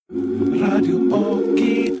Radio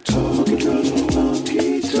Okie Talk, Radio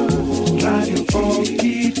Okie Talk, Radio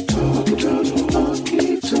Okie Talk, Radio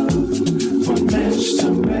Okie Talk, from mesh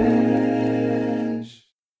to mesh.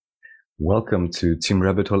 Welcome to Team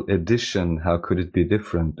Rabbit Hole edition. How could it be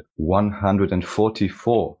different?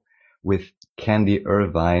 144 with Candy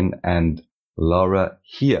Irvine and Laura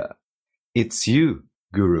here. It's you,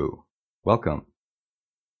 Guru. Welcome.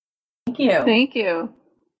 Thank you. Thank you.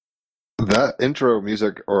 That intro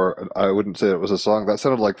music, or I wouldn't say it was a song, that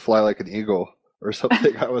sounded like Fly Like an Eagle or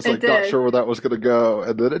something. I was like not sure where that was going to go,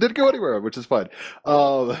 and then it didn't go anywhere, which is fine.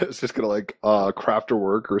 It's just going to like craft or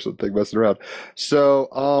work or something, messing around.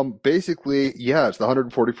 So basically, yeah, it's the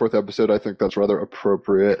 144th episode. I think that's rather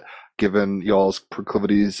appropriate given y'all's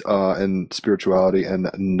proclivities in spirituality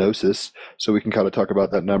and gnosis. So we can kind of talk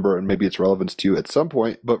about that number and maybe its relevance to you at some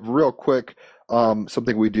point. But real quick,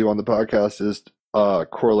 something we do on the podcast is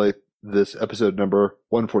correlate this episode number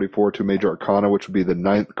 144 to Major Arcana, which would be the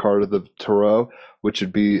 9th card of the Tarot, which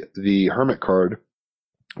would be the Hermit card,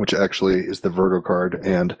 which actually is the Virgo card.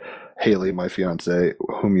 And Haley, my fiance,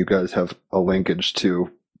 whom you guys have a linkage to,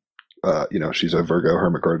 she's a Virgo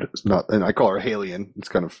Hermit card. It's not, and I call her Halian. It's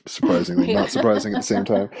kind of surprisingly not surprising at the same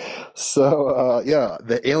time. So,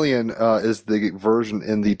 the Alien is the version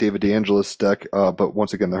in the David DeAngelis deck, but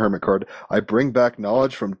once again, the Hermit card. I bring back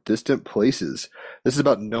knowledge from distant places. This is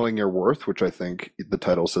about knowing your worth, which I think the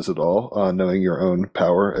title says it all, knowing your own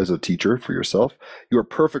power as a teacher for yourself. You are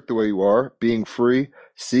perfect the way you are, being free,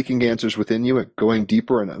 seeking answers within you, and going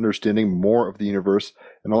deeper and understanding more of the universe,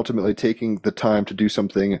 and ultimately taking the time to do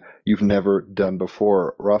something you've never done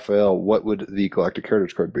before. Raphael, what would the Galactic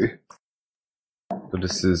Heritage card be? So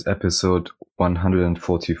this is episode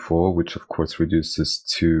 144, which of course reduces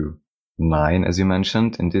to 9, as you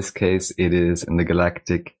mentioned. In this case, it is in the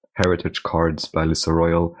Galactic Heritage cards by Lisa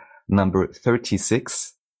Royal, number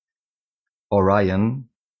 36, Orion,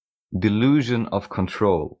 Delusion of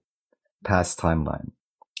Control, Past Timeline.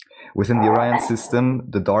 Within the Orion system,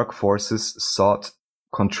 the dark forces sought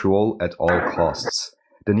control at all costs.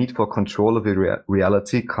 The need for control of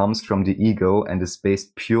reality comes from the ego and is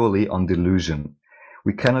based purely on delusion.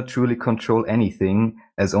 We cannot truly control anything,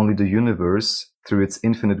 as only the universe, through its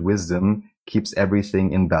infinite wisdom, keeps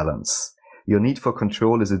everything in balance. Your need for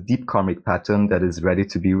control is a deep karmic pattern that is ready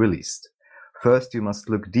to be released. First, you must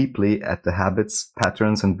look deeply at the habits,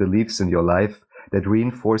 patterns, and beliefs in your life that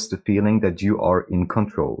reinforce the feeling that you are in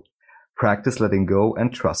control. Practice letting go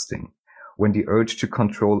and trusting. When the urge to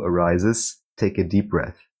control arises, take a deep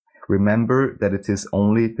breath. Remember that it is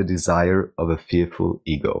only the desire of a fearful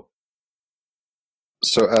ego.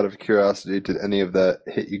 So out of curiosity, did any of that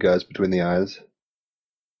hit you guys between the eyes?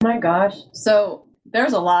 Oh my gosh. So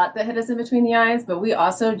there's a lot that hit us in between the eyes, but we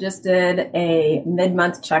also just did a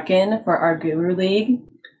mid-month check-in for our Guru League,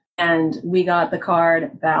 and we got the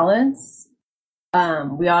card Balance.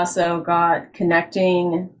 We also got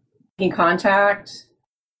Connecting, Making Contact.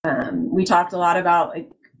 We talked a lot about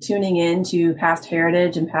tuning in to past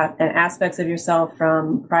heritage and aspects of yourself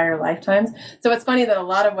from prior lifetimes. So it's funny that a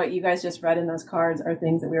lot of what you guys just read in those cards are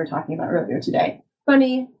things that we were talking about earlier today.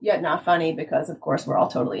 Funny, yet not funny, because of course we're all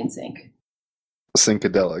totally in sync.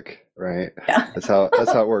 Syncadelic, right? Yeah. That's how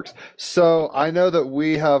it works. So I know that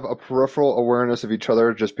we have a peripheral awareness of each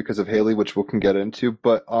other just because of Haley, which we can get into,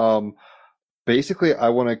 but basically, I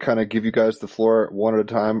want to kind of give you guys the floor one at a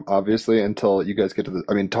time, obviously, until you guys get to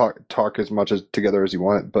talk as much as together as you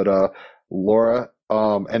want. But Laura,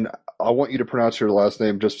 and I want you to pronounce your last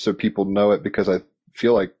name just so people know it, because I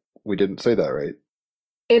feel like we didn't say that right.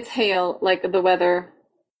 It's hail, like the weather.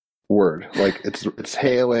 Word, like it's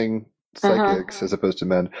hailing psychics as opposed to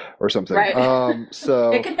men or something. Right.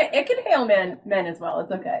 So it could hail men as well.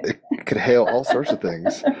 It's okay. It could hail all sorts of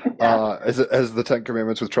things. Yeah. As the Ten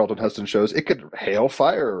Commandments with Charlton Heston shows, it could hail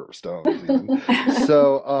firestones even.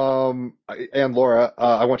 So, and Laura,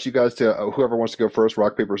 I want you guys to, whoever wants to go first,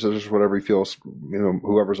 rock, paper, scissors, whatever you feel,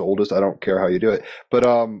 whoever's oldest, I don't care how you do it. But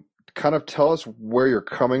kind of tell us where you're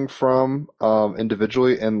coming from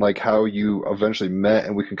individually and like how you eventually met,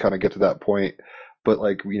 and we can kind of get to that point. But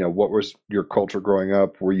what was your culture growing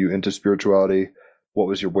up? Were you into spirituality? What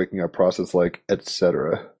was your waking up process like,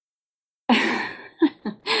 etc.?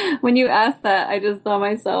 When you asked that, I just saw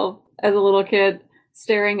myself as a little kid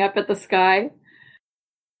staring up at the sky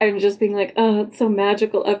and just being like, oh, it's so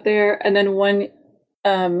magical up there. And then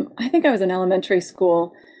I think I was in elementary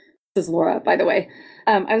school. This is Laura, by the way.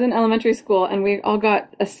 I was in elementary school and we all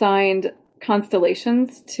got assigned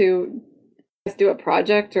constellations to do a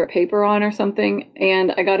project or a paper on or something,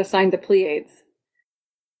 and I got assigned the Pleiades.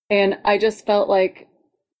 And I just felt like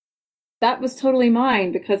that was totally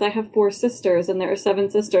mine because I have 4 sisters and there are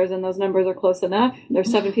 7 sisters and those numbers are close enough.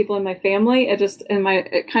 There's 7 people in my family.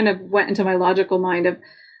 It kind of went into my logical mind of,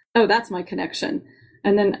 oh, that's my connection.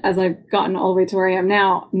 And then as I've gotten all the way to where I am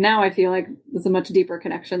now I feel like there's a much deeper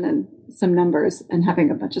connection than some numbers and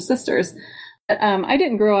having a bunch of sisters. But, I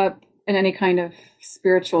didn't grow up in any kind of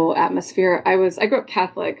spiritual atmosphere. I grew up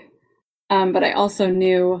Catholic, but I also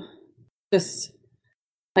knew just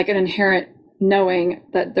like an inherent knowing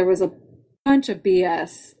that there was a bunch of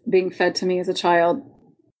BS being fed to me as a child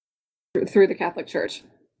through the Catholic Church.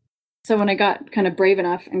 So when I got kind of brave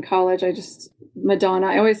enough in college, I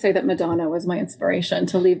always say that Madonna was my inspiration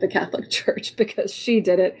to leave the Catholic Church because she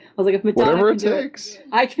did it. I was like, if Madonna whatever can it do takes,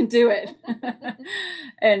 I can do it.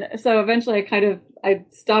 And so eventually I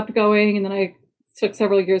stopped going, and then I took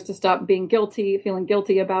several years to stop feeling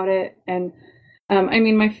guilty about it. And my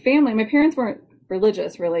parents weren't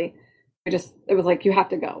religious really. It was like, you have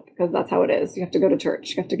to go because that's how it is. You have to go to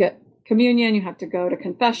church. You have to get communion. You have to go to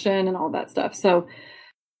confession and all that stuff. So,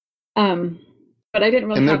 but I didn't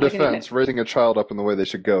really. In their defense, raising a child up in the way they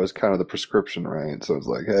should go is kind of the prescription, right? So it's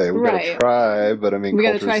like, hey, we gotta try, but we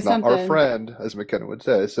culture is not our friend, as McKenna would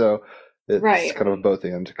say. So it's kind of a both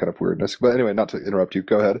end kind of weirdness. But anyway, not to interrupt you.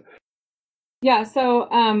 Go ahead. Yeah. So,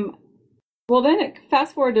 well, then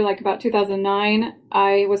fast forward to like about 2009,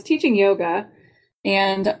 I was teaching yoga.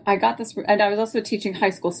 And I got this, and I was also teaching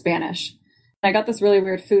high school Spanish. I got this really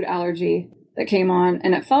weird food allergy that came on,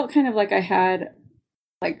 and it felt kind of like I had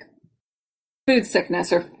like food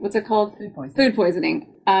sickness, or what's it called? Food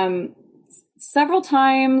poisoning. Several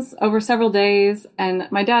times over several days, and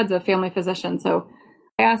my dad's a family physician, so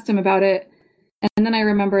I asked him about it. And then I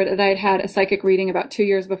remembered that I had had a psychic reading about 2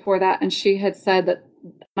 years before that, and she had said that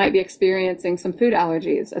I might be experiencing some food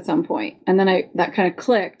allergies at some point. And then that kind of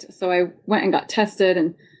clicked. So I went and got tested,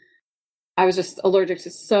 and I was just allergic to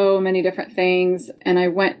so many different things. And I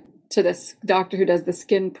went to this doctor who does the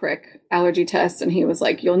skin prick allergy test, and he was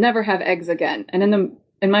like, you'll never have eggs again. And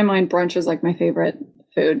in my mind, brunch is like my favorite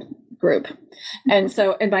food group. And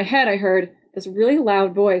so in my head, I heard this really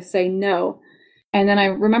loud voice say no. And then I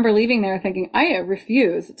remember leaving there thinking, I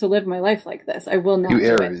refuse to live my life like this. I will not do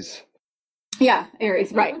Aries. it. Yeah,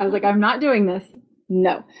 Aries, right. I was like, I'm not doing this.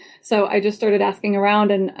 No. So I just started asking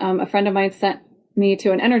around, and a friend of mine sent me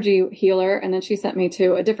to an energy healer, and then she sent me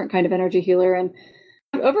to a different kind of energy healer. And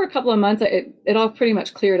over a couple of months, it all pretty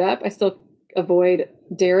much cleared up. I still avoid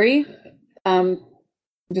dairy,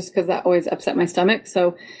 just because that always upset my stomach.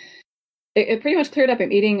 So it pretty much cleared up. I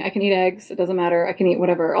can eat eggs. It doesn't matter. I can eat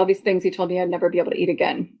whatever. All these things he told me I'd never be able to eat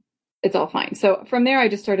again. It's all fine. So from there, I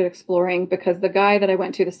just started exploring, because the guy that I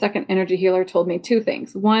went to, the second energy healer, told me 2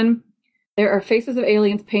 things. One, there are faces of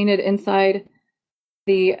aliens painted inside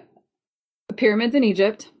the pyramids in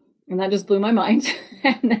Egypt. And that just blew my mind.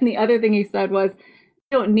 And then the other thing he said was,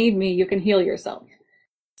 you don't need me. You can heal yourself.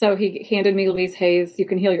 So he handed me Louise Hay's You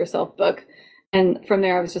Can Heal Yourself book. And from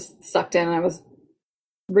there, I was just sucked in. I was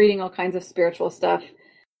reading all kinds of spiritual stuff.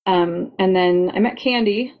 And then I met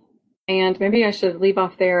Candy. And maybe I should leave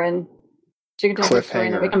off there, and she can tell the story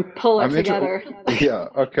and we can pull it together. Yeah,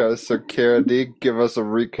 okay. So Candy, give us a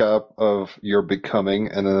recap of your becoming,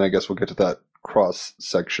 and then I guess we'll get to that cross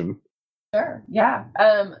section. Sure, yeah.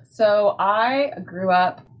 So I grew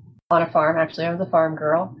up on a farm. Actually, I was a farm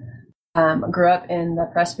girl. Grew up in the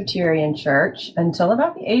Presbyterian church until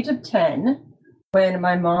about the age of 10, when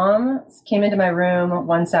my mom came into my room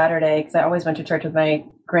one Saturday, because I always went to church with my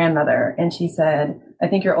grandmother, and she said, I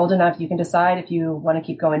think you're old enough, you can decide if you want to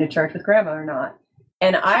keep going to church with grandma or not.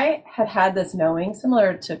 And I had this knowing,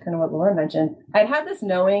 similar to kind of what Laura mentioned, I'd had this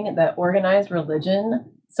knowing that organized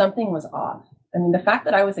religion, something was off. I mean, the fact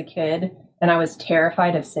that I was a kid and I was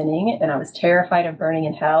terrified of sinning and I was terrified of burning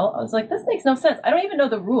in hell, I was like, this makes no sense. I don't even know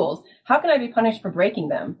the rules. How can I be punished for breaking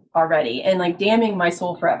them already and like damning my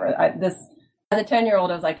soul forever? As a 10-year-old,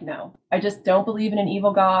 I was like, no, I just don't believe in an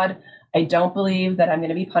evil God. I don't believe that I'm going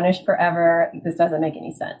to be punished forever. This doesn't make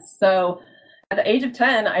any sense. So at the age of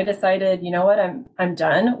 10, I decided, you know what, I'm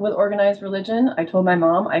done with organized religion. I told my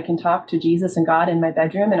mom I can talk to Jesus and God in my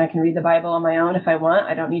bedroom, and I can read the Bible on my own if I want.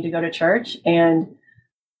 I don't need to go to church. And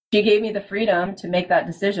she gave me the freedom to make that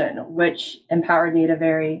decision, which empowered me at a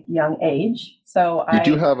very young age. So you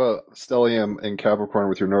do have a stellium in Capricorn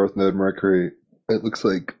with your North Node Mercury. It looks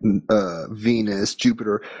like Venus,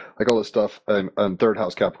 Jupiter, like all this stuff, and third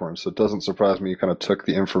house Capricorn. So it doesn't surprise me you kind of took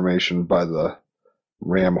the information by the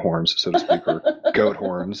ram horns, so to speak, or goat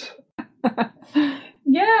horns.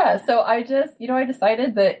 Yeah. So I just, I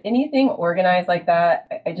decided that anything organized like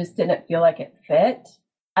that, I just didn't feel like it fit.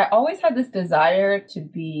 I always had this desire to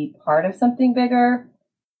be part of something bigger.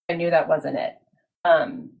 I knew that wasn't it.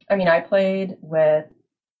 I mean, I played with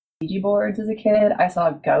Ouija boards as a kid. I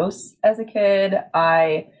saw ghosts as a kid.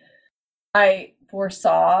 I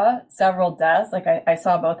foresaw several deaths. Like I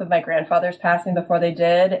saw both of my grandfathers passing before they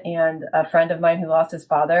did, and a friend of mine who lost his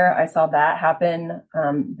father, I saw that happen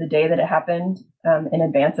the day that it happened, in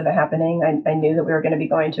advance of it happening. I knew that we were going to be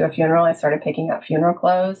going to a funeral. I started picking out funeral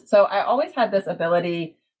clothes. So I always had this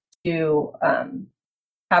ability to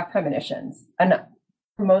have premonitions. And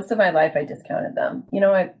for most of my life, I discounted them. You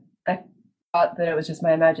know, I thought that it was just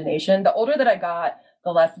my imagination. The older that I got,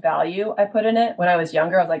 the less value I put in it. When I was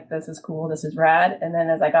younger, I was like, this is cool, this is rad. And then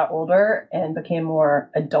as I got older and became more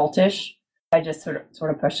adultish, I just sort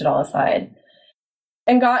of pushed it all aside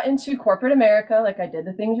and got into corporate America. Like I did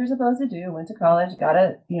the things you're supposed to do, went to college, got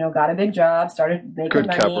a big job, started making Good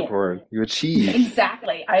money. Capricorn. You achieved.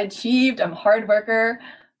 Exactly. I achieved. I'm a hard worker.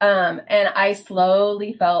 And I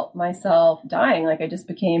slowly felt myself dying. Like I just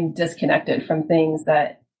became disconnected from things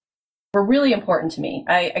that were really important to me.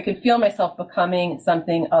 I could feel myself becoming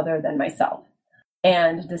something other than myself,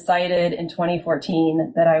 and decided in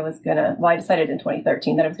 2014 that I decided in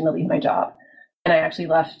 2013 that I was going to leave my job. And I actually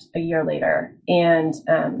left a year later. And,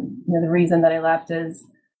 the reason that I left is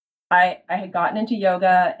I had gotten into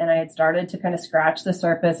yoga, and I had started to kind of scratch the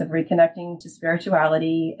surface of reconnecting to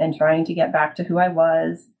spirituality and trying to get back to who I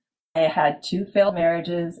was. I had 2 failed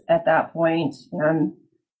marriages at that point.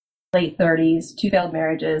 Late 30s, 2 failed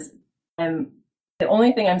marriages. And the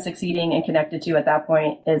only thing I'm succeeding and connected to at that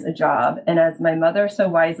point is a job. And as my mother so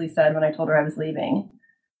wisely said when I told her I was leaving,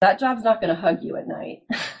 that job's not going to hug you at night.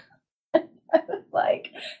 I was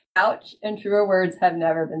like, ouch, and truer words have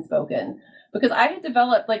never been spoken. Because I had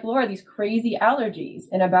developed, like Laura, these crazy allergies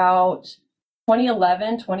in about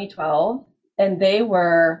 2011, 2012, and they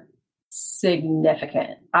were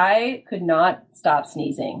significant. I could not stop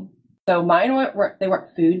sneezing. So mine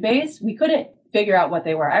weren't food-based. We couldn't figure out what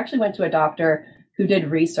they were. I actually went to a doctor who did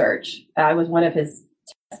research. I was one of his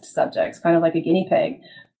test subjects, kind of like a guinea pig.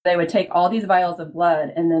 They would take all these vials of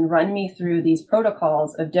blood and then run me through these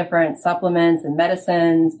protocols of different supplements and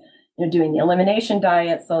medicines, doing the elimination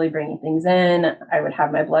diet, slowly bringing things in. I would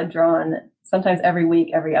have my blood drawn sometimes every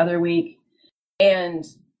week, every other week. And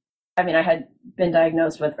I mean, I had been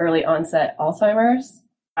diagnosed with early onset Alzheimer's.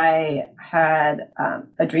 I had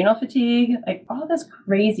adrenal fatigue, like all this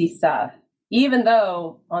crazy stuff. Even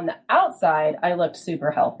though on the outside, I looked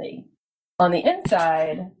super healthy. On the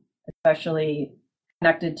inside, especially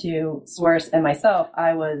connected to Source and myself,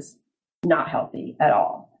 I was not healthy at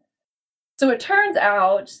all. So it turns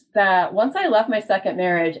out that once I left my second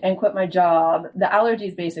marriage and quit my job, the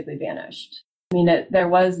allergies basically vanished. I mean, there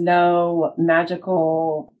was no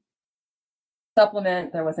magical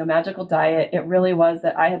supplement. There was no magical diet. It really was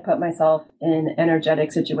that I had put myself in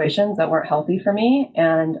energetic situations that weren't healthy for me.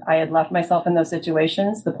 And I had left myself in those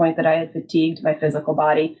situations to the point that I had fatigued my physical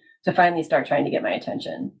body to finally start trying to get my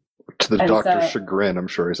attention. To the doctor's chagrin, I'm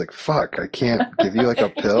sure he's like, fuck, I can't give you like a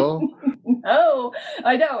pill. No,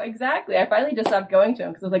 I know, exactly. I finally just stopped going to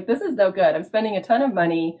him because I was like, this is no good. I'm spending a ton of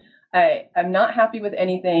money. I'm not happy with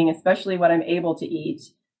anything, especially what I'm able to eat,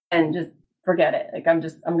 and just forget it. Like, I'm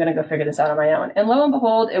going to go figure this out on my own. And lo and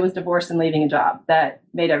behold, it was divorce and leaving a job that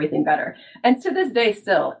made everything better. And to this day,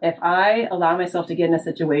 still, if I allow myself to get in a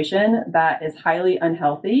situation that is highly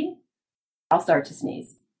unhealthy, I'll start to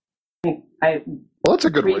sneeze. Well, that's a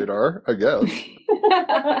good radar, I guess.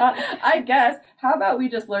 I guess. How about we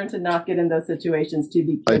just learn to not get in those situations to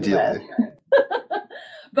begin Ideally. with?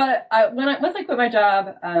 But once I quit my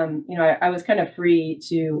job, I was kind of free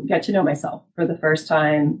to get to know myself for the first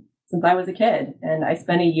time since I was a kid. And I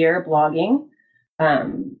spent a year blogging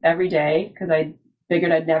every day because I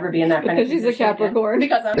figured I'd never be in that kind of position. Because she's a Capricorn.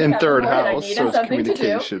 Because I'm in a third Capricorn house, and I so needed it's something to do.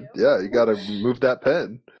 communication. Yeah, you got to move that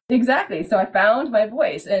pen. Exactly. So I found my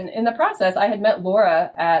voice. And in the process, I had met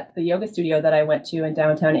Laura at the yoga studio that I went to in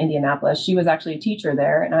downtown Indianapolis. She was actually a teacher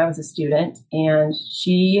there and I was a student. And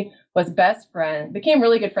she was became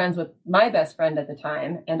really good friends with my best friend at the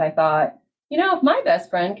time. And I thought, if my best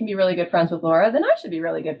friend can be really good friends with Laura, then I should be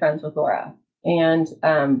really good friends with Laura. And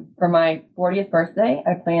for my 40th birthday,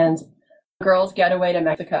 I planned a girls' getaway to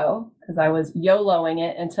Mexico because I was YOLOing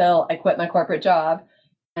it until I quit my corporate job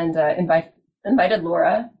and invited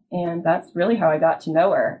Laura. And that's really how I got to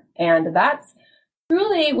know her. And that's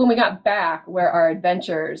truly when we got back where our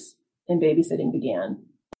adventures in babysitting began.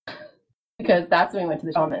 Because that's when we went to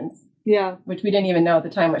the shamans. Yeah. Which we didn't even know at the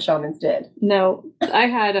time what shamans did. No, I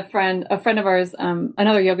had a friend of ours,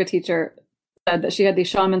 another yoga teacher, said that she had these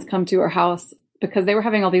shamans come to her house because they were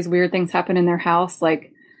having all these weird things happen in their house.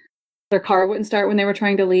 Like their car wouldn't start when they were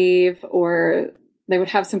trying to leave, or they would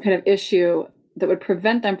have some kind of issue. that would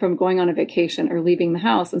prevent them from going on a vacation or leaving the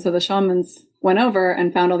house. And so the shamans went over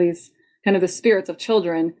and found all these kind of the spirits of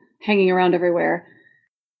children hanging around everywhere,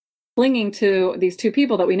 clinging to these two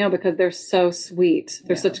people that we know because they're so sweet.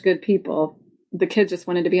 They're such good people. The kids just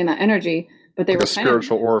wanted to be in that energy, but they like were a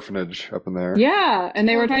spiritual orphanage up in there. Yeah, and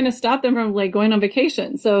they were trying to stop them from like going on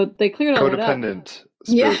vacation. So they cleared all that up. Codependent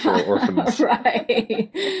spiritual orphanage. Right.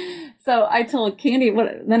 So I told Candy,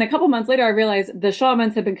 then a couple months later, I realized the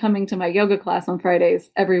shamans had been coming to my yoga class on Fridays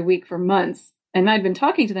every week for months. And I'd been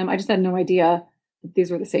talking to them. I just had no idea that these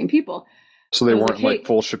were the same people. So they weren't like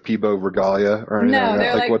full Shipibo regalia or anything? No,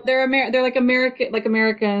 they're like they're like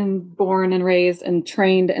American born and raised and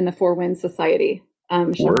trained in the Four Winds Society.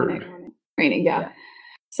 Shamanic training. Yeah.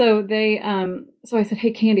 So they, so I said,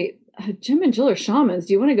 hey, Candy, Jim and Jill are shamans.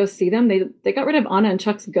 Do you want to go see them? They got rid of Anna and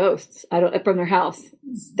Chuck's ghosts from their house.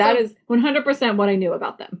 That is 100% what I knew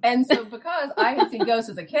about them. And so because I had seen ghosts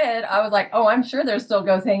as a kid, I was like, oh, I'm sure there's still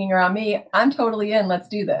ghosts hanging around me. I'm totally in. Let's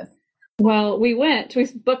do this. Well, we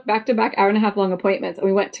booked back-to-back hour-and-a-half long appointments, and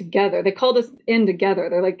we went together. They called us in together.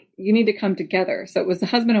 They're like, you need to come together. So it was the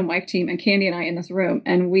husband and wife team and Candy and I in this room,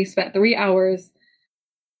 and we spent 3 hours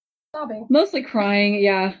sobbing, mostly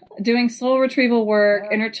crying, doing soul retrieval work,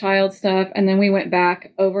 inner child stuff, and then we went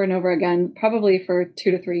back over and over again, probably for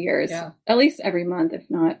 2 to 3 years, at least every month, if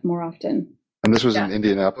not more often. And this was in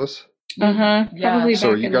Indianapolis? Probably. So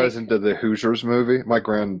are you guys into the Hoosiers movie? My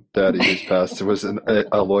granddaddy who's passed was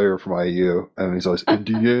a lawyer from IU, and he's always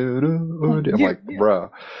Indiana. I'm like,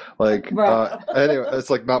 bro, anyway, it's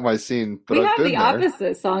like not my scene. But we I've have been the there.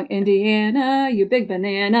 opposite song, Indiana, you big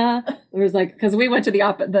banana. It was like because we went to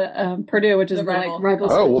the Purdue, which is the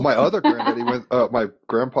rival. Oh well, my other granddaddy went. My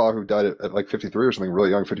grandpa who died at like 53 or something, really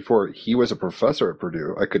young, 54. He was a professor at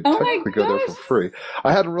Purdue. I could technically go there for free.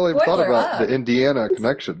 I hadn't really thought about the Indiana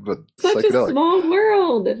connection, but. Such psychedelic. a small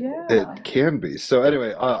world. Yeah. It can be. So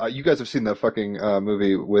anyway, you guys have seen that fucking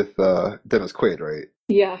movie with Dennis Quaid, right?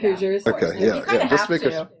 Yeah, Hoosiers. Okay, yeah. Just make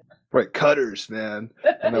us right cutters, man.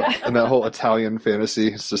 And that whole Italian fantasy.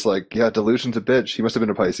 It's just like, delusion's a bitch. He must have been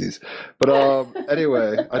a Pisces. But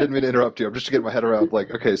anyway, I didn't mean to interrupt you. I'm just getting my head around like,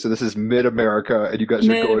 okay, so this is mid-America, and you guys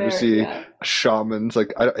are going to see shamans.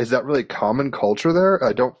 Like, is that really common culture there?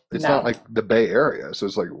 It's not like the Bay Area, so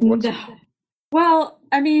it's like, what's? No. Well,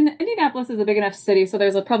 I mean, Indianapolis is a big enough city, so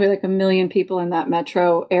there's probably like 1 million people in that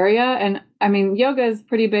metro area. And I mean, yoga is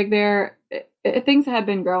pretty big there. Things have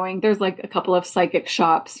been growing. There's like a couple of psychic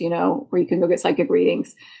shops, where you can go get psychic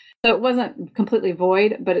readings. So it wasn't completely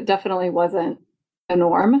void, but it definitely wasn't a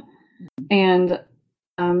norm. And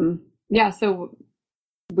so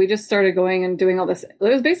we just started going and doing all this. It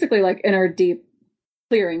was basically like inner deep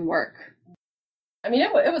clearing work. I mean,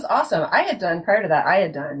 it was awesome. Prior to that, I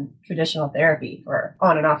had done traditional therapy for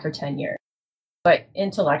on and off for 10 years. But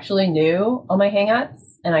intellectually knew all my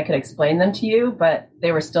hang-ups, and I could explain them to you, but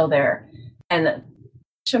they were still there. And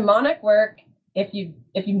shamanic work, if you've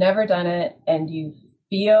never done it and you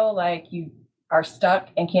feel like you are stuck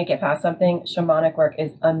and can't get past something, shamanic work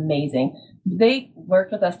is amazing. They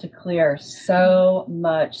worked with us to clear so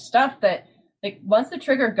much stuff that like once the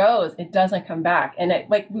trigger goes, it doesn't come back. And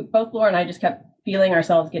both Laura and I just kept feeling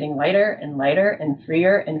ourselves getting lighter and lighter and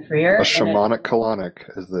freer and freer. A shamanic colonic,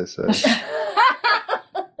 as they say.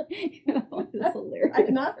 That's hilarious. I've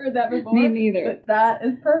not heard that before. Me neither. But that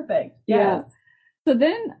is perfect. Yes. So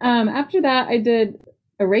then after that, I did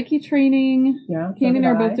a Reiki training. Yeah. Candy and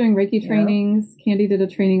I were both doing Reiki trainings. Candy did a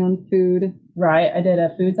training on food. Right. I did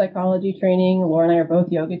a food psychology training. Laura and I are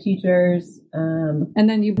both yoga teachers. And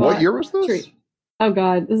then you bought... What year was this? Oh,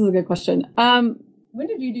 God. This is a good question. When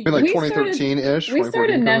did you do? Like 2013-ish? We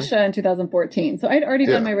started Nesha in 2014. So I'd already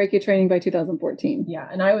done my Reiki training by 2014. Yeah.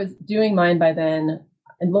 And I was doing mine by then.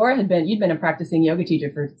 And Laura you'd been a practicing yoga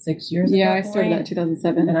teacher for 6 years. Yeah, I started that in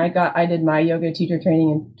 2007. And I did my yoga teacher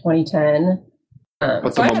training in 2010.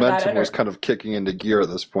 But the momentum was kind of kicking into gear at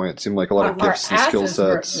this point. It seemed like a lot of gifts and skill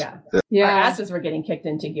sets. Our asses were getting kicked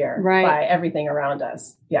into gear by everything around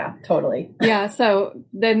us. Yeah, totally. Yeah. So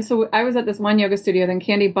I was at this one yoga studio. Then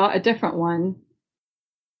Candy bought a different one.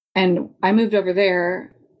 And I moved over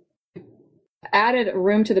there, added a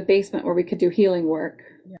room to the basement where we could do healing work.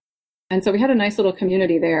 Yeah. And so we had a nice little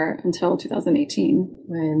community there until 2018.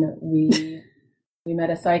 When we met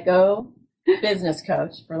a psycho business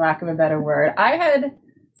coach, for lack of a better word.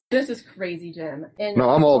 This is crazy, Jim. No,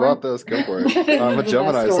 I'm all about this. Go for it. I'm a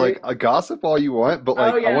Gemini. It's like a gossip all you want, but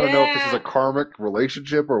I want to know if this is a karmic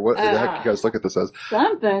relationship or what the heck you guys look at this as.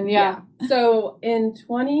 Something, yeah. So in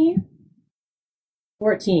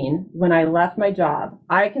 2014, when I left my job,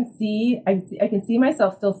 I can see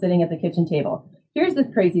myself still sitting at the kitchen table. here's the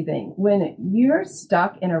crazy thing. When you're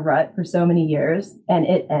stuck in a rut for so many years and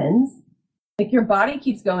it ends, like your body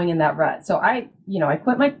keeps going in that rut. So I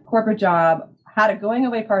quit my corporate job, had a going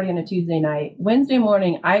away party on a Tuesday night. Wednesday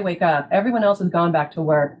morning, I wake up. Everyone else has gone back to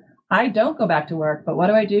work. I don't go back to work, but what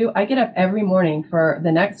do? I get up every morning for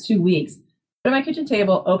the next 2 weeks, go to my kitchen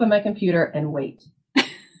table, open my computer, and wait.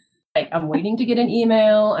 Like, I'm waiting to get an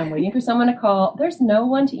email. I'm waiting for someone to call. There's no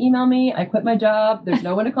one to email me. I quit my job. There's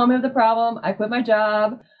no one to call me with a problem. I quit my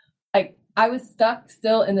job. Like, I was stuck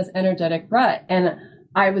still in this energetic rut. And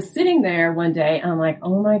I was sitting there one day and I'm like,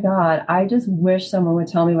 oh my God, I just wish someone would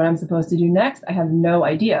tell me what I'm supposed to do next. I have no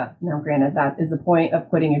idea. Now, granted, that is the point of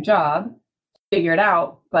quitting a job, figure it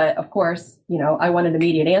out. But of course, I wanted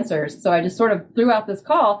immediate answers. So I just sort of threw out this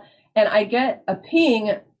call and I get a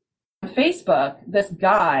ping on Facebook. This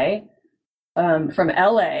guy from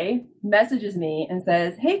LA messages me and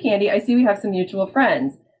says, hey, Candy, I see we have some mutual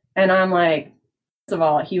friends. And I'm like, first of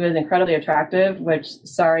all, he was incredibly attractive, which,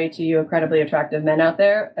 sorry to you incredibly attractive men out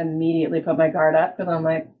there, immediately put my guard up because I'm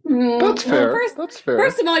like, that's fair. That's fair.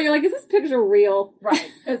 First of all, you're like, is this picture real? Right,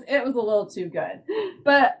 because it was a little too good.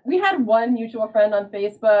 But we had one mutual friend on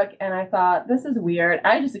Facebook, and I thought, this is weird.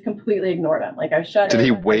 I just completely ignored him. Like, I shut it. Did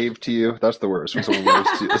he wave to you? That's the worst. When someone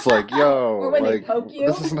waves to you. It's like, yo, or when they poke you.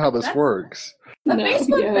 This isn't how this works. A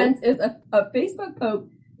Facebook fence is a Facebook poke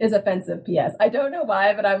is offensive. P.S. I don't know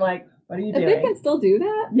why, but I'm like, what are you doing? They can still do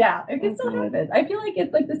that? Yeah, it can still happen. I feel like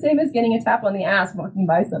it's like the same as getting a tap on the ass walking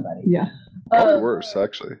by somebody. Yeah. Probably worse,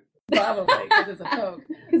 actually. Probably, because it's a poke.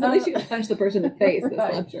 Because at least you can punch the person in the face that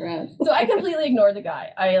slapped your ass. So I completely ignored the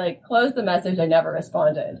guy. I closed the message. I never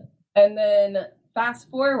responded. And then fast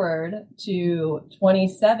forward to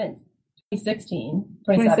 2017.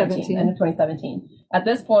 End of 2017. At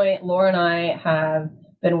this point, Laura and I have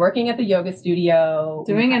been working at the yoga studio.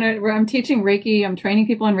 I'm teaching Reiki. I'm training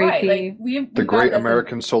people in Reiki. Right, the great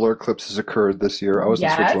American solar eclipse has occurred this year. I was in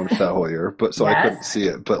Switzerland for that whole year, but I couldn't see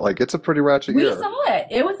it. But it's a pretty ratchet year. We saw it.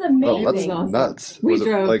 It was amazing. Oh, that's nuts. We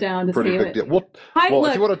drove down to see it. Deal? Well,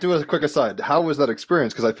 if you want to do a quick aside, how was that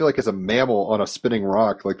experience? Because I feel like as a mammal on a spinning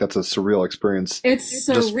rock, that's a surreal experience. It's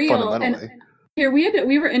so real. And here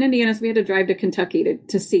we were in Indiana, so we had to drive to Kentucky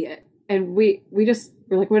to see it. And we're like,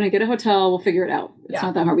 we're going to get a hotel. We'll figure it out. It's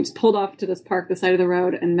not that hard. We just pulled off to this park, the side of the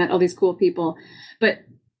road, and met all these cool people. But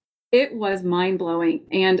it was mind blowing.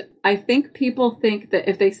 And I think people think that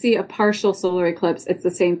if they see a partial solar eclipse, it's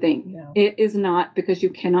the same thing. No. It is not, because you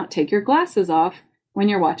cannot take your glasses off when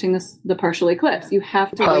you're watching the partial eclipse. You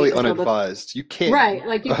have to highly unadvised. You can't. Right.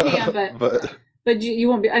 Like you can, but you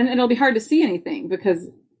won't be, and it'll be hard to see anything because,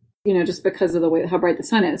 just because of how bright the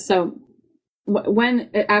sun is. So when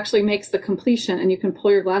it actually makes the completion and you can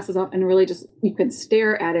pull your glasses off and really you can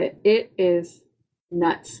stare at it, it is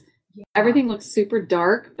nuts. Yeah. Everything looks super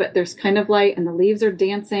dark, but there's kind of light and the leaves are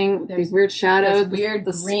dancing. There's these weird shadows. Weird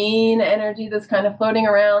green energy that's kind of floating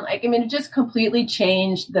around. It just completely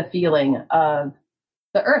changed the feeling of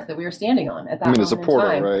the earth that we were standing on at that moment. It's a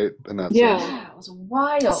portal, right? And that's it was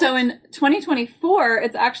wild. So in 2024,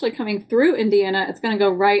 it's actually coming through Indiana. It's going to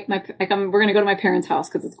go right. We're going to go to my parents' house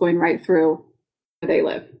because it's going right through where they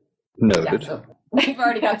live. Noted. Yeah, so we've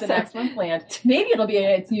already got the next one planned. Maybe it'll be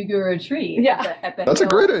a Yugu retreat. Yeah, at the that's a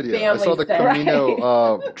great idea. I saw the stay.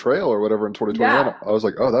 Camino trail or whatever in 2021. Yeah. I was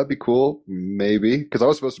like, oh, that'd be cool. Maybe, because I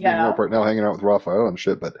was supposed to be in Europe right now, hanging out with Raphael and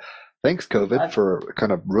shit, but. Thanks, COVID, for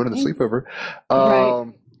kind of ruining the sleepover.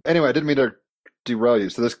 Anyway, I didn't mean to derail you.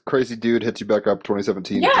 So this crazy dude hits you back up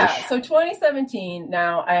 2017. Yeah, so 2017.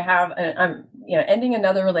 Now I'm ending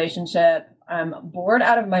another relationship. I'm bored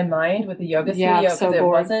out of my mind with the yoga studio because it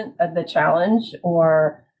wasn't the challenge,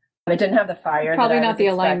 or it didn't have the fire. Probably that I not was the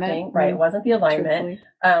expecting. alignment. Right, it wasn't the alignment.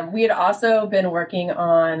 We had also been working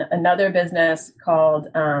on another business called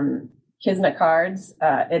Kismet Cards.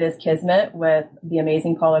 It is Kismet with the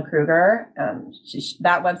amazing Paula Kruger.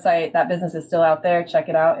 That website, that business is still out there. Check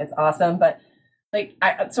it out. It's awesome. But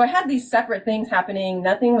so I had these separate things happening.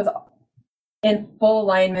 Nothing was in full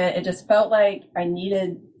alignment. It just felt like I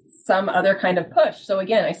needed some other kind of push. So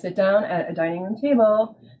again, I sit down at a dining room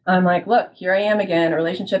table. I'm like, look, here I am again,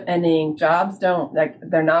 relationship ending, jobs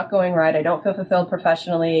they're not going right. I don't feel fulfilled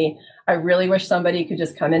professionally. I really wish somebody could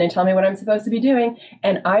just come in and tell me what I'm supposed to be doing.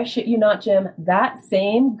 And I shit you not, Jim, that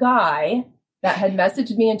same guy that had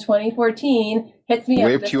messaged me in 2014 hits me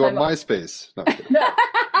waved to you on MySpace. No, this time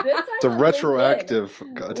it's a retroactive.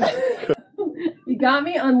 He got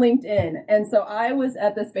me on LinkedIn, and so I was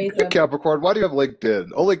at the space. Capricorn, why do you have LinkedIn?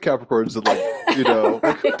 Only Capricorns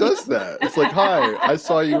that who does that? It's like, hi, I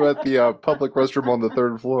saw you at the public restroom on the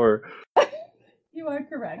third floor. He You are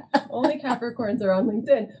correct. Only Capricorns are on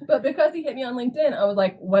LinkedIn. But because he hit me on LinkedIn, I was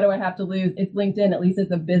like, what do I have to lose? It's LinkedIn. At least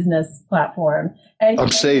it's a business platform. And I'm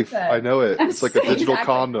safe. said, I know it. It's like a digital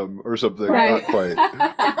condom or something. Right. Not quite.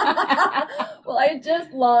 Well, I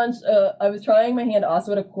just launched, I was trying my hand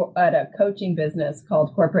also at a coaching business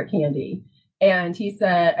called Corporate Candy. And he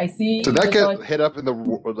said, I see. Did that get hit up in the,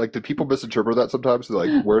 like, did people misinterpret that sometimes? They're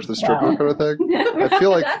like, where's the stripper kind of thing? I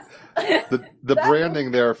feel like the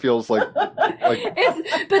branding there feels like but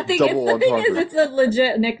the thing is, it's a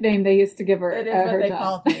legit nickname they used to give her. It is what they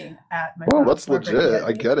called me at my Well, that's legit.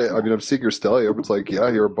 I get it. I mean, I'm seeing your stellium. It's like, yeah,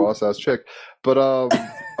 you're a boss ass chick. But,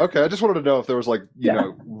 okay, I just wanted to know if there was like, you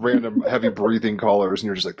know, random heavy breathing callers and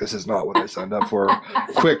you're just like, this is not what I signed up for.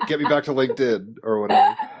 Quick, get me back to LinkedIn or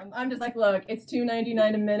whatever. I'm just like, look, it's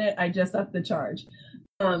 $2.99 a minute. I just upped the charge.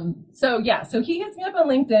 So he hits me up on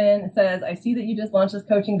LinkedIn and says, I see that you just launched this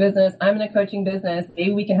coaching business. I'm in a coaching business.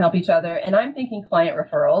 Maybe we can help each other. And I'm thinking client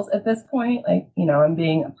referrals at this point. Like, you know, I'm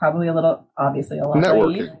being probably obviously a lot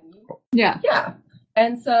networking. naive. Yeah.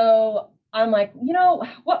 And so I'm like, you know,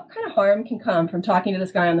 what kind of harm can come from talking to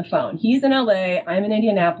this guy on the phone? He's in LA. I'm in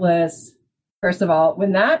Indianapolis. First of all,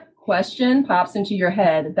 when that question pops into your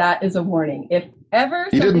head, that is a warning. If ever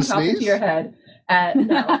something pops into your head, no.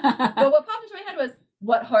 But what popped into my head was,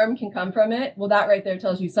 what harm can come from it? Well, that right there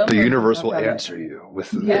tells you something. The universe will answer you with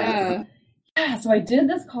this. Yeah. So I did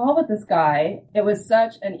this call with this guy. It was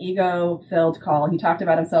such an ego-filled call. He talked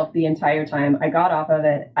about himself the entire time. I got off of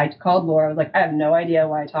it. I called Laura. I was like, I have no idea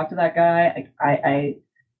why I talked to that guy. I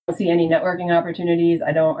don't see any networking opportunities.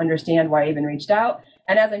 I don't understand why I even reached out.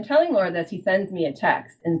 And as I'm telling Laura this, he sends me a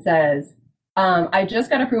text and says, I just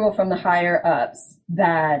got approval from the higher ups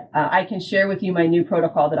that I can share with you my new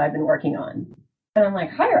protocol that I've been working on. And I'm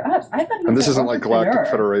like, higher ups? I thought he was And this isn't like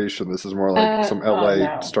Galactic Federation. This is more like some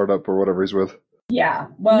LA startup or whatever he's with. Yeah.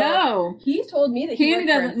 Well, no. He told me that he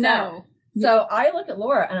doesn't know. So I look at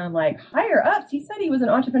Laura and I'm like, higher ups? He said he was an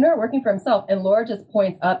entrepreneur working for himself. And Laura just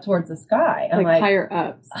points up towards the sky. I'm like higher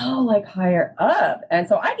ups. Oh, like higher up. And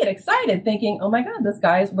so I get excited thinking, oh my God, this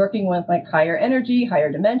guy is working with like higher energy,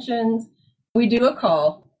 higher dimensions. We do a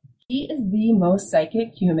call. He is the most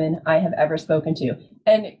psychic human I have ever spoken to.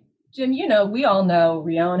 And Jim, you know, we all know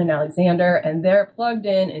Rion and Alexander, and they're plugged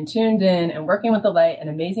in and tuned in and working with the light and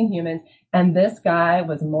amazing humans. And this guy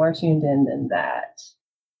was more tuned in than that.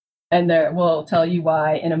 And we'll tell you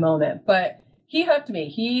why in a moment. But he hooked me.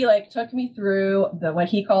 He took me through what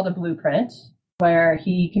he called a blueprint, where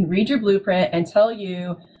he can read your blueprint and tell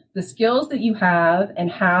you the skills that you have and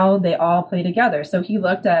how they all play together. So he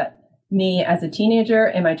looked at me as a teenager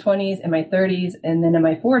in my 20s, in my 30s, and then in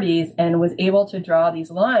my 40s, and was able to draw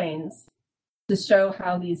these lines to show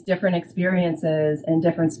how these different experiences and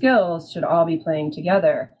different skills should all be playing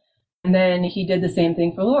together. And then he did the same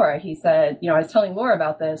thing for Laura. He said, you know, I was telling Laura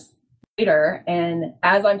about this later, and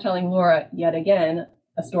as I'm telling Laura yet again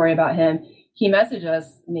a story about him, he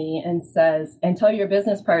messages me and says, and tell your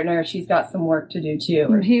business partner she's got some work to do too.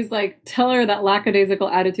 And he's like, tell her that lackadaisical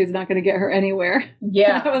attitude's not going to get her anywhere.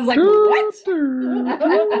 Yeah. I was like, what?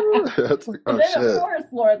 That's like, oh, and then, shit. of course,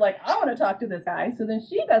 Laura's like, I want to talk to this guy. So then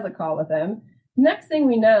she does a call with him. Next thing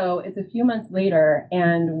we know, it's a few months later,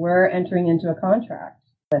 and we're entering into a contract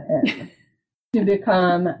with him to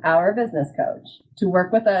become our business coach, to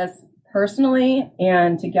work with us personally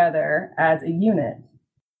and together as a unit.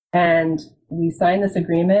 And we signed this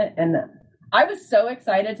agreement, and I was so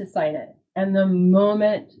excited to sign it. And the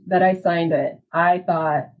moment that I signed it, I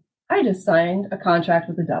thought, I just signed a contract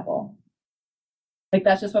with the devil. Like,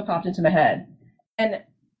 that's just what popped into my head. And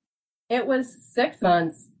it was 6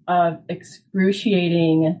 months of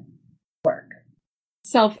excruciating work.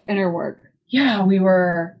 Self-inner work. Yeah, we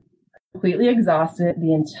were completely exhausted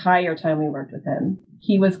the entire time we worked with him.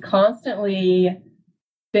 He was constantly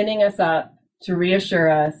spinning us up to reassure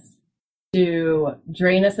us, to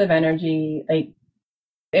drain us of energy. Like,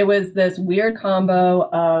 it was this weird combo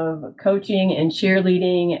of coaching and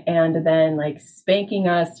cheerleading, and then like spanking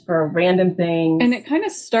us for random things. And it kind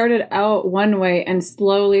of started out one way and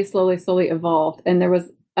slowly evolved. And there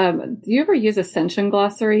was, do you ever use Ascension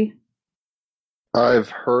Glossary? I've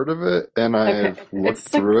heard of it, and I've looked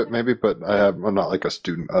through it maybe, but I'm not like a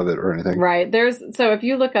student of it or anything. Right. So if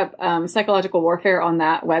you look up psychological warfare on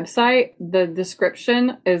that website, the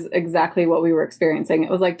description is exactly what we were experiencing.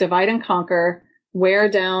 It was like divide and conquer, wear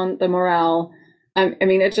down the morale. I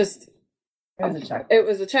mean, it was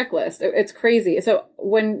a checklist. It's crazy. So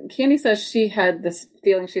when Candy says she had this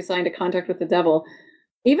feeling she signed a contract with the devil,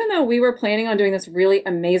 even though we were planning on doing this really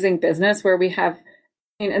amazing business where we have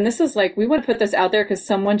And this is like, we want to put this out there because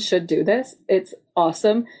someone should do this. It's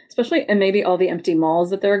awesome, especially in maybe all the empty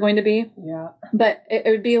malls that there are going to be. Yeah. But it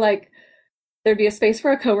would be like, there'd be a space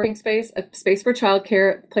for a co-working space, a space for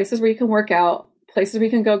childcare, places where you can work out, places where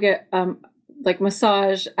you can go get like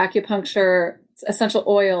massage, acupuncture, essential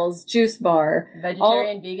oils, juice bar,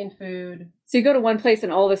 vegetarian, vegan food. So you go to one place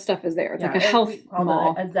and all this stuff is there. It's like a health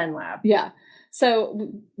mall. A Zen lab. Yeah.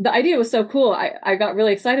 So the idea was so cool. I got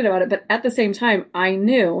really excited about it. But at the same time, I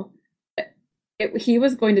knew he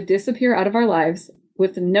was going to disappear out of our lives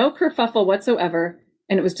with no kerfuffle whatsoever.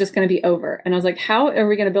 And it was just going to be over. And I was like, how are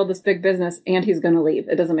we going to build this big business and he's going to leave?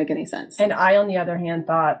 It doesn't make any sense. And I, on the other hand,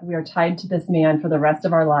 thought we are tied to this man for the rest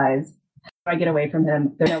of our lives. If I get away from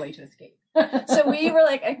him, there's no way to escape. So we were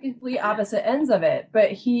like at complete opposite ends of it.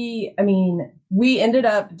 But we ended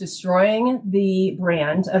up destroying the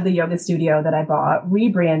brand of the yoga studio that I bought,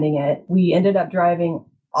 rebranding it. We ended up driving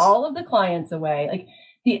all of the clients away. Like,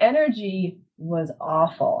 the energy was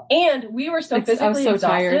awful. And we were so physically I was so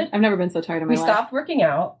exhausted. Tired. I've never been so tired in my life. We stopped working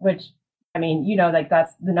out, which, like,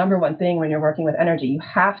 that's the number one thing when you're working with energy. You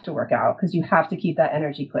have to work out because you have to keep that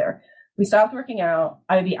energy clear. We stopped working out.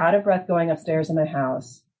 I would be out of breath going upstairs in my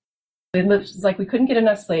house. It was like we couldn't get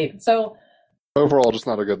enough sleep. So overall, just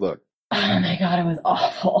not a good look. Oh my God, it was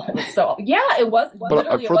awful. So yeah, it was. But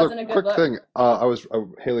literally, for it wasn't the a good quick look.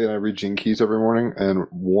 thing, Haley and I read Gene Keys every morning, and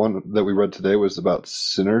one that we read today was about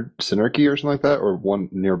Synarchy or something like that, or one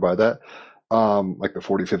nearby that, like the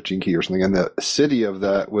 45th Gene Key or something. And the city of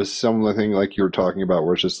that was something like you were talking about,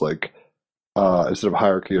 where it's just like instead of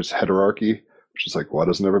hierarchy, it's heterarchy. Which is like, why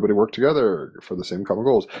doesn't everybody work together for the same common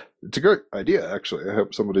goals? It's a great idea, actually. I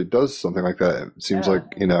hope somebody does something like that. It seems like,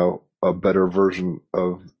 a better version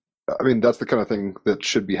of, that's the kind of thing that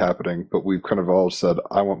should be happening, but we've kind of all said,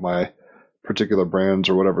 I want my particular brands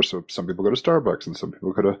or whatever. So some people go to Starbucks and some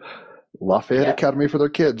people go to Lafayette Academy for their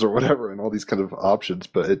kids or whatever, and all these kind of options.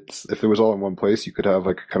 But if it was all in one place, you could have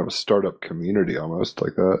like a kind of a startup community almost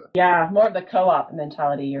like that. Yeah, more of the co-op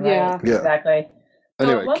mentality. You're right. Yeah. Exactly.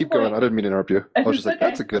 Anyway, keep going. I didn't mean to interrupt you. I was just like,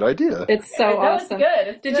 that's a good idea. It's so awesome.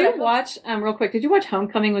 It's good. Did you watch, real quick, did you watch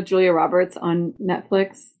Homecoming with Julia Roberts on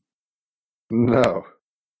Netflix? No.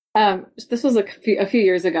 This was a few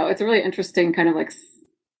years ago. It's a really interesting kind of like,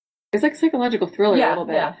 it's like psychological thriller a little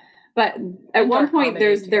bit. Yeah. But at one point,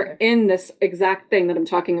 they're in this exact thing that I'm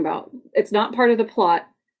talking about. It's not part of the plot.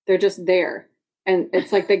 They're just there. And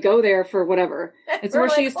it's like they go there for whatever. It's where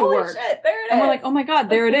she used to work. Shit, there it is. And we're like, oh my God,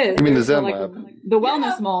 there it is. I mean, the Zen Lab. The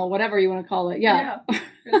wellness mall, whatever you want to call it. Yeah.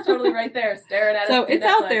 It's totally right there, staring at us. So it's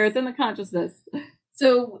out there. It's in the consciousness.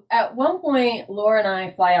 So at one point, Laura and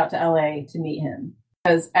I fly out to LA to meet him.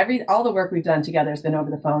 Because all the work we've done together has been over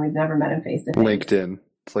the phone. We've never met him face to face. LinkedIn.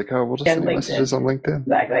 It's like, we'll just send messages on LinkedIn.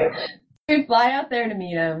 Exactly. We fly out there to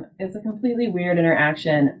meet him. It's a completely weird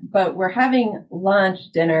interaction, but we're having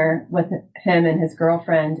dinner with him and his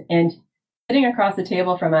girlfriend, and sitting across the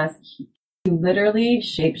table from us, he literally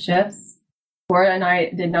shapeshifts. Laura and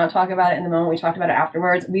I did not talk about it in the moment. We talked about it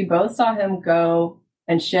afterwards. We both saw him go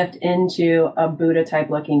and shift into a Buddha type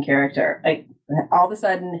looking character. Like, all of a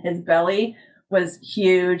sudden, his belly was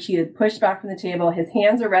huge. He had pushed back from the table. His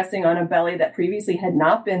hands are resting on a belly that previously had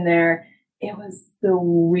not been there. It was the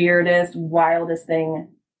weirdest, wildest thing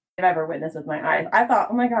I've ever witnessed with my eyes. I thought,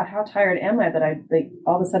 oh my God, how tired am I that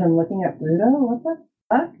all of a sudden I'm looking at Buddha? What the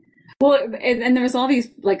fuck? Well, and there's all these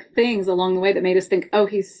like things along the way that made us think, oh,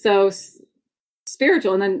 he's so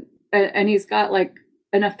spiritual. And then, he's got like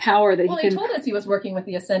enough power that he can. He told us he was working with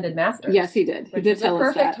the Ascended Masters. Yes, he did. He did tell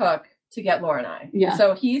us that. Perfect hook to get Laura and I. Yeah.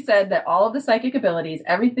 So he said that all of the psychic abilities,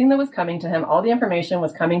 everything that was coming to him, all the information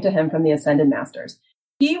was coming to him from the Ascended Masters.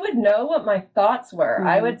 He would know what my thoughts were. Mm-hmm.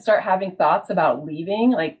 I would start having thoughts about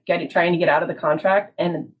leaving, like trying to get out of the contract.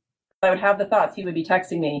 And I would have the thoughts. He would be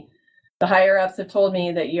texting me. The higher ups have told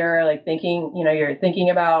me that you're like thinking, you're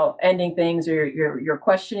thinking about ending things, or you're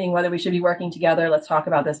questioning whether we should be working together. Let's talk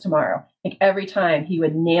about this tomorrow. Like, every time he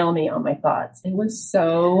would nail me on my thoughts. It was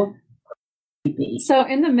so creepy. So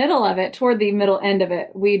in the middle of it, toward the middle end of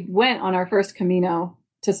it, we went on our first Camino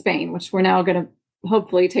to Spain, which we're now going to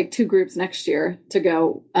hopefully take 2 groups next year to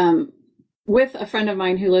go, with a friend of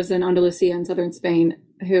mine who lives in Andalusia in southern Spain,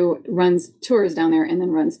 who runs tours down there and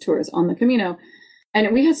then runs tours on the Camino.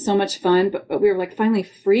 And we had so much fun, but we were like finally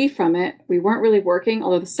free from it. We weren't really working,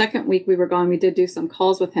 although the second week we were gone, we did do some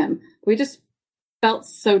calls with him. We just felt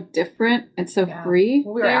so different and so free.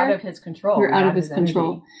 Well, we were out of his control. We were out of his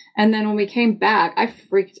control. Energy. And then when we came back, I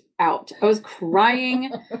freaked out. I was crying.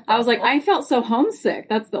 I was like, I felt so homesick.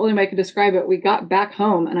 That's the only way I could describe it. We got back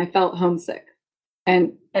home and I felt homesick.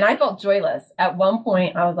 And I felt joyless. At one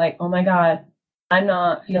point, I was like, oh my God, I'm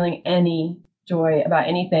not feeling any joy about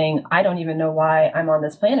anything, I don't even know why I'm on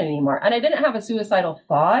this planet anymore. And I didn't have a suicidal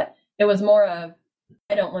thought. It was more of,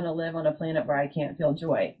 I don't want to live on a planet where I can't feel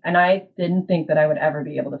joy. And I didn't think that I would ever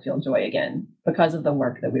be able to feel joy again because of the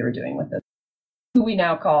work that we were doing with this, who we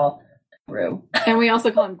now call Rue. And we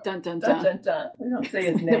also call him Dun Dun Dun. Dun, dun, dun. We don't say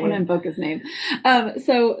his I don't want to name. invoke his name.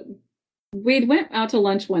 So we went out to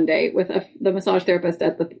lunch one day with the massage therapist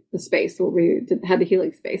at the space where we had the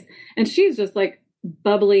healing space. And she's just like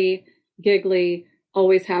bubbly, giggly,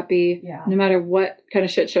 always happy, no matter what kind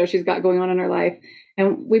of shit show she's got going on in her life.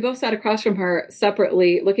 And we both sat across from her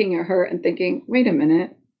separately, looking at her and thinking, wait a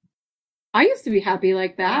minute, I used to be happy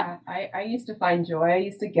like that. Yeah, I used to find joy. I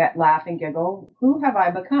used to laugh and giggle. Who have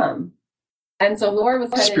I become? And so Laura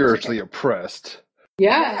was spiritually oppressed.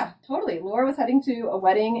 Yeah, totally. Laura was heading to a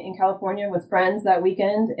wedding in California with friends that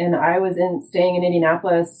weekend, and I was staying in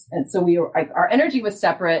Indianapolis. And so our energy was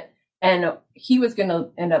separate, and he was going to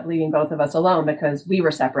end up leaving both of us alone because we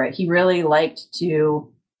were separate. He really liked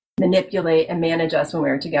to manipulate and manage us when we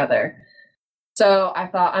were together. So I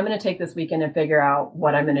thought, I'm going to take this weekend and figure out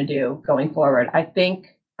what I'm going to do going forward. I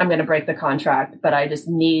think I'm going to break the contract, but I just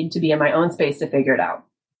need to be in my own space to figure it out.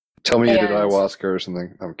 Tell me you did ayahuasca or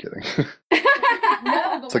something. I'm kidding.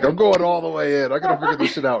 It's like, I'm going all the way in. I got to figure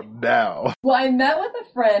this shit out now. Well, I met with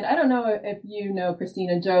a friend. I don't know if you know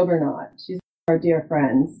Christina Job or not. She's our dear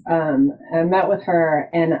friends. I met with her,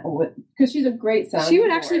 and because she's a great sound. She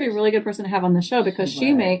would actually be a really good person to have on the show because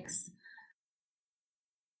she makes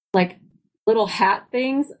like little hats,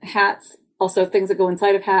 also things that go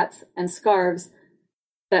inside of hats, and scarves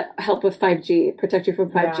that help with 5G, protect you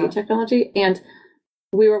from 5G technology. And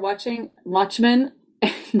we were watching Watchmen,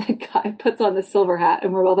 and the guy puts on the silver hat,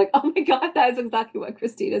 and we're all like, oh my God, that is exactly what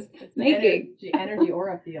Christina's making. Energy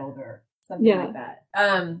aura field or something like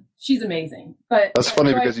that. She's amazing. But that's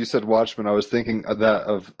funny because you said Watchmen. I was thinking of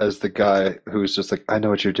that as the guy who's just like, I know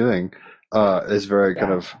what you're doing. Is very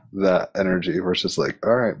kind of that energy versus like,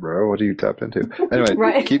 all right, bro, what are you tapped into?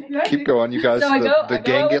 Anyway, keep going. You guys, so the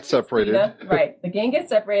gang gets separated. Right. The gang gets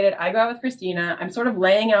separated. I go out with Christina. I'm sort of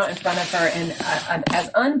laying out in front of her in as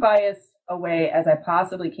unbiased a way as I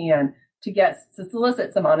possibly can to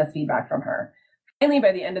solicit some honest feedback from her. Finally,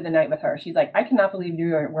 by the end of the night with her, she's like, I cannot believe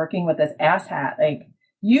you are working with this ass hat. Like,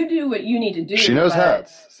 you do what you need to do. She knows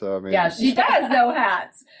hats. So, I mean. Yeah, she does know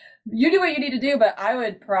hats. You do what you need to do, but I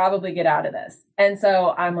would probably get out of this. And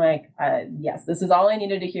so I'm like, yes, this is all I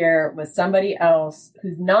needed to hear was somebody else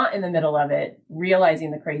who's not in the middle of it,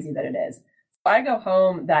 realizing the crazy that it is. So I go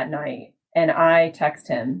home that night and I text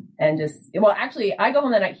him and I go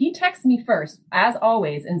home that night. He texts me first, as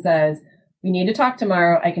always, and says, we need to talk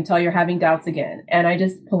tomorrow. I can tell you're having doubts again. And I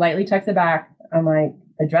just politely texted back. I'm like,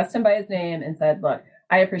 addressed him by his name and said, look,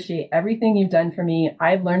 I appreciate everything you've done for me.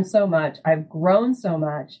 I've learned so much. I've grown so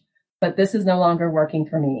much. But this is no longer working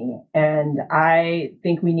for me. And I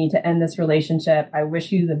think we need to end this relationship. I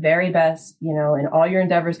wish you the very best, in all your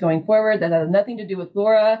endeavors going forward. That has nothing to do with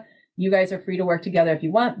Laura. You guys are free to work together if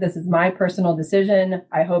you want. This is my personal decision.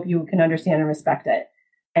 I hope you can understand and respect it.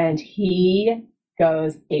 And he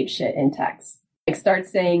goes apeshit in text. Like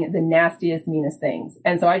starts saying the nastiest, meanest things.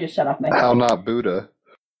 And so I just shut off my phone. How not Buddha.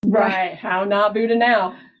 Right. How not Buddha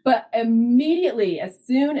now. But immediately, as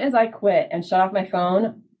soon as I quit and shut off my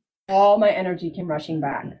phone, all my energy came rushing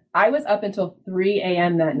back. I was up until 3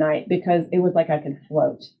 a.m. that night because it was like I could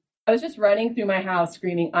float. I was just running through my house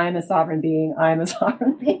screaming, I'm a sovereign being. I'm a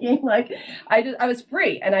sovereign being. Like I was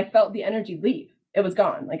free and I felt the energy leave. It was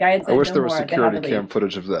gone. Like I had said, I wish no there was more, security cam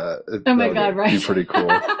footage of that. Oh my God, right. It'd be pretty cool.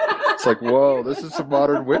 It's like, whoa, this is some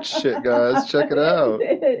modern witch shit, guys. Check it out.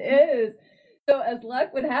 It is. So as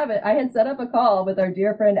luck would have it, I had set up a call with our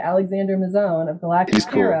dear friend Alexander Mazzone of Galactic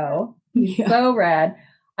Hero. He's so rad.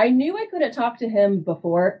 I knew I couldn't talk to him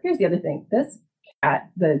before. Here's the other thing. This cat,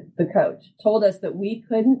 the coach, told us that we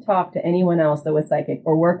couldn't talk to anyone else that was psychic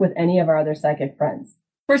or work with any of our other psychic friends.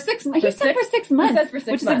 For 6 months. He said for 6 months. He said for 6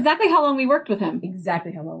 months. Which is exactly how long we worked with him.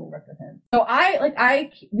 Exactly how long we worked with him. So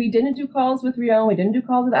we didn't do calls with Rion. We didn't do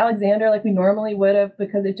calls with Alexander like we normally would have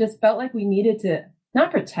because it just felt like we needed to not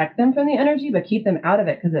protect them from the energy, but keep them out of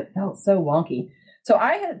it because it felt so wonky. So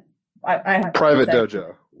I had private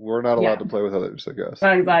dojo. We're not allowed to play with others, I guess.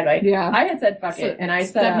 Exactly. Yeah. I had said, fuck it. And I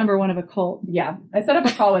step number one of a cult. Yeah. I set up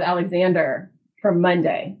a call with Alexander for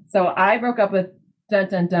Monday. So I broke up with Dun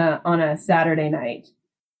Dun Dun on a Saturday night.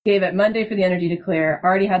 Gave it Monday for the energy to clear.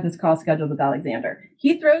 Already had this call scheduled with Alexander.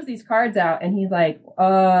 He throws these cards out and he's like,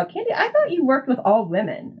 Candy, I thought you worked with all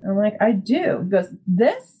women. I'm like, I do. He goes,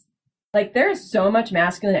 there is so much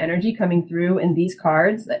masculine energy coming through in these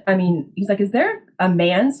cards. I mean, he's like, is there a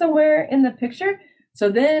man somewhere in the picture? So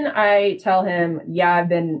then I tell him, yeah, I've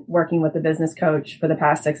been working with a business coach for the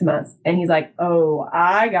past 6 months. And he's like, oh,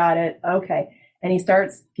 I got it. Okay. And he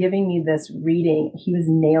starts giving me this reading. He was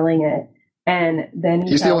nailing it. And then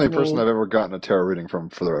he's the only person I've ever gotten a tarot reading from,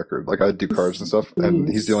 for the record. Like, I do cards and stuff, and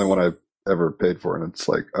he's the only one I've ever paid for. And it's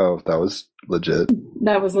like, oh, that was legit.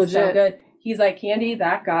 That was legit. So good. He's like, Candy,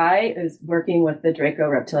 that guy is working with the Draco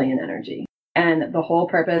reptilian energy. And the whole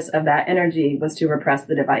purpose of that energy was to repress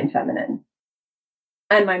the divine feminine.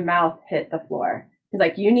 And my mouth hit the floor. He's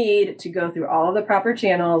like, you need to go through all of the proper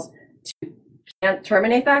channels to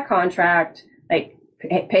terminate that contract. Like,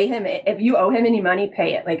 pay him. If you owe him any money,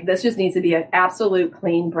 pay it. Like, this just needs to be an absolute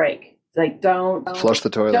clean break. Like, don't flush the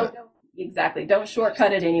toilet. Exactly. Don't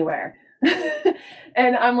shortcut it anywhere.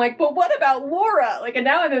 And I'm like, but what about Laura? Like, and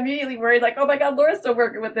now I'm immediately worried, like, oh my God, Laura's still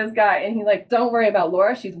working with this guy. And he's like, don't worry about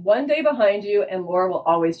Laura. She's one day behind you, and Laura will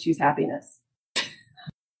always choose happiness.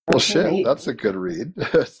 Well, shit, that's a good read.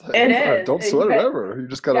 It's like, it is. Don't sweat it ever. You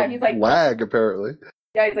just gotta lag, apparently.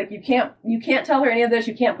 Yeah, he's like, you can't tell her any of this.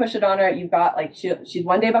 You can't push it on her. You've got, like, she's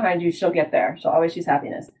one day behind you. She'll get there. She'll always choose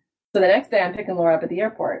happiness. So the next day, I'm picking Laura up at the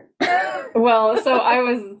airport. Well, so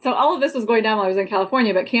all of this was going down while I was in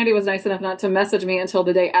California, but Candy was nice enough not to message me until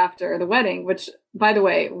the day after the wedding, which, by the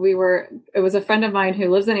way, it was a friend of mine who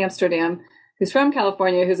lives in Amsterdam, who's from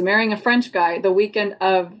California, who's marrying a French guy the weekend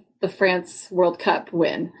of the France World Cup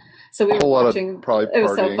win. So we were watching, probably it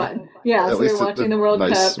was so fun. Yeah, so we were watching the World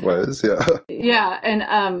Cup. Ways, yeah. Yeah,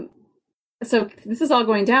 and so this is all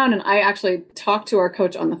going down, and I actually talked to our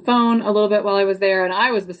coach on the phone a little bit while I was there, and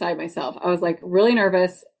I was beside myself. I was like really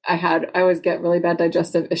nervous. I always get really bad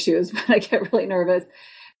digestive issues when I get really nervous,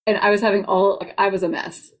 and I was having I was a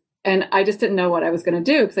mess, and I just didn't know what I was going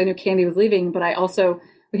to do because I knew Candy was leaving, but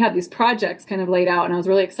we had these projects kind of laid out, and I was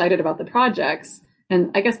really excited about the projects, and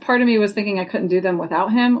I guess part of me was thinking I couldn't do them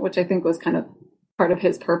without him, which I think was kind of part of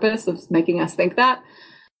his purpose of making us think that.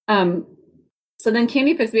 So then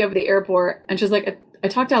Candy picks me up at the airport, and she's like, I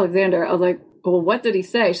talked to Alexander. I was like, well, what did he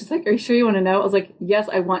say? She's like, are you sure you want to know? I was like, yes,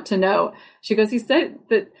 I want to know. She goes, he said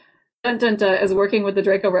that Dun Dun Dun is working with the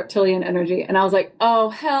Draco reptilian energy. And I was like, oh,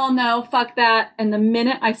 hell no, fuck that. And the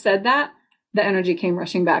minute I said that, the energy came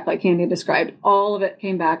rushing back, like Candy described. All of it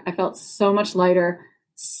came back. I felt so much lighter,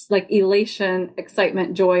 like elation,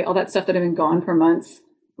 excitement, joy, all that stuff that had been gone for months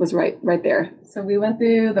was right there. So we went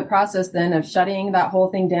through the process then of shutting that whole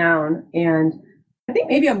thing down, and I think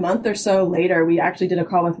maybe a month or so later, we actually did a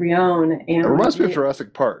call with Rion. And it reminds me of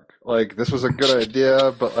Jurassic Park. Like, this was a good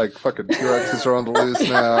idea, but like fucking T-Rexes are on the loose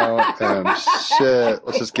now, and shit,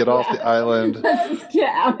 let's just get off the island. Let's just get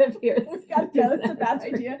out of here. That's a bad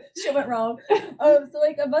idea. Shit went wrong. So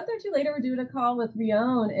like a month or two later, we're doing a call with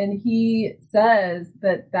Rion, and he says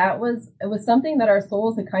that it was something that our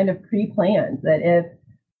souls had kind of pre-planned, that if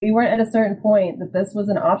we weren't at a certain point, that this was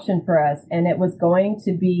an option for us, and it was going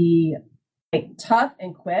to be like tough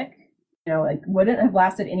and quick, like wouldn't have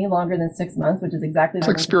lasted any longer than 6 months, which is exactly it's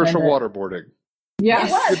like spiritual waterboarding. Yeah,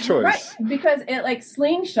 it was. Good choice. Right, because it like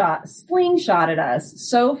slingshotted us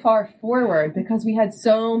so far forward, because we had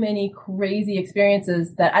so many crazy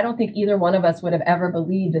experiences that I don't think either one of us would have ever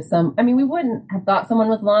believed we wouldn't have thought someone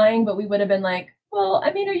was lying, but we would have been like, well,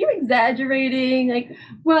 are you exaggerating? Like,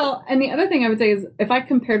 well, and the other thing I would say is if I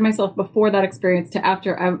compared myself before that experience to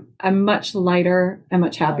after, I'm much lighter and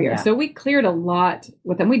much happier. Oh, yeah. So we cleared a lot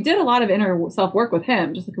with him. We did a lot of inner self-work with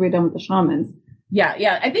him, just like we've done with the shamans.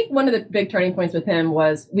 Yeah. I think one of the big turning points with him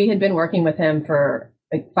was we had been working with him for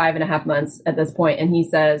like 5.5 months at this point, and he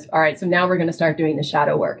says, all right, so now we're going to start doing the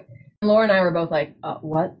shadow work. And Laura and I were both like,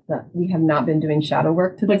 what? We have not been doing shadow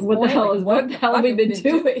work to this point. What the hell have we been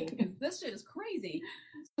doing? This shit is crazy.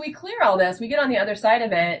 So we clear all this. We get on the other side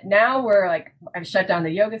of it. Now we're like, I've shut down the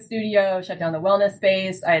yoga studio, shut down the wellness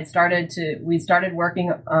space. We started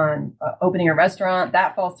working on opening a restaurant.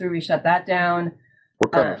 That falls through. We shut that down.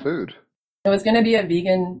 What kind of food? It was going to be a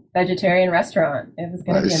vegan, vegetarian restaurant. It was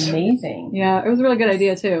going to be amazing. Yeah, it was a really good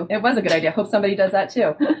idea, too. It was a good idea. Hope somebody does that,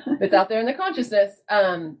 too. It's out there in the consciousness.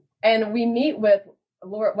 And we meet with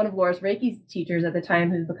Laura, one of Laura's Reiki teachers at the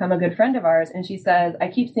time, who's become a good friend of ours. And she says, I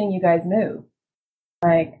keep seeing you guys move.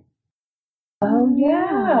 Like, oh,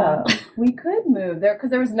 yeah, we could move there,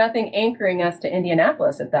 because there was nothing anchoring us to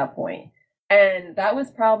Indianapolis at that point. And that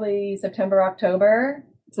was probably October.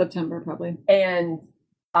 September, probably. And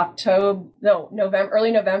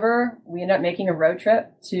early November, we ended up making a road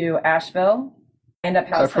trip to Asheville. End up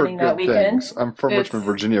house hunting that weekend. Things. I'm from Richmond,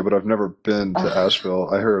 Virginia, but I've never been to Asheville.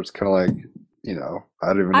 I heard it's kind of like, I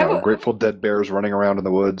don't even know. Grateful Dead bears running around in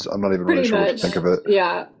the woods. I'm not even really sure what to think of it.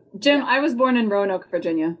 Yeah. Jim, I was born in Roanoke,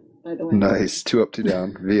 Virginia, by the way. Nice. 2 up, 2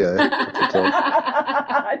 down. VA.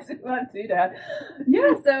 What to, Dad?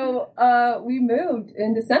 Yeah, so we moved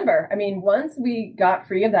in December. I mean, once we got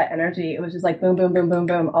free of that energy, it was just like boom, boom, boom, boom,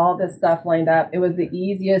 boom, all this stuff lined up. It was the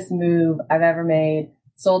easiest move I've ever made.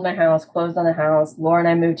 Sold my house, closed on the house. Laura and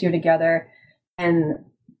I moved here together, and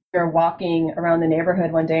we were walking around the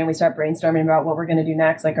neighborhood one day, and we start brainstorming about what we're going to do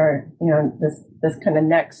next, like our, this kind of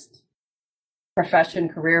next profession,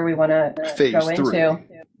 career we want to go into.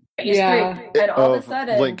 Phase 3. And all of a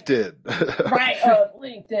sudden, LinkedIn. Right,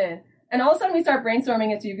 LinkedIn. And all of a sudden we start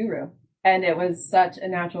brainstorming It's You Guru. And it was such a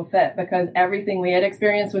natural fit because everything we had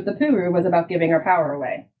experienced with the Puru was about giving our power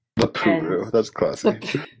away. The Puru, that's classy.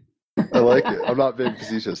 I like it. I'm not being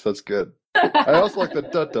facetious. That's good. I also like the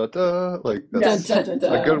da-da-da. Like, that's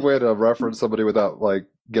a good way to reference somebody without, like,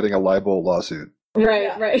 getting a libel lawsuit.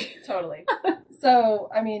 Right. Totally. So,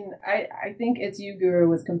 I mean, I think It's You Guru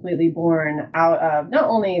was completely born out of not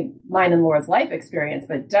only mine and Laura's life experience,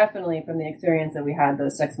 but definitely from the experience that we had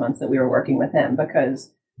those 6 months that we were working with him,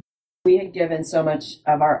 because we had given so much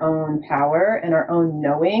of our own power and our own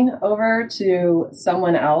knowing over to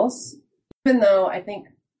someone else, even though I think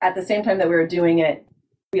at the same time that we were doing it,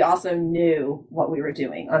 we also knew what we were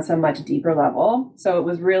doing on some much deeper level. So it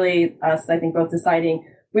was really us, I think, both deciding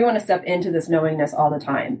we want to step into this knowingness all the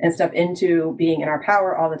time and step into being in our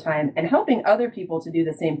power all the time and helping other people to do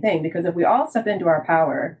the same thing. Because if we all step into our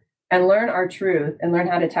power and learn our truth and learn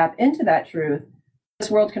how to tap into that truth, this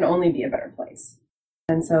world can only be a better place.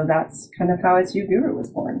 And so that's kind of how It's You Guru was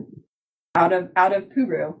born. Out of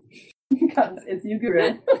Puru comes It's You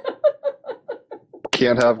Guru.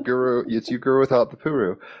 Can't have Guru, It's You Guru without the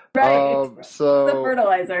Puru. Right. So it's the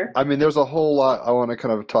fertilizer. I mean, there's a whole lot I want to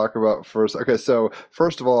kind of talk about first. Okay, so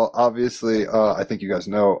first of all, obviously, I think you guys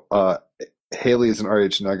know, Haley is an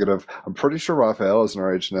RH negative. I'm pretty sure Raphael is an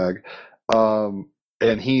RH neg.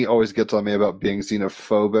 And he always gets on me about being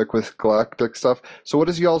xenophobic with galactic stuff. So what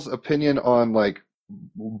is y'all's opinion on, like,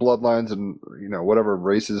 bloodlines and, whatever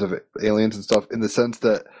races of aliens and stuff, in the sense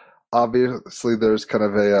that obviously there's kind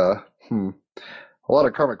of a lot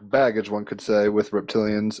of karmic baggage, one could say, with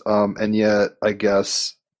reptilians, and yet I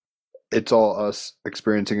guess it's all us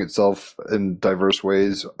experiencing itself in diverse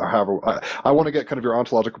ways. However, I want to get kind of your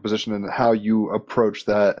ontological position and how you approach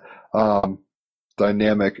that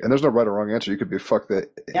dynamic. And there's no right or wrong answer. You could be fuck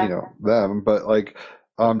that, them, but like,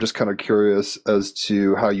 I'm just kind of curious as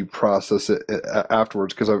to how you process it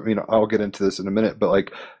afterwards, because I'll get into this in a minute, but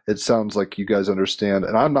like, it sounds like you guys understand,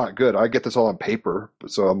 and I'm not good. I get this all on paper,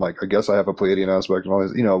 so I'm like, I guess I have a Pleiadian aspect and all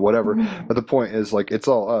this, whatever. Mm-hmm. But the point is, like, it's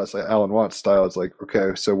all us. Like Alan Watts style. It's like,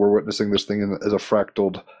 okay, so we're witnessing this thing as a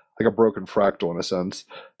fractaled, like a broken fractal in a sense.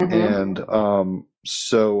 Mm-hmm. And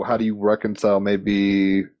so how do you reconcile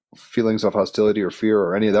maybe feelings of hostility or fear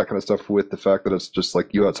or any of that kind of stuff with the fact that it's just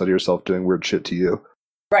like you outside of yourself doing weird shit to you?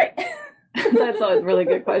 Right. That's a really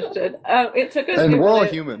good question. It took us, and we're all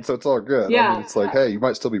human, so it's all good. Yeah. I mean, it's like, hey, you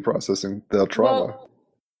might still be processing the trauma. Well,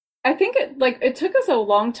 I think it took us a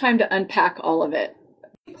long time to unpack all of it.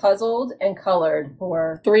 Puzzled and colored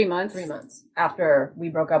for 3 months. 3 months after we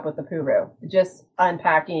broke up with the Puru, just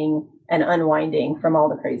unpacking and unwinding from all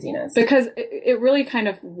the craziness. Because it really kind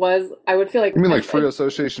of was. I would feel like, you mean like free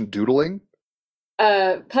association doodling?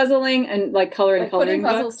 Puzzling and like coloring putting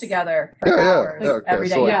puzzles together for hours every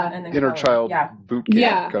day. So like and then inner child boot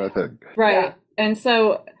camp kind of thing. Right. Yeah. And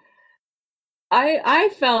so I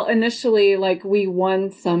felt initially like we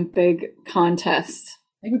won some big contest.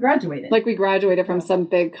 Like we graduated from some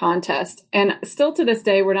big contest. And still to this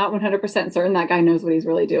day, we're not 100% certain that guy knows what he's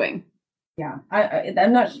really doing. Yeah,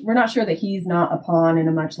 we're not sure that he's not a pawn in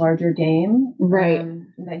a much larger game. Right.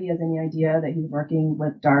 That he has any idea that he's working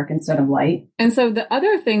with dark instead of light. And so the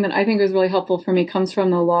other thing that I think was really helpful for me comes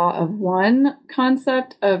from the law of one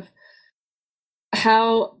concept of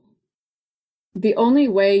how the only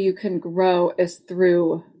way you can grow is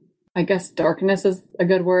through, I guess, darkness is a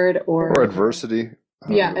good word, or adversity.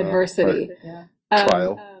 Yeah, adversity. Right. Yeah.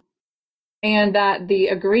 Trial. And that the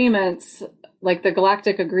agreements, like the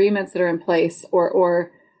galactic agreements that are in place,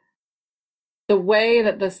 or the way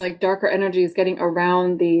that this like darker energy is getting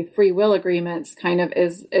around the free will agreements kind of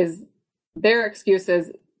is their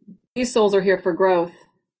excuses. These souls are here for growth.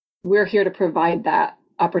 We're here to provide that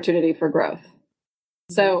opportunity for growth.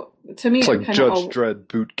 So to me, it's like Judge Dredd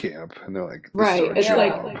boot camp, and they're like, right. It's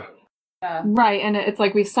like, right. And it's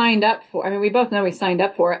like we signed up for, we both know we signed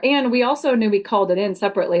up for it. And we also knew we called it in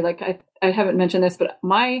separately. Like I haven't mentioned this, but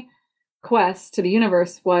my quest to the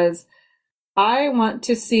universe was, I want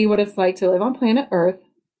to see what it's like to live on planet Earth,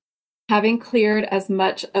 having cleared as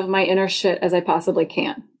much of my inner shit as I possibly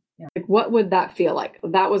can. Yeah. Like, what would that feel like?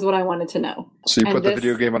 That was what I wanted to know. So you put the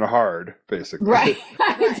video game on a hard, basically. Right.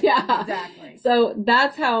 Right. Yeah. Exactly. Nice. So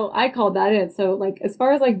that's how I called that in. So like, as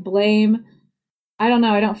far as like blame, I don't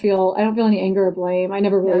know. I don't feel any anger or blame. I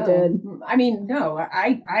never really did. I mean, no,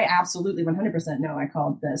 I absolutely 100% know I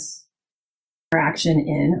called this interaction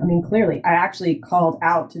in. I mean, clearly, I actually called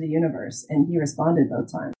out to the universe and he responded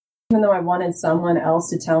both times. Even though I wanted someone else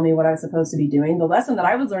to tell me what I was supposed to be doing, the lesson that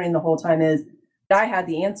I was learning the whole time is that I had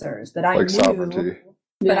the answers, that I like knew, sovereignty.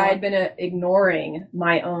 but I had been ignoring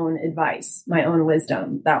my own advice, my own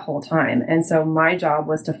wisdom that whole time. And so my job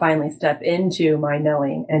was to finally step into my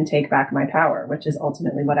knowing and take back my power, which is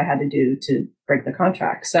ultimately what I had to do to break the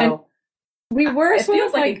contract. So and we were it sort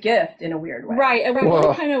feels of like a gift in a weird way. Right. And we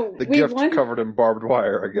were kind of, the gift covered in barbed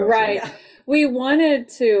wire, I guess. Right. Yeah. We wanted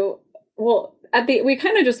to, well, we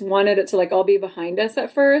kind of just wanted it to like all be behind us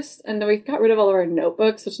at first. And then we got rid of all of our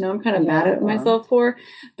notebooks, which now I'm kind of mad at myself for.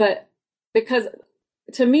 But because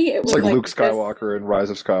to me, it was like Luke Skywalker in Rise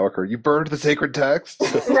of Skywalker. You burned the sacred text.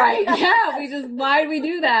 Right. Yeah. Why'd we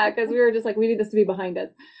do that? Because we were just like, we need this to be behind us.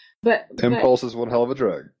 But impulse is one hell of a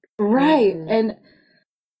drug. Right.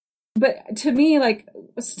 But to me, like,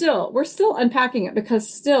 we're still unpacking it,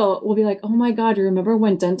 because still we'll be like, oh my God, you remember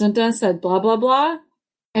when dun dun dun said blah blah blah?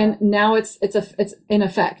 And now it's in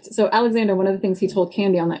effect. So Alexander, one of the things he told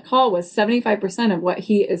Candy on that call was 75% of what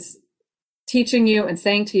he is teaching you and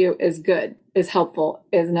saying to you is good, is helpful,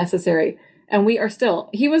 is necessary. And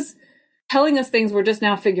he was telling us things we're just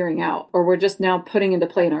now figuring out, or we're just now putting into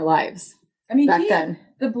play in our lives. I mean, back then.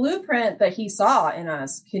 The blueprint that he saw in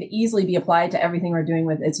us could easily be applied to everything we're doing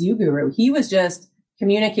with It's You Guru. He was just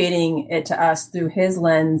communicating it to us through his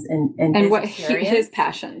lens and his what experience. His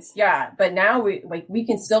passions. Yeah, but now we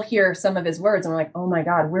can still hear some of his words, and we're like, oh my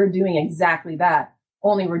God, we're doing exactly that.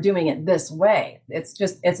 Only we're doing it this way.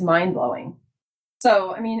 It's mind blowing.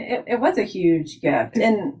 So I mean, it was a huge gift,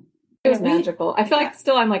 and it was magical. I feel like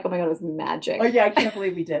still I'm like, oh my God, it was magic. Oh yeah, I can't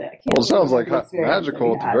believe we did it. Well, it sounds like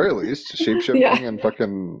magical at the very least. Shape-shifting and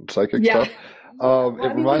fucking psychic stuff.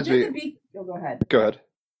 It reminds me. Go ahead. Go ahead.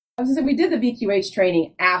 I was going to say, we did the BQH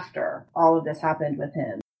training after all of this happened with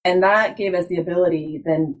him. And that gave us the ability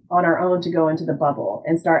then on our own to go into the bubble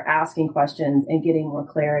and start asking questions and getting more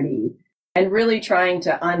clarity and really trying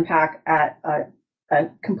to unpack at a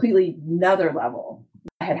completely another level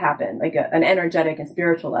that had happened, like an energetic and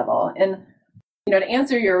spiritual level. And, you know, to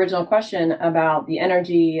answer your original question about the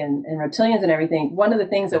energy and reptilians and everything, one of the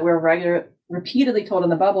things that we're repeatedly told in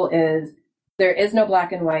the bubble is there is no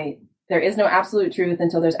black and white. There is no absolute truth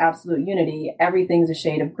until there's absolute unity. Everything's a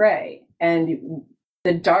shade of gray. And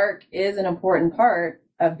the dark is an important part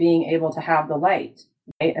of being able to have the light,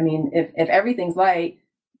 right? I mean, if everything's light,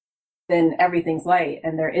 then everything's light,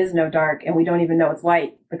 and there is no dark, and we don't even know it's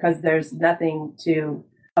light because there's nothing to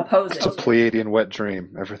oppose it. It's a Pleiadian wet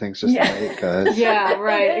dream. Everything's just light, guys. Yeah,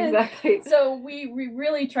 right, exactly. So we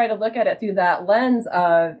really try to look at it through that lens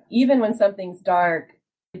of even when something's dark,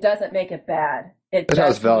 it doesn't make it bad. It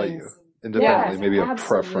has value. Means, independently, yes, maybe a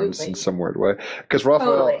preference in some weird way. Because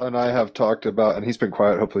Raphael and I have talked about, and he's been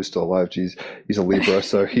quiet, hopefully he's still alive. Geez, he's a Libra,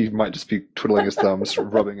 so he might just be twiddling his thumbs,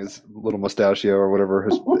 rubbing his little mustachio or whatever,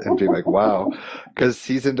 and being like, wow. Because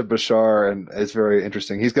he's into Bashar, and it's very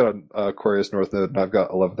interesting. He's got an Aquarius North Node, and I've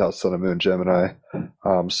got 11th house Sun and Moon Gemini.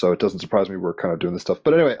 So it doesn't surprise me we're kind of doing this stuff.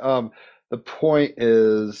 But anyway, the point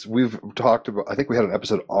is, we've talked about, I think we had an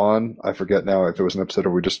episode on, I forget now if it was an episode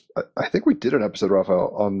or I think we did an episode,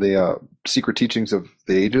 Raphael, on the Secret Teachings of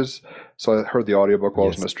the Ages. So I heard the audiobook while I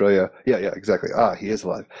was in Australia. Yeah, exactly. He is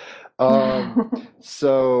alive.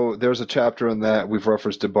 So there's a chapter in that we've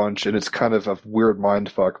referenced a bunch, and it's kind of a weird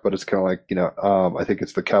mind fuck, but it's kind of like, I think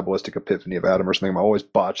it's the Kabbalistic Epiphany of Adam or something. I'm always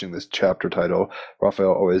botching this chapter title.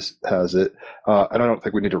 Raphael always has it. And I don't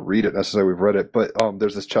think we need to read it necessarily. We've read it, but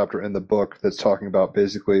there's this chapter in the book that's talking about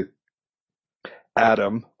basically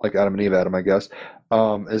Adam, like Adam and Eve, I guess,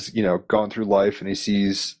 is, gone through life, and he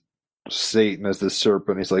sees Satan as this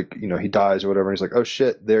serpent. He's like, he dies or whatever. And he's like, oh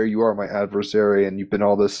shit, there you are, my adversary, and you've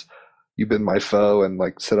been my foe and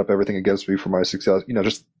like set up everything against me for my success.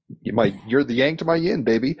 You're the yang to my yin,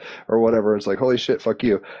 baby, or whatever. It's like, holy shit, fuck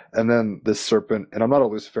you. And then this serpent, and I'm not a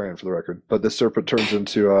Luciferian for the record, but this serpent turns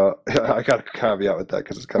into I got a caveat with that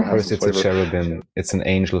because it's kind of first it's a cherubim. It's an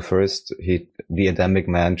angel first. The Adamic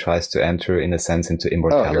man tries to enter in a sense into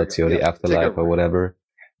immortality or the afterlife or whatever,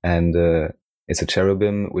 and it's a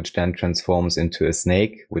cherubim which then transforms into a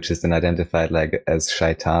snake, which is then identified like as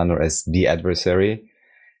Shaitan or as the adversary.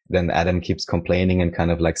 Then Adam keeps complaining and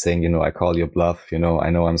kind of like saying, I call your bluff, I know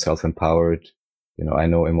I'm self-empowered, I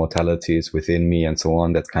know immortality is within me and so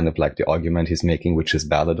on. That's kind of like the argument he's making, which is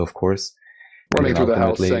valid, of course. Running through the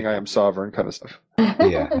house saying I am sovereign kind of stuff.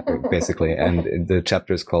 Yeah, basically. And the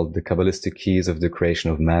chapter is called The Kabbalistic Keys of the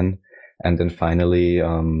Creation of Man. And then finally,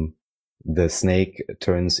 the snake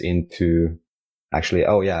turns into actually,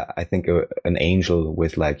 I think an angel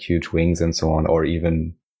with like huge wings and so on, or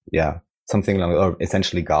even, something like, or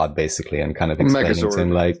essentially God basically, and kind of explaining to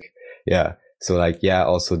him like, so like,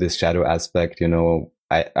 also this shadow aspect,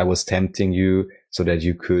 I was tempting you so that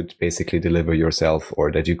you could basically deliver yourself,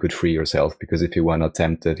 or that you could free yourself, because if you were not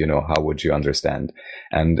tempted, how would you understand?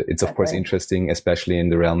 And it's of course interesting, especially in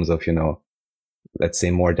the realms of, let's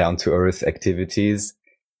say more down to earth activities,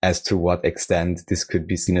 as to what extent this could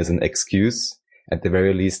be seen as an excuse. At the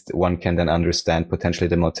very least, one can then understand potentially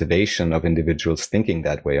the motivation of individuals thinking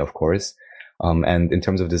that way, of course. And in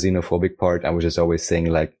terms of the xenophobic part, I was just always saying,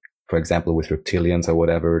 like, for example, with reptilians or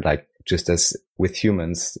whatever, like, just as with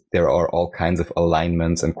humans, there are all kinds of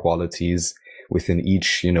alignments and qualities within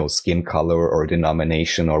each, skin color or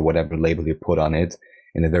denomination or whatever label you put on it.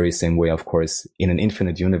 In the very same way, of course, in an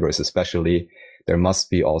infinite universe, especially, there must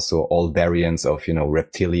be also all variants of,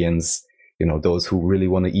 reptilians, those who really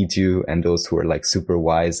want to eat you, and those who are like super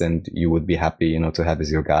wise and you would be happy, to have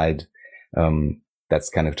as your guide. That's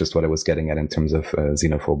kind of just what I was getting at in terms of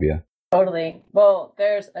xenophobia. Totally. Well,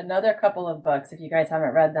 there's another couple of books, if you guys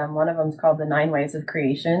haven't read them. One of them is called The 9 Ways of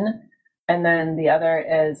Creation. And then the other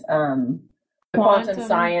is The Quantum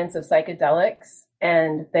Science of Psychedelics.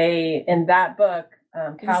 And in that book,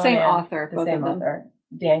 the same author,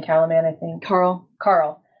 Dan Calaman, I think.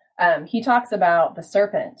 Carl. He talks about the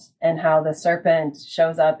serpent and how the serpent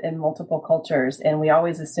shows up in multiple cultures. And we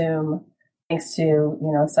always assume, thanks to,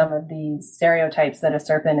 some of these stereotypes, that a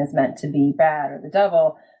serpent is meant to be bad or the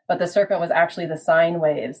devil. But the serpent was actually the sine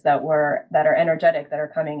waves that are energetic, that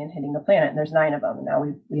are coming and hitting the planet. And there's 9 of them. Now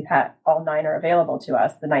we've had all 9 are available to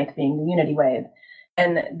us, the 9th being the unity wave.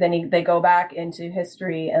 And then they go back into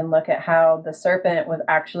history and look at how the serpent was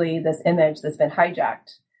actually this image that's been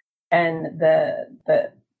hijacked. And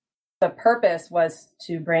the purpose was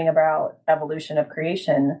to bring about evolution of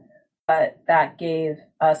creation, but that gave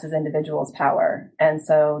us as individuals power. And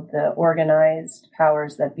so the organized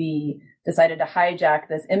powers that be decided to hijack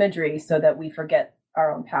this imagery so that we forget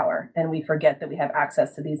our own power and we forget that we have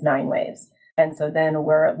access to these 9 waves. And so then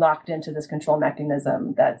we're locked into this control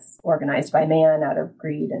mechanism that's organized by man out of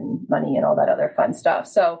greed and money and all that other fun stuff.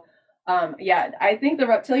 So, I think the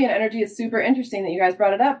reptilian energy is super interesting that you guys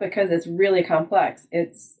brought it up, because it's really complex.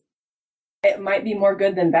 It might be more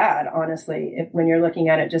good than bad, honestly, when you're looking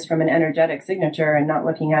at it just from an energetic signature and not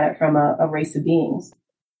looking at it from a race of beings.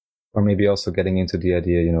 Or maybe also getting into the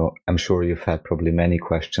idea, I'm sure you've had probably many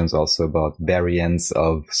questions also about variants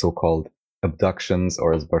of so-called abductions,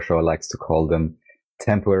 or as Bashar likes to call them,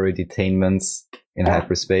 temporary detainments in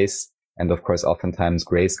hyperspace. And of course, oftentimes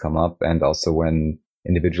grays come up. And also when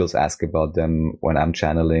individuals ask about them, when I'm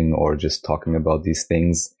channeling or just talking about these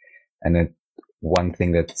things. And one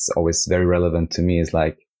thing that's always very relevant to me is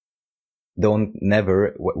like, don't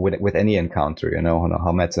never with any encounter,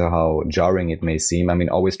 no matter how jarring it may seem. I mean,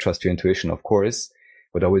 always trust your intuition, of course,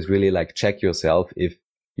 but always really like check yourself if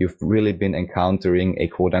you've really been encountering a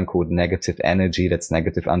quote unquote negative energy that's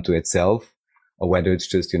negative unto itself, or whether it's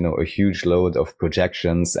just, a huge load of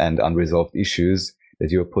projections and unresolved issues that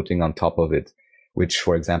you're putting on top of it, which,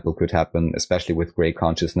 for example, could happen, especially with gray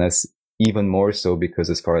consciousness, even more so because,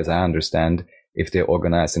 as far as I understand, if they're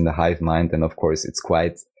organized in the hive mind, then of course it's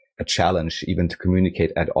quite a challenge even to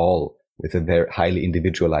communicate at all with a very highly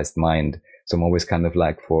individualized mind. So I'm always kind of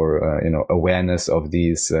like for, awareness of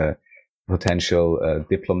these potential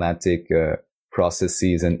diplomatic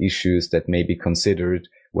processes and issues that may be considered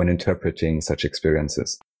when interpreting such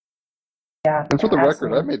experiences. Yeah. And for the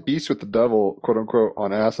record, I made peace with the devil, quote unquote,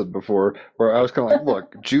 on acid before, where I was kind of like,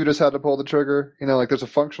 look, Judas had to pull the trigger. Like there's a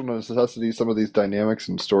functional necessity, some of these dynamics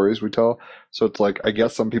and stories we tell. So it's like, I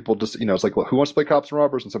guess some people just, it's like, well, who wants to play cops and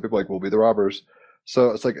robbers? And some people are like, we'll be the robbers. So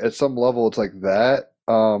it's like, at some level, it's like that.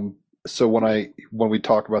 So when we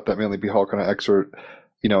talk about that Manly B. Hall kind of excerpt,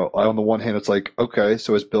 on the one hand, it's like, okay,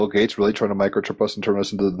 so is Bill Gates really trying to microchip us and turn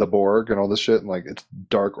us into the Borg and all this shit? And like, it's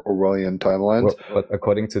dark Orwellian timelines. But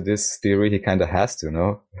according to this theory, he kind of has to,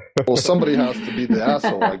 no? Well, somebody has to be the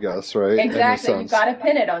asshole, I guess, right? Exactly. You've got to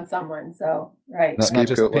pin it on someone. So, right. Not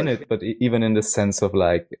just pin it, but even in the sense of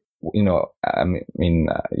like, I mean,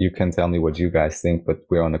 you can tell me what you guys think, but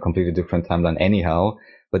we're on a completely different timeline anyhow.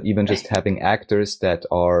 But even just having actors that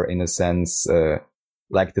are, in a sense,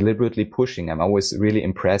 like deliberately pushing. I'm always really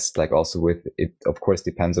impressed, like also with it, of course,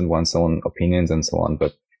 depends on one's own opinions and so on,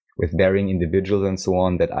 but with varying individuals and so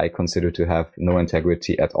on that I consider to have no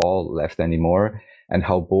integrity at all left anymore, and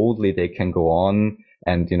how boldly they can go on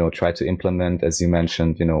and, try to implement, as you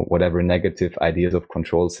mentioned, whatever negative ideas of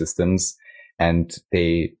control systems. And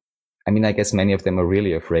I guess many of them are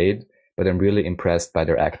really afraid, but I'm really impressed by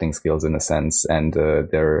their acting skills in a sense, and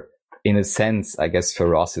their, in a sense, I guess,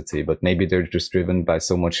 ferocity, but maybe they're just driven by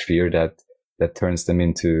so much fear that turns them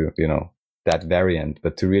into, you know, that variant.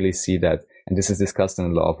 But to really see that, and this is discussed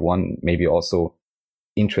in Law of One, maybe also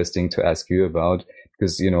interesting to ask you about,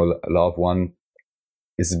 because, you know, Law of One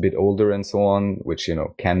is a bit older and so on, which, you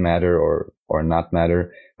know, can matter or not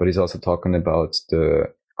matter, but he's also talking about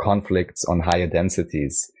the conflicts on higher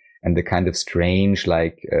densities and the kind of strange,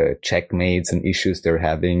 like, checkmates and issues they're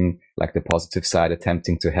having, like the positive side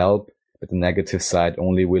attempting to help, but the negative side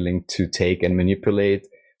only willing to take and manipulate.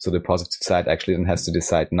 So the positive side actually then has to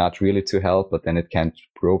decide not really to help, but then it can't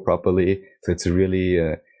grow properly. So it's a really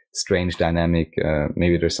strange dynamic.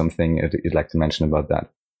 Maybe there's something you'd like to mention about that.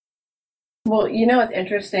 Well, you know, it's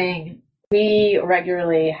interesting. We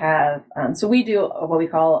regularly have, so we do what we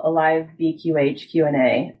call a live BQH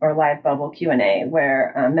Q&A or live bubble Q&A,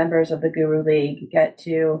 where members of the Guru League get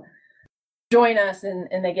to join us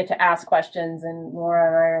and they get to ask questions, and Laura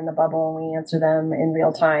and I are in the bubble and we answer them in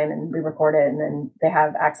real time and we record it, and then they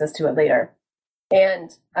have access to it later.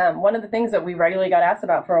 And one of the things that we regularly got asked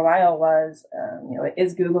about for a while was, you know,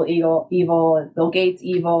 is Google evil? Is Bill Gates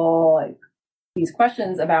evil? Like, these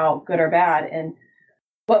questions about good or bad. And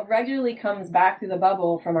what regularly comes back through the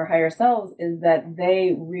bubble from our higher selves is that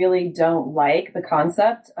they really don't like the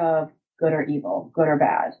concept of good or evil, good or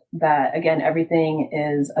bad. That, again, everything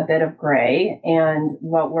is a bit of gray. And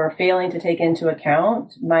what we're failing to take into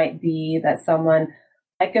account might be that someone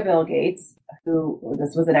like a Bill Gates, who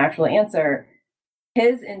this was an actual answer,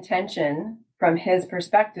 his intention from his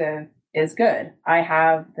perspective is good. I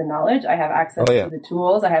have the knowledge, I have access to the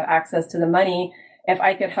tools, I have access to the money. If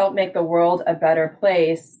I could help make the world a better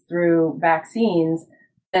place through vaccines,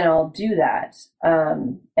 then I'll do that.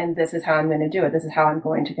 And this is how I'm going to do it. This is how I'm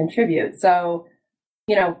going to contribute. So,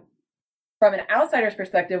 you know, from an outsider's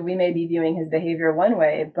perspective, we may be viewing his behavior one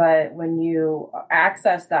way, but when you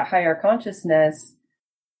access that higher consciousness,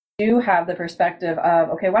 do have the perspective of,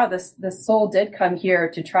 okay, wow, this soul did come here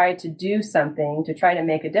to try to do something, to try to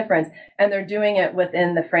make a difference, and they're doing it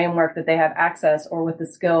within the framework that they have access, or with the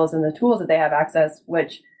skills and the tools that they have access,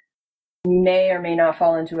 which may or may not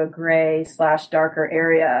fall into a gray/darker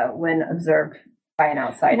area when observed by an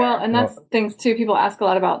outsider. Well, and that's things too. People ask a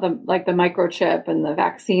lot about the microchip and the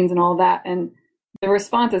vaccines and all that, and the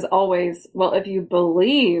response is always, well, if you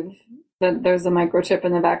believe that there's a microchip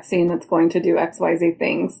in the vaccine that's going to do XYZ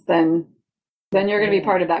things, then you're going to be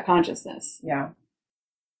part of that consciousness. Yeah.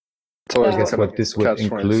 So I guess what this would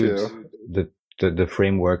include, the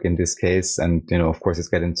framework in this case, and, you know, of course, it's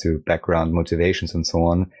get into background motivations and so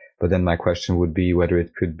on. But then my question would be whether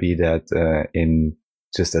it could be that in,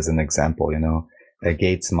 just as an example, you know,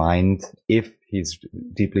 Gates' mind, if he's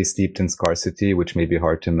deeply steeped in scarcity, which may be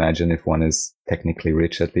hard to imagine if one is technically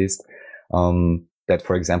rich at least, that,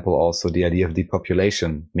 for example, also the idea of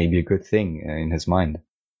depopulation may be a good thing in his mind.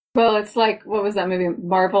 Well, it's like, what was that movie?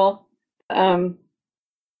 Marvel? Oh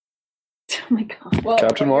my God. Well,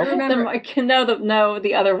 Captain Marvel?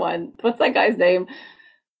 The other one. What's that guy's name?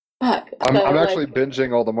 Fuck. I'm actually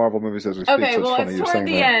binging all the Marvel movies as we speak. Okay, well, it's toward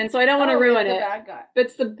the end, so I don't want to ruin it. Bad guy.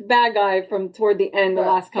 It's the bad guy from toward the end, the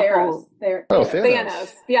last couple.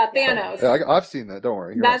 Thanos. Yeah, Thanos. Yeah, I've seen that. Don't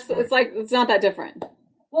worry. It's like, it's not that different.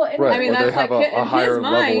 Well, right. I mean, that's like a higher his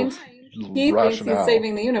mind. He thinks rationale. he's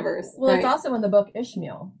saving the universe. Well, It's also in the book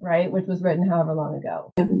Ishmael, right, which was written however long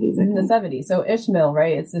ago, in the 70s. So Ishmael,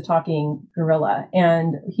 right, it's the talking gorilla,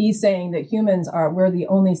 and he's saying that we're the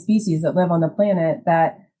only species that live on the planet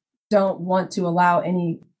that don't want to allow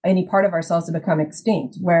any part of ourselves to become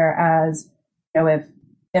extinct. Whereas, you know,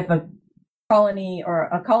 if a colony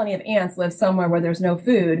of ants lives somewhere where there's no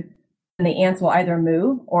food, and the ants will either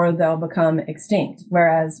move or they'll become extinct.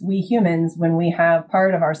 Whereas we humans, when we have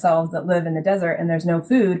part of ourselves that live in the desert and there's no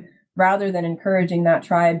food, rather than encouraging that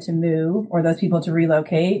tribe to move or those people to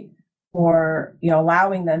relocate, or, you know,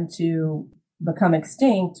 allowing them to become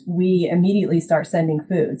extinct, we immediately start sending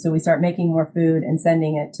food. So we start making more food and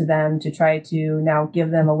sending it to them to try to now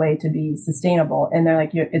give them a way to be sustainable. And they're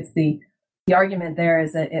like, it's the argument there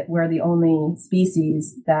is that we're the only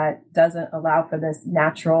species that doesn't allow for this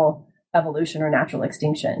natural evolution or natural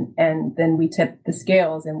extinction. And then we tip the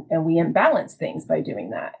scales and we imbalance things by doing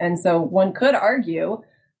that. And so one could argue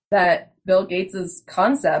that Bill Gates's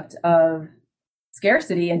concept of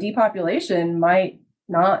scarcity and depopulation might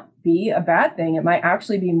not be a bad thing. It might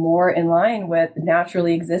actually be more in line with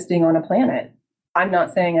naturally existing on a planet. I'm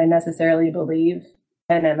not saying I necessarily believe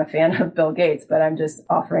and am a fan of Bill Gates, but I'm just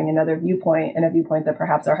offering another viewpoint, and a viewpoint that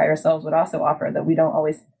perhaps our higher selves would also offer, that we don't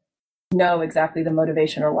always know exactly the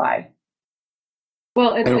motivation or why.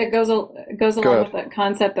 Well, it goes along with that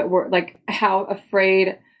concept that we're like how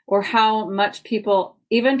afraid or how much people,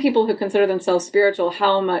 even people who consider themselves spiritual,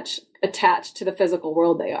 how much attached to the physical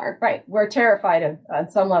world they are. Right. We're terrified of, on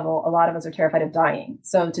some level, a lot of us are terrified of dying.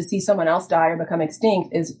 So to see someone else die or become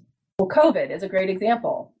extinct is, well, COVID is a great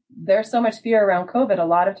example. There's so much fear around COVID a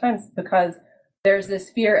lot of times because there's this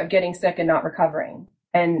fear of getting sick and not recovering.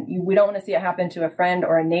 And we don't want to see it happen to a friend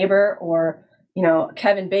or a neighbor or, you know,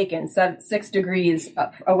 Kevin Bacon, 6 degrees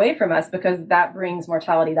away from us, because that brings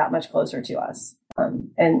mortality that much closer to us.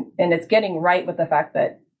 And it's getting right with the fact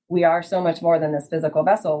that we are so much more than this physical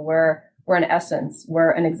vessel. We're an essence.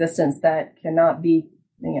 We're an existence that cannot be,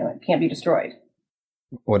 it can't be destroyed.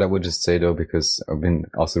 What I would just say though, because I've been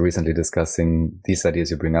also recently discussing these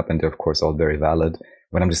ideas you bring up, and they're of course all very valid.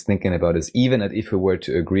 What I'm just thinking about is, even if we were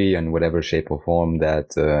to agree in whatever shape or form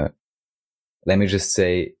that, let me just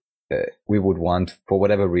say, we would want, for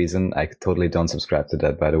whatever reason, I totally don't subscribe to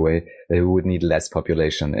that, by the way, that we would need less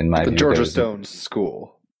population. In my view, Georgia Stone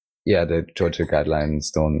school. Yeah, the Georgia Guideline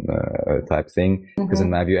Stone type thing. Because in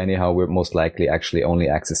my view, anyhow, we're most likely actually only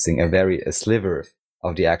accessing a sliver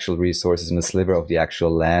of the actual resources and a sliver of the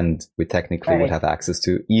actual land we technically would have access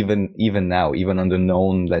to, even now, even on the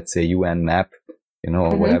known, let's say, UN map,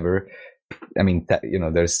 or whatever. I mean,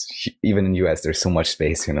 there's, even in US, there's so much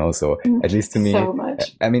space, so at least to me, so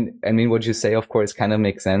much. I mean, what you say, of course, kind of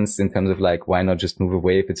makes sense in terms of like, why not just move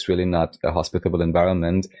away if it's really not a hospitable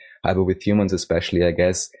environment? However, with humans, especially, I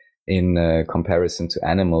guess, in comparison to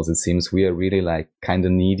animals, it seems we are really like kind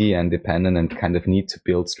of needy and dependent and kind of need to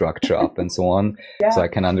build structure up and so on. Yeah. So I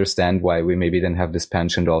can understand why we maybe then have this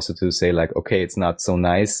penchant also to say like, okay, it's not so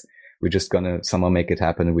nice. We're just gonna somehow make it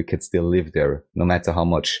happen and we could still live there, no matter how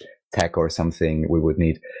much tech or something we would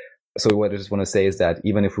need. So what I just want to say is that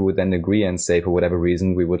even if we would then agree and say for whatever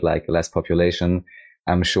reason we would like less population,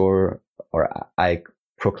 I'm sure, or I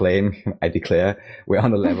proclaim, I declare, we're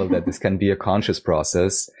on a level that this can be a conscious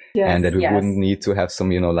process. Yes, and that we wouldn't need to have some,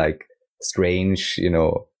 like strange,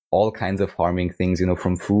 all kinds of harming things,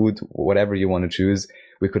 from food, whatever you want to choose.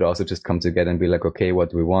 We could also just come together and be like, okay, what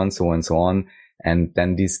do we want? So on and so on. And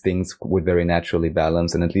then these things would very naturally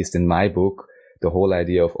balance. And at least in my book, the whole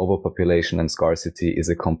idea of overpopulation and scarcity is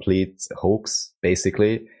a complete hoax,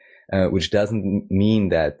 basically, which doesn't mean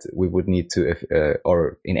that we would need to,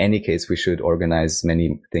 or in any case, we should organize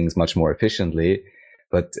many things much more efficiently.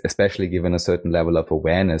 But especially given a certain level of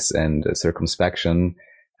awareness and circumspection,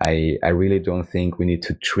 I really don't think we need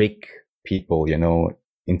to trick people,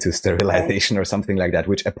 into sterilization or something like that,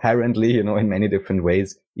 which apparently, in many different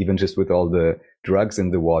ways, even just with all the drugs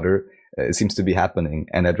in the water, seems to be happening.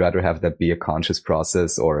 And I'd rather have that be a conscious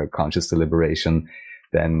process or a conscious deliberation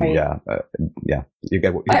than, you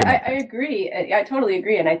get what I agree. I totally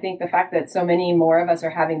agree. And I think the fact that so many more of us are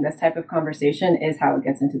having this type of conversation is how it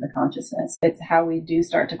gets into the consciousness. It's how we do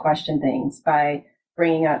start to question things by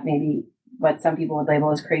bringing up maybe what some people would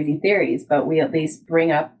label as crazy theories, but we at least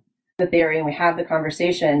bring up the theory and we have the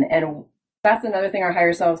conversation. And that's another thing our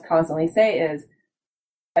higher selves constantly say is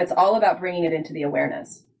it's all about bringing it into the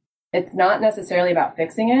awareness. It's not necessarily about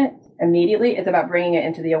fixing it immediately. It's about bringing it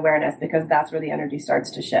into the awareness, because that's where the energy starts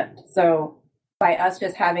to shift. So by us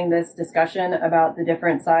just having this discussion about the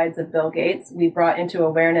different sides of Bill Gates, we brought into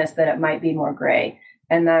awareness that it might be more gray.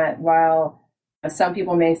 And that while some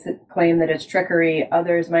people may claim that it's trickery,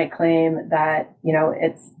 others might claim that,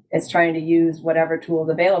 it's trying to use whatever tools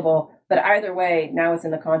available. But either way, now it's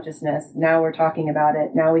in the consciousness. Now we're talking about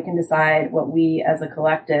it. Now we can decide what we as a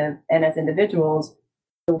collective and as individuals,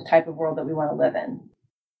 the type of world that we want to live in.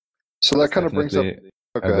 So that kind of brings up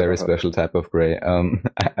a very special type of gray.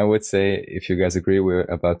 I would say, if you guys agree, we're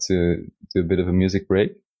about to do a bit of a music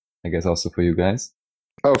break. I guess also for you guys.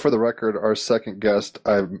 Oh, for the record, our second guest,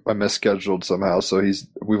 I misscheduled somehow, so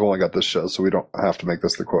we've only got this show, so we don't have to make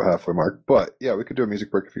this the quote halfway mark. But yeah, we could do a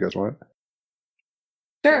music break if you guys want.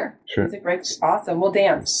 Sure. Music break's awesome. We'll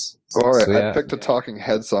dance. All right, so, I picked a Talking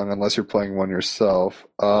Head song, unless you're playing one yourself,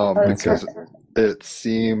 because it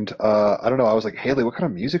seemed, I don't know, I was like, Haley, what kind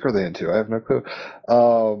of music are they into? I have no clue.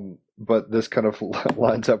 But this kind of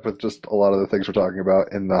lines up with just a lot of the things we're talking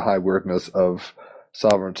about in the high weirdness of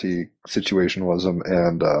sovereignty, situationalism,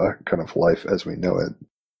 and kind of life as we know it.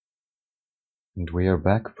 And we are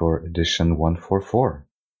back for edition 144.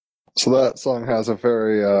 So that song has a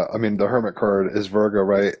very, the Hermit card is Virgo,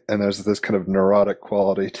 right? And there's this kind of neurotic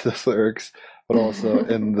quality to the lyrics, but also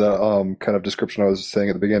in the kind of description I was saying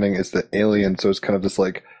at the beginning, it's the alien, so it's kind of this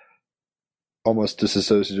like almost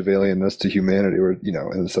disassociative alienness to humanity, or,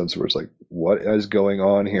 in the sense where it's like, what is going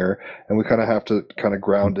on here? And we kind of have to kind of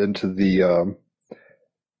ground into the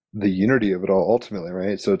the unity of it all ultimately,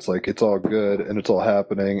 right? So it's like it's all good and it's all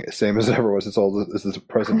happening, same as it ever was. It's all this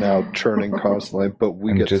present now, churning constantly, but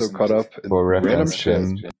we get so caught up in random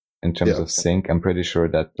shit. In terms of sync, I'm pretty sure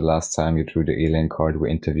that the last time you drew the alien card,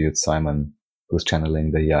 we interviewed Simon, who's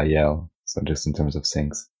channeling the Yael. So just in terms of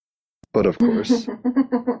syncs. But of course.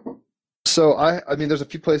 So I mean, there's a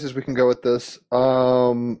few places we can go with this.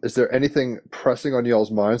 Is there anything pressing on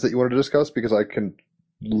y'all's minds that you want to discuss? Because I can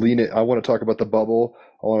lean it. I want to talk about the bubble.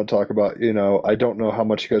 I want to talk about, I don't know how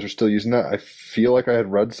much you guys are still using that. I feel like I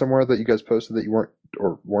had read somewhere that you guys posted that you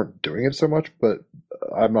weren't doing it so much, but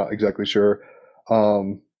I'm not exactly sure.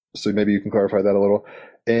 So maybe you can clarify that a little,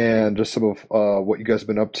 and just some of what you guys have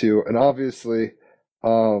been up to, and obviously,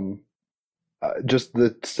 just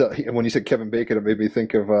when you said Kevin Bacon, it made me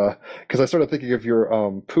think of because I started thinking of your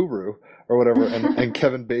Puru or whatever, and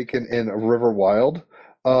Kevin Bacon in River Wild.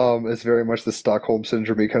 It's very much the Stockholm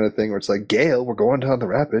syndrome kind of thing where it's like, Gail, we're going down the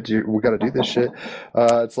rapids. We got to do this shit.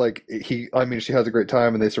 It's like she has a great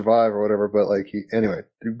time and they survive or whatever. But like anyway,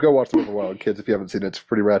 go watch the River Wild, kids, if you haven't seen it. It's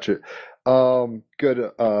pretty ratchet.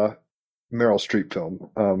 Good Meryl Streep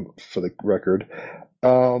film, for the record.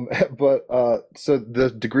 But so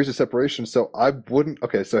the degrees of separation. So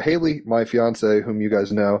so Haley, my fiance, whom you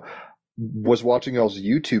guys know, was watching y'all's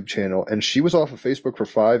YouTube channel, and she was off of Facebook for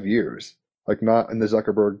 5 years. Like not in the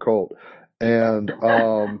Zuckerberg cult, and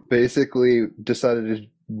basically decided to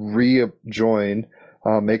rejoin,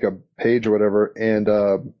 make a page or whatever, and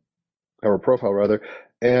or a profile rather,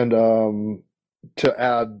 and to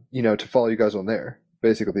add, to follow you guys on there.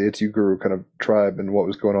 Basically, it's YouGuru kind of tribe and what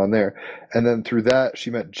was going on there, and then through that she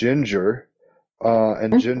met Ginger.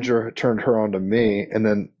 And Ginger turned her on to me, and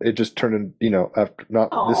then it just turned in, after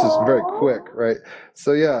this is very quick, right?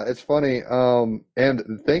 So yeah, it's funny. And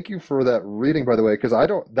thank you for that reading, by the way, because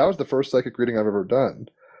that was the first psychic reading I've ever done.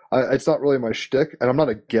 It's not really my shtick, and I'm not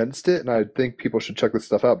against it, and I think people should check this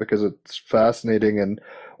stuff out because it's fascinating. And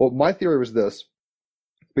well, my theory was this,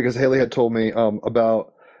 because Haley had told me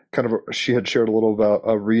about she had shared a little about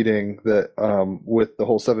a reading that with the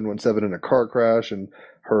whole 717 in a car crash and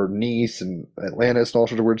her niece and Atlantis and all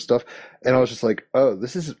sorts of weird stuff. And I was just like, oh,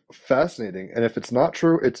 this is fascinating. And if it's not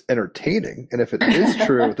true, it's entertaining. And if it is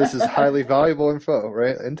true, this is highly valuable info,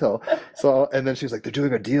 right? Intel. So, and then she was like, they're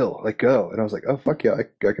doing a deal, like go. And I was like, oh, fuck yeah,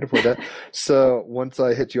 I can afford that. So once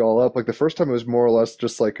I hit you all up, like the first time it was more or less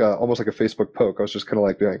just like almost like a Facebook poke. I was just kind of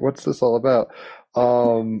like being like, what's this all about?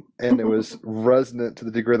 And it was resonant to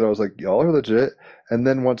the degree that I was like, y'all are legit. And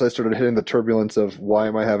then once I started hitting the turbulence of why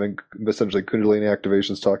am I having essentially Kundalini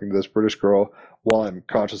activations talking to this British girl while I'm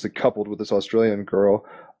consciously coupled with this Australian girl,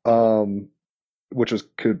 which was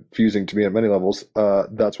confusing to me at many levels,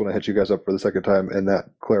 that's when I hit you guys up for the second time, and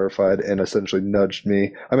that clarified and essentially nudged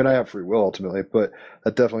me. I mean, I have free will ultimately, but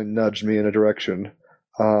that definitely nudged me in a direction.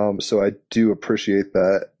 So I do appreciate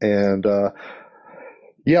that. And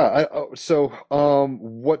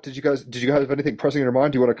what did you guys have anything pressing in your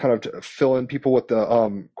mind? Do you want to kind of fill in people what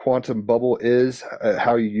the quantum bubble is,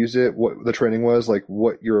 how you use it, what the training was, like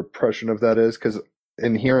what your impression of that is? Because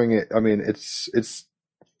in hearing it, I mean, it's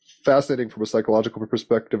fascinating from a psychological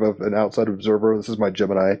perspective of an outside observer. This is my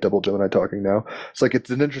Gemini, double Gemini talking now. It's like,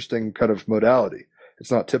 it's an interesting kind of modality.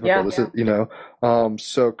 It's not typical. Is, so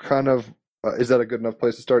kind of, is that a good enough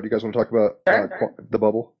place to start? Do you guys want to talk about the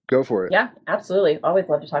bubble? Go for it. Yeah, absolutely. Always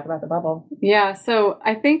love to talk about the bubble. Yeah, so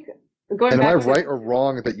I think going back. Am I right or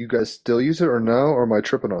wrong that you guys still use it or no? Or am I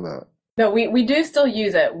tripping on that? No, we do still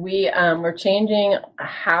use it. We're changing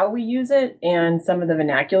how we use it and some of the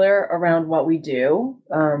vernacular around what we do,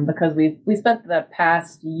 because we spent the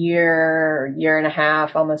past year and a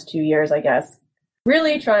half, almost 2 years, I guess,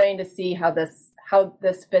 really trying to see how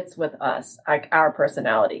this fits with us, like our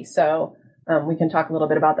personality. So we can talk a little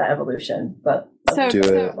bit about that evolution, but so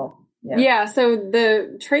the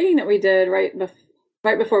training that we did right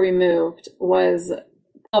before we moved was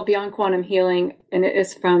called Beyond Quantum Healing, and it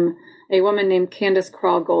is from a woman named Candace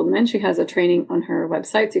Crawl Goldman. She has a training on her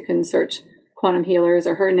website, so you can search Quantum Healers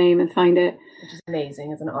or her name and find it. Which is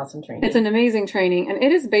amazing. It's an awesome training. It's an amazing training, and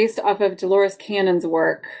it is based off of Dolores Cannon's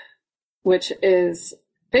work, which is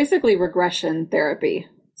basically regression therapy.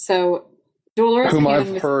 So Dolores Whom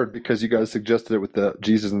I've heard because you guys suggested it with the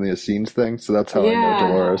Jesus and the Essenes thing, so that's how I know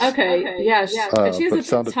Dolores. Okay. Yeah. She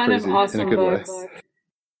has a ton of awesome books.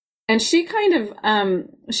 And she kind of,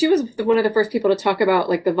 she was one of the first people to talk about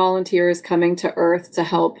like the volunteers coming to Earth to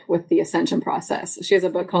help with the ascension process. She has a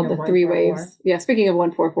book called The Three Waves. Yeah, speaking of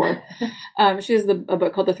 144, she has a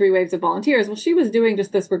book called The Three Waves of Volunteers. Well, she was doing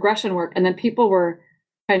just this regression work, and then people were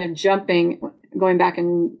kind of going back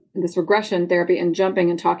in this regression therapy and jumping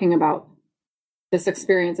and talking about this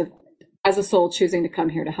experience of as a soul choosing to come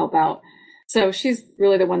here to help out. So she's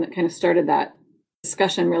really the one that kind of started that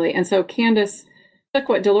discussion, really. And so Candace took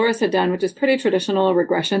what Dolores had done, which is pretty traditional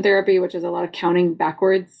regression therapy, which is a lot of counting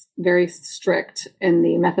backwards, very strict in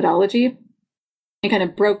the methodology, and kind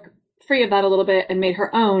of broke free of that a little bit and made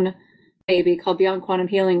her own baby called Beyond Quantum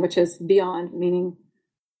Healing, which is beyond, meaning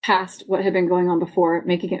past what had been going on before,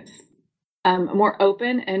 making it more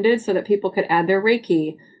open-ended so that people could add their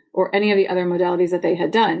Reiki or any of the other modalities that they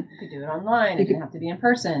had done. You could do it online. It didn't have to be in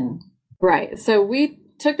person. Right. So we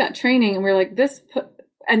took that training and we were like,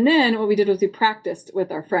 and then what we did was we practiced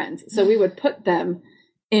with our friends. So we would put them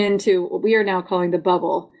into what we are now calling the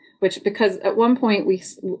bubble, because at one point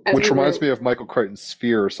which reminds me of Michael Crichton's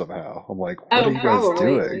Sphere somehow. I'm like, what are you guys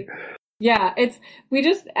doing? Yeah, we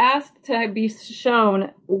just asked to be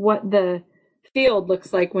shown what the field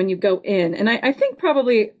looks like when you go in. And I think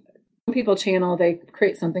probably when people channel, they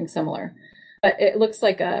create something similar, but it looks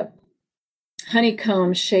like a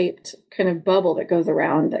honeycomb shaped kind of bubble that goes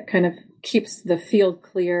around that kind of keeps the field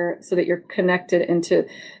clear so that you're connected into,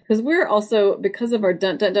 because we're also, because of our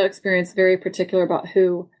dun experience, very particular about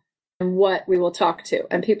who and what we will talk to.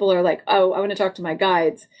 And people are like, oh, I want to talk to my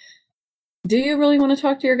guides. Do you really want to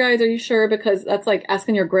talk to your guides? Are you sure? Because that's like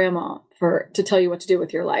asking your grandma to tell you what to do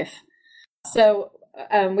with your life. So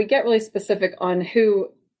we get really specific on who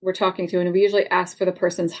we're talking to, and we usually ask for the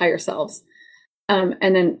person's higher selves, and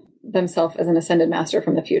then themselves as an ascended master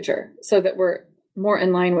from the future, so that we're more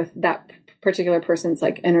in line with that particular person's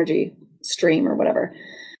like energy stream or whatever.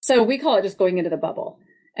 So we call it just going into the bubble.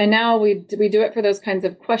 And now we do it for those kinds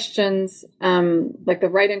of questions, like the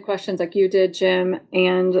write-in questions like you did, Jim.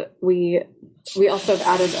 And we also have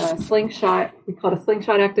added a slingshot. We call it a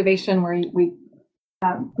slingshot activation, where we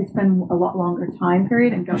spend a lot longer time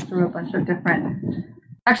period and go through a bunch of different.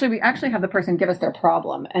 We actually have the person give us their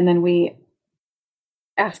problem, and then we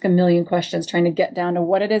ask a million questions trying to get down to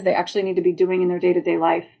what it is they actually need to be doing in their day-to-day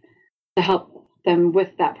life to help them with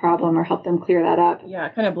that problem or help them clear that up. Yeah,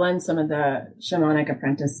 it kind of blends some of the shamanic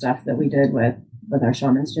apprentice stuff that we did with our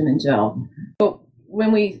shamans, Jim and Jill. But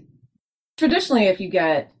traditionally, if you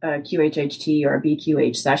get a QHHT or a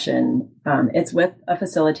BQH session, it's with a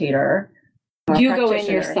facilitator. You go in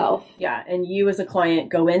yourself. Yeah, and you as a client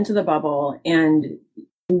go into the bubble and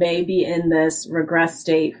may be in this regress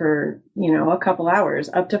state for, a couple hours,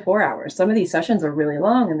 up to 4 hours. Some of these sessions are really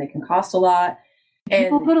long and they can cost a lot. And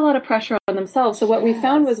people put a lot of pressure on themselves. So what we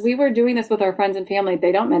found was we were doing this with our friends and family.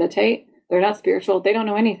 They don't meditate. They're not spiritual. They don't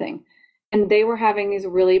know anything. And they were having these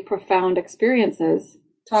really profound experiences.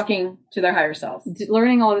 Talking to their higher selves.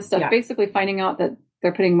 Learning all this stuff. Yeah. Basically finding out that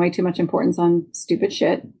they're putting way too much importance on stupid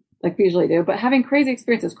shit, like we usually do. But having crazy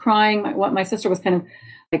experiences, crying. My sister was kind of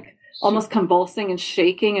like almost convulsing and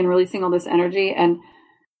shaking and releasing all this energy. And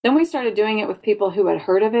then we started doing it with people who had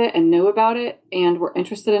heard of it and knew about it and were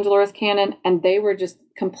interested in Dolores Cannon, and they were just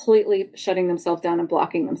completely shutting themselves down and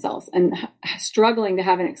blocking themselves and struggling to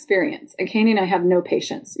have an experience. And Candy and I have no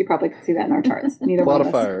patience. You probably can see that in our charts. Neither a lot one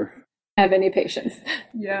of fire. Have any patience.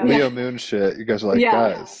 Yeah. Leo Moon shit. You guys are like,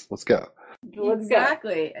 guys, let's go.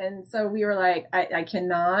 Exactly. And so we were like, I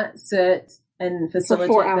cannot sit and facilitate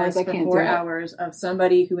for 4 hours, this for 4 hours of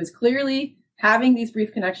somebody who is clearly having these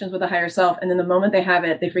brief connections with a higher self, and then the moment they have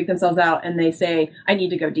it, they freak themselves out and they say, I need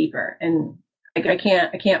to go deeper, and I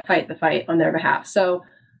can't fight the fight on their behalf. So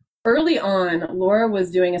early on, Laura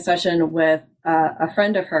was doing a session with a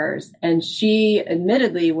friend of hers, and she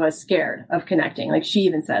admittedly was scared of connecting. Like she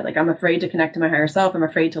even said, like, I'm afraid to connect to my higher self. I'm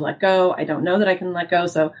afraid to let go. I don't know that I can let go.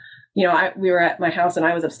 So, we were at my house and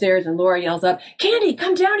I was upstairs, and Laura yells up, Candy,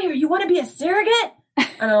 come down here. You want to be a surrogate?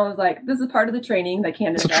 And I was like, this is part of the training that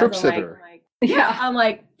Candace does. It's a trip sitter. I'm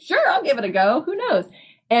like, sure, I'll give it a go. Who knows?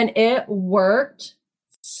 And it worked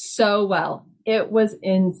so well. It was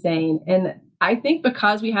insane. And I think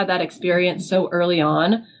because we had that experience so early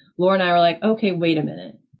on, Laura and I were like, okay, wait a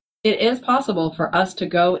minute. It is possible for us to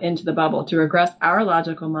go into the bubble, to regress our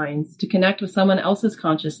logical minds, to connect with someone else's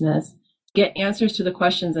consciousness, get answers to the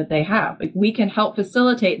questions that they have. Like, we can help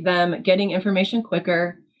facilitate them getting information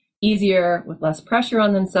quicker, easier, with less pressure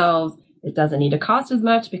on themselves. It doesn't need to cost as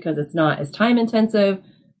much because it's not as time intensive.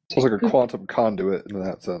 It's like a quantum conduit in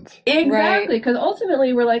that sense. Exactly, because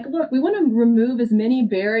ultimately we're like, look, we want to remove as many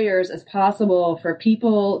barriers as possible for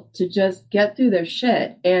people to just get through their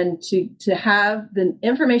shit and to have the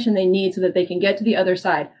information they need so that they can get to the other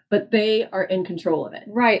side, but they are in control of it.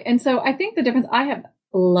 Right. And so I think the difference, I have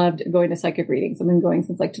loved going to psychic readings. I've been going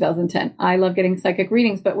since like 2010. I love getting psychic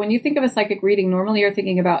readings, but when you think of a psychic reading, normally you're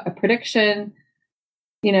thinking about a prediction,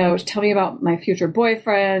 tell me about my future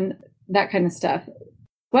boyfriend, that kind of stuff.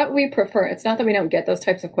 what we prefer, it's not that we don't get those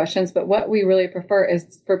types of questions, but what we really prefer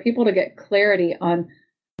is for people to get clarity on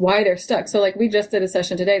why they're stuck. So like we just did a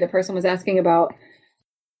session today, the person was asking about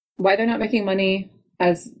why they're not making money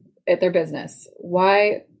at their business.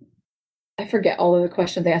 Why, I forget all of the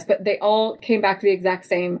questions they asked, but they all came back to the exact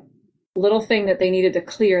same little thing that they needed to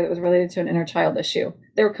clear that was related to an inner child issue.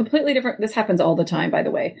 They were completely different. This happens all the time, by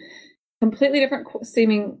the way. Completely different,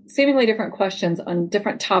 seemingly different questions on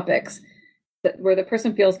different topics where the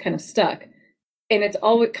person feels kind of stuck. And it's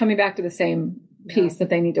all coming back to the same piece that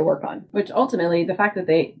they need to work on. Which ultimately, the fact that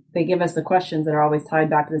they give us the questions that are always tied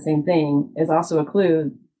back to the same thing is also a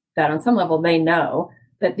clue that on some level they know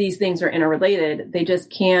that these things are interrelated. They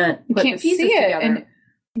just can't put the pieces together. And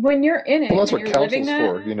when you're in it, well, that's what counsel's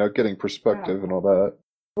for, getting perspective and all that.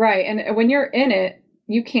 Right. And when you're in it,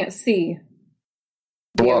 you can't see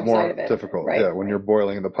a lot more difficult, right? When you're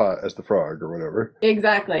boiling the pot as the frog or whatever.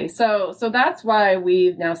 Exactly. So that's why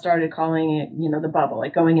we've now started calling it, the bubble,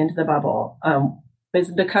 like going into the bubble.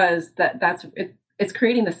 Is because it's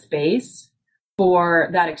creating the space for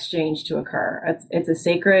that exchange to occur. It's a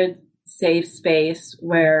sacred, safe space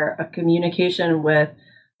where a communication with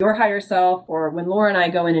your higher self, or when Laura and I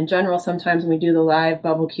go in general, sometimes when we do the live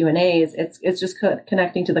bubble Q&As, it's just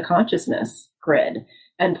connecting to the consciousness grid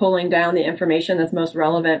and pulling down the information that's most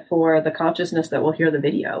relevant for the consciousness that will hear the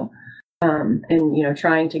video. And,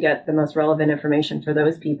 trying to get the most relevant information for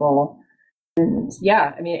those people. And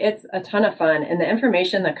yeah, I mean, it's a ton of fun. And the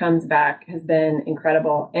information that comes back has been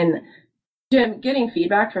incredible. And Jim, getting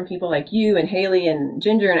feedback from people like you and Haley and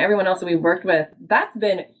Ginger and everyone else that we've worked with, that's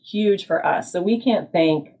been huge for us. So we can't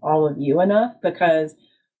thank all of you enough, because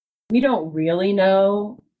we don't really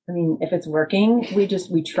know, if it's working. We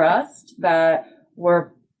trust that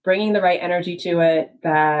we're bringing the right energy to it,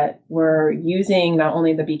 that we're using not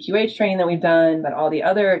only the BQH training that we've done, but all the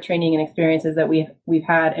other training and experiences that we've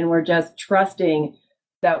had. And we're just trusting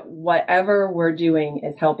that whatever we're doing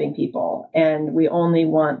is helping people. And we only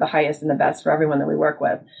want the highest and the best for everyone that we work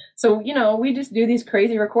with. So, we just do these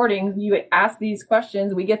crazy recordings. You ask these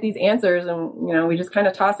questions, we get these answers, and, we just kind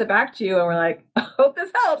of toss it back to you. And we're like, hope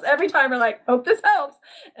this helps. Every time we're like, hope this helps.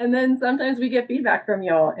 And then sometimes we get feedback from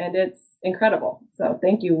y'all, and it's incredible. So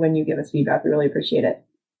thank you when you give us feedback. We really appreciate it.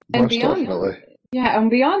 And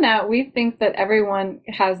beyond that, we think that everyone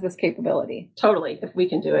has this capability. Totally. If we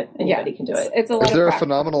can do it, anybody can do it. It's a lot. Is there a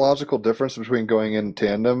phenomenological difference between going in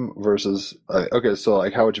tandem versus,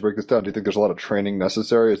 so how would you break this down? Do you think there's a lot of training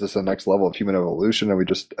necessary? Is this the next level of human evolution, and we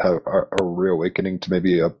just have a reawakening to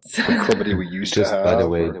maybe a proclivity we used to have? By the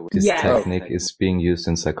way, this technique is being used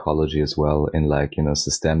in psychology as well, in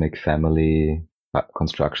systemic family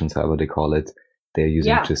constructions, however they call it. They're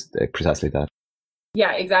using just precisely that.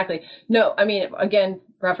 Yeah, exactly. No, again,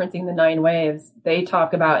 referencing the 9 waves, they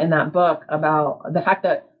talk about in that book about the fact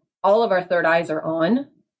that all of our third eyes are on.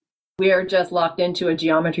 We are just locked into a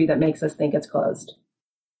geometry that makes us think it's closed.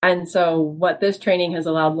 And so what this training has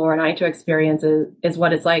allowed Laura and I to experience is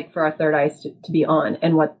what it's like for our third eyes to be on,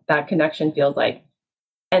 and what that connection feels like.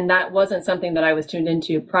 And that wasn't something that I was tuned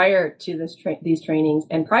into prior to these trainings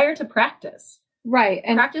and prior to practice. Right.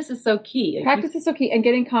 And practice is so key. Practice is so key, and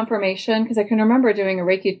getting confirmation, because I can remember doing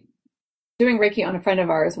Reiki on a friend of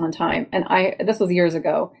ours one time. And this was years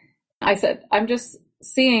ago. I said, I'm just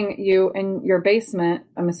seeing you in your basement.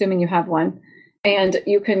 I'm assuming you have one. And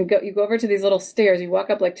you go over to these little stairs. You walk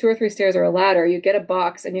up like 2 or 3 stairs or a ladder. You get a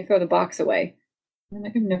box and you throw the box away. And I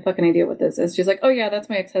have no fucking idea what this is. She's like, oh yeah, that's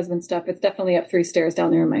my ex-husband's stuff. It's definitely up 3 stairs down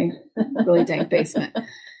there in my really dank basement.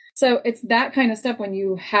 So it's that kind of stuff when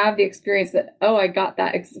you have the experience that, I got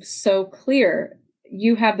that so clear.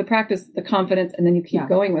 You have the practice, the confidence, and then you keep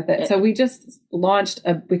going with it. So we just launched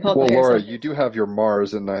we call it. Well, Laura, you do have your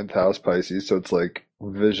Mars in 9th house Pisces, so it's like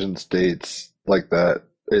vision states like that.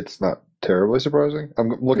 It's not terribly surprising. I'm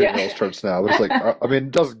looking at those charts now, but it's like,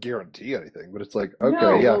 it doesn't guarantee anything, but it's like,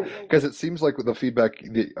 okay, because it seems like with the feedback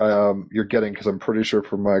you're getting, because I'm pretty sure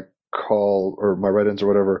from my call or my write-ins or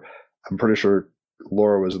whatever, I'm pretty sure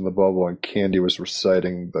Laura was in the bubble and Candy was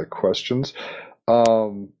reciting the questions.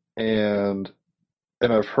 And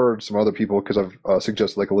I've heard some other people, because I've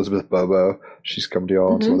suggested like Elizabeth Bobo, she's come to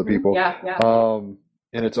y'all, and some other people.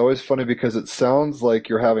 And it's always funny because it sounds like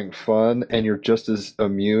you're having fun and you're just as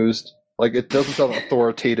amused. Like, it doesn't sound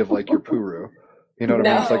authoritative like your Puru. You know what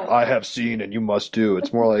I mean? It's like, I have seen and you must do.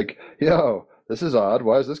 It's more like, this is odd.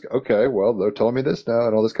 Why is this? Okay, well, they're telling me this now,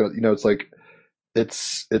 and all this kind of, it's like,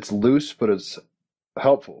 it's loose, but it's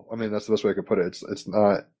helpful. That's the best way I could put it. It's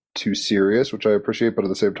not too serious, which I appreciate, but at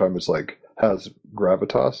the same time, it's like has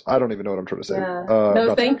gravitas. I don't even know what I'm trying to say.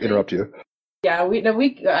 No, thank you. Interrupt you. Yeah,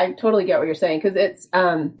 I totally get what you're saying, because it's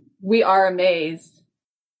we are amazed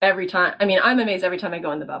every time. I mean, I'm amazed every time I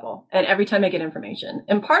go in the bubble and every time I get information.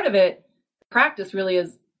 And part of it, practice really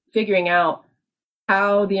is figuring out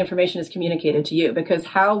how the information is communicated to you, because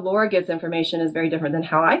how Laura gets information is very different than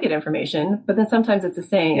how I get information, but then sometimes it's the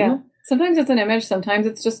same. Yeah. Sometimes it's an image, sometimes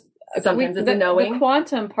it's just it's a knowing. The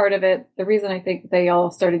quantum part of it, the reason I think they all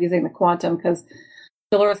started using the quantum, because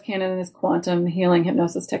Dolores Cannon and his quantum healing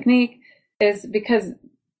hypnosis technique, is because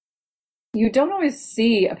you don't always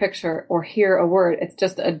see a picture or hear a word. It's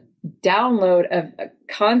just a download of a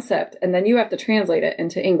concept, and then you have to translate it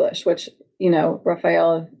into English, which,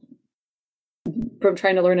 Raphael, from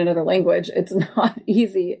trying to learn another language, it's not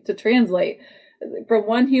easy to translate. From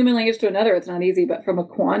one human language to another, it's not easy, but from a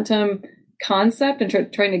quantum concept and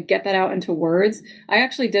trying to get that out into words. I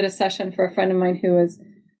actually did a session for a friend of mine who is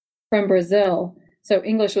from Brazil. So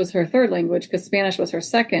English was her third language because Spanish was her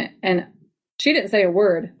second. And she didn't say a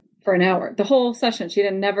word for an hour. The whole session, she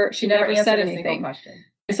never said anything.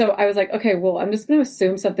 So I was like, okay, well, I'm just going to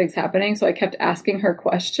assume something's happening. So I kept asking her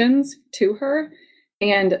questions to her.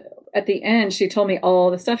 And at the end, she told me all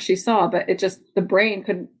the stuff she saw, but it just, the brain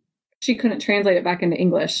couldn't translate it back into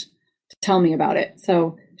English to tell me about it.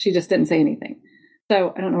 So she just didn't say anything.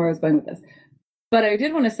 So I don't know where I was going with this, but I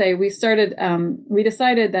did want to say we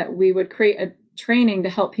decided that we would create a training to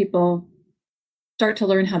help people start to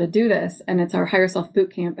learn how to do this. And it's our Higher Self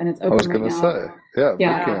Boot Camp, and it's open right now. I was going to say, boot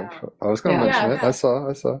camp. I was going to mention it. I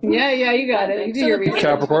saw. Yeah, you got it. You do your research.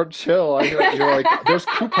 Capricorn, chill. You're like, there's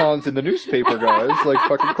coupons in the newspaper, guys. Like,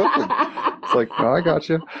 fucking click them. It's like, no, I got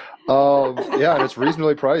you. And it's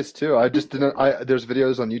reasonably priced too. There's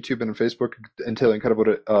videos on YouTube and Facebook entailing kind of what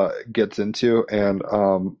it gets into, and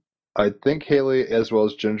I think Haley, as well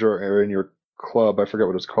as Ginger, are in your club. I forget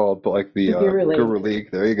what it's called, but like the Guru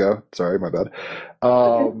League. There you go. Sorry, my bad.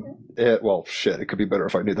 It could be better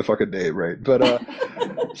if I knew the fucking name, right? But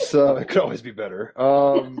so it could always be better.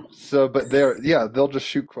 But they'll just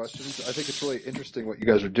shoot questions. I think it's really interesting what you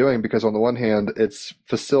guys are doing, because on the one hand, it's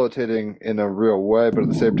facilitating in a real way, but at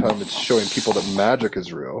the same time, it's showing people that magic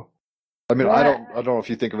is real. I mean, I don't know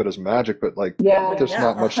if you think of it as magic, but there's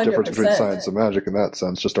not much 100%. Difference between science and magic in that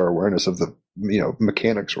sense. Just our awareness of the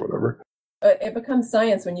mechanics or whatever. It becomes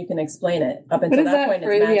science when you can explain it. Up until that point, it's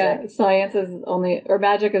magic. Yeah, science is only, or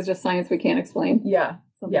magic is just science we can't explain. Yeah,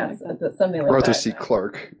 something like that. Arthur C.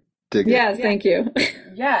 Clarke. Yes, thank you.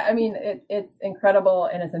 Yeah, I mean, it's incredible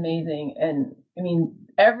and it's amazing. And I mean,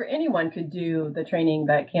 anyone could do the training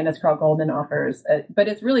that Candace Carl Golden offers, but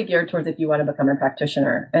it's really geared towards if you want to become a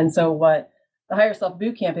practitioner. And so what the Higher Self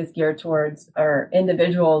Boot Camp is geared towards are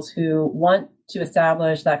individuals who want to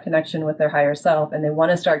establish that connection with their higher self, and they want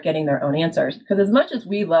to start getting their own answers. Because as much as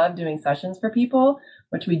we love doing sessions for people,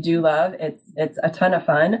 which we do love, it's a ton of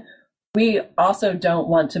fun. We also don't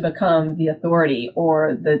want to become the authority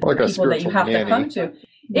or the people that you have to come to. Right.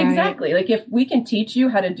 Exactly. Like if we can teach you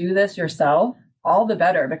how to do this yourself, all the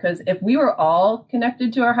better. Because if we were all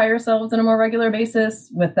connected to our higher selves on a more regular basis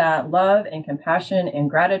with that love and compassion and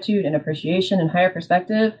gratitude and appreciation and higher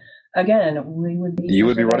perspective, again, we would be. You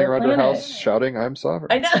would be running around your house shouting, "I'm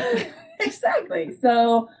sovereign." I know. Exactly.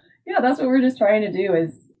 So that's what we're just trying to do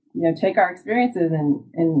is, take our experiences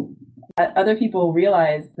and other people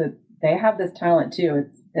realize that they have this talent too.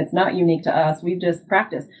 It's not unique to us. We've just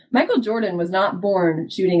practiced. Michael Jordan was not born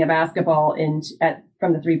shooting a basketball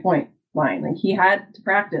from the 3-point line. Like he had to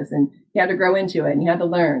practice and he had to grow into it and he had to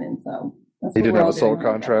learn. And so he didn't have a sole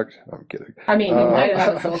contract. I'm kidding. I mean, he might have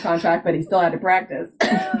had a sole contract, but he still had to practice.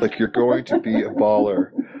 Like you're going to be a baller.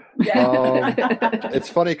 It's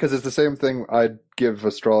funny because it's the same thing. I give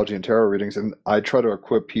astrology and tarot readings, and I try to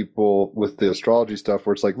equip people with the astrology stuff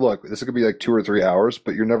where it's like, look, this is going to be like 2 or 3 hours,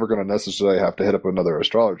 but you're never going to necessarily have to hit up another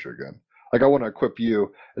astrologer again. Like I want to equip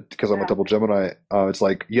you because I'm a double Gemini. It's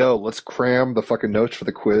like, yo, let's cram the fucking notes for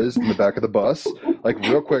the quiz in the back of the bus. Like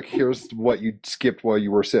real quick, here's what you skipped while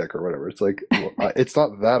you were sick or whatever. It's like, it's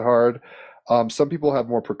not that hard. Some people have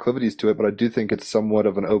more proclivities to it, but I do think it's somewhat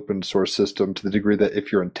of an open source system to the degree that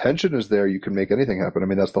if your intention is there, you can make anything happen. I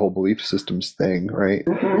mean, that's the whole belief systems thing, right?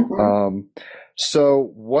 Mm-hmm.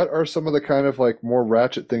 So what are some of the kind of like more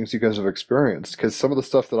ratchet things you guys have experienced? Because some of the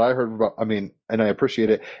stuff that I heard about, I mean, and I appreciate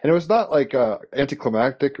it, and it was not like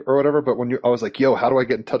anticlimactic or whatever, but when I was like, yo, how do I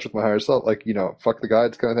get in touch with my higher self? Like, fuck the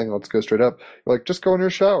guides kind of thing. Let's go straight up. You're like, just go in your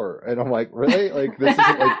shower. And I'm like, really? Like, this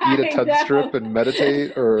isn't like eat a 10 strip and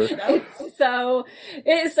meditate or.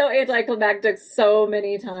 It's so anticlimactic so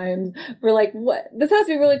many times. We're like, what? This has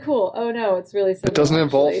to be really cool. Oh no, it's really simple. It doesn't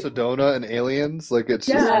involve Sedona and aliens. Like, it's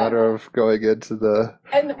just a matter of going in. into the.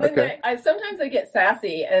 And when Okay. sometimes I get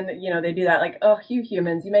sassy, and they do that, like, oh, you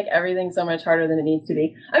humans, you make everything so much harder than it needs to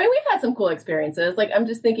be. I mean, we've had some cool experiences. Like, I'm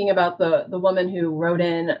just thinking about the woman who wrote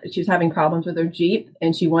in. She was having problems with her Jeep,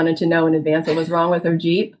 and she wanted to know in advance what was wrong with her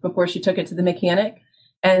Jeep before she took it to the mechanic.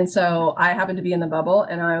 And so I happened to be in the bubble,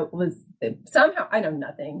 and I know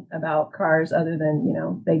nothing about cars other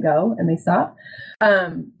than, they go and they stop.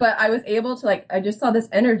 But I was able to, I just saw this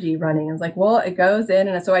energy running. I was like, well, it goes in.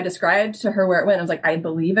 And so I described to her where it went. I was like, I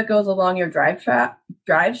believe it goes along your drive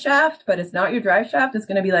shaft, but it's not your drive shaft. It's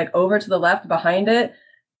going to be over to the left behind it.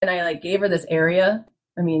 And I gave her this area.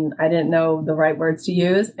 I mean, I didn't know the right words to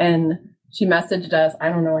use. And she messaged us, I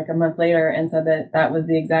don't know, a month later, and said that was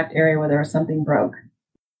the exact area where there was something broke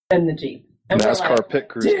in the Jeep. And NASCAR pit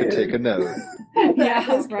crews could take a note. Yeah,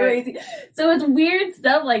 it's crazy. So it's weird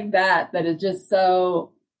stuff like that is just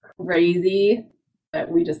so crazy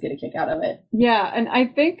that we just get a kick out of it. Yeah, and I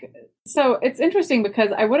think so. It's interesting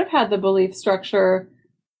because I would have had the belief structure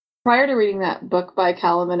prior to reading that book by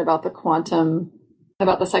Kalaman about the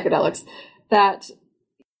psychedelics, that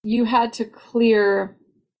you had to clear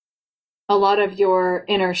a lot of your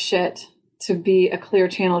inner shit to be a clear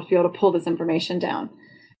channel to be able to pull this information down.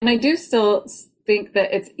 And I do still think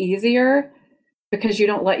that it's easier because you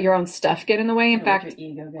don't let your own stuff get in the way. In fact,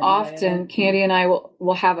 often Candy and I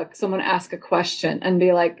will have someone ask a question and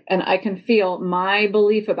be like, and I can feel my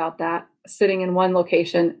belief about that sitting in one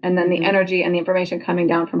location, and then the energy and the information coming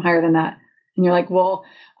down from higher than that. And you're like, well,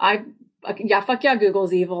 fuck yeah,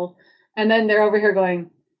 Google's evil. And then they're over here going,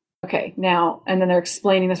 okay, now, and then they're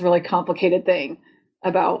explaining this really complicated thing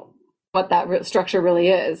about what that structure really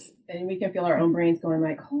is. And we can feel our own brains going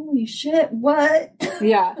like, holy shit, what?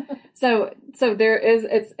 Yeah. So there is,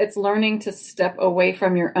 it's learning to step away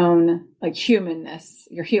from your own humanness,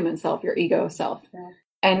 your human self, your ego self. Yeah.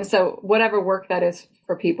 And so whatever work that is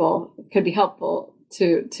for people could be helpful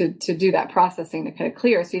to do that processing to kind of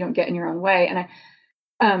clear so you don't get in your own way.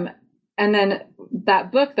 And and then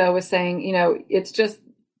that book though was saying, it's just,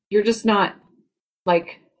 you're just not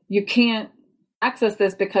you can't access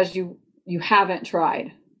this because you haven't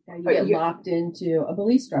tried. Yeah, you get locked into a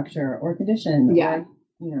belief structure or condition. Yeah.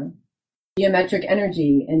 Or, geometric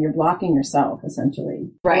energy, and you're blocking yourself essentially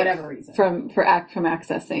for whatever reason from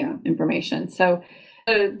accessing information. So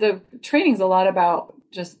the training's a lot about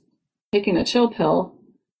just taking a chill pill,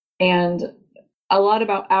 and a lot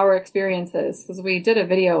about our experiences, because we did a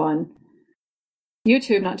video on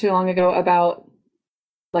YouTube not too long ago about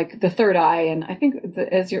the third eye, and I think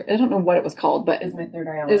I don't know what it was called, but is my third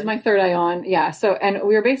eye on? Is my third eye on? Yeah. So, and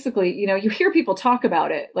we were basically, you hear people talk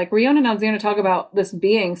about it, like Rihanna and Alexander talk about this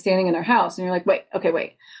being standing in their house, and you're like, wait,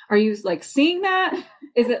 are you seeing that?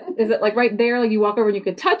 Is it right there? You walk over and you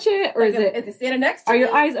could touch it, or is it standing next to you? Are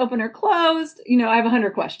you? your eyes open or closed? I have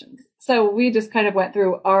 100 questions. So we just kind of went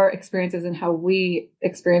through our experiences and how we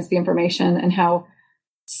experience the information and how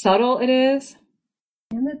subtle it is.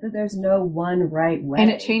 And that there's no one right way. And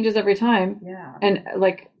it changes every time. Yeah. And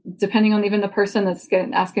depending on even the person that's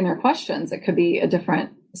asking their questions, it could be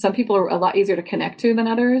some people are a lot easier to connect to than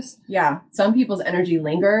others. Yeah. Some people's energy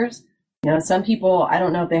lingers. Some people, I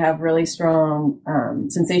don't know if they have really strong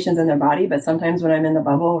sensations in their body, but sometimes when I'm in the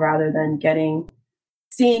bubble, rather than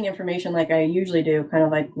seeing information like I usually do, kind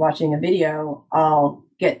of like watching a video, I'll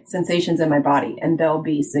get sensations in my body, and they'll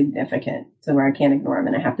be significant to where I can't ignore them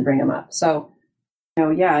and I have to bring them up. So,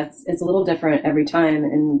 it's a little different every time,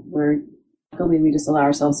 and luckily we just allow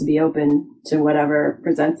ourselves to be open to whatever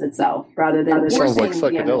presents itself rather than it sounds like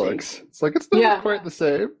psychedelics. It's it's never quite the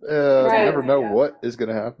same. You never know what is going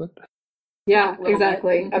to happen. Yeah,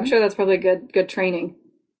 exactly. I'm sure that's probably good training.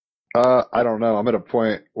 I don't know. I'm at a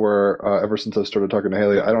point where ever since I started talking to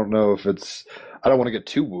Haley, I don't know if I don't want to get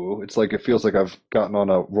too woo. It's it feels like I've gotten on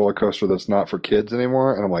a roller coaster that's not for kids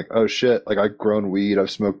anymore. And I'm like, oh shit. I've grown weed. I've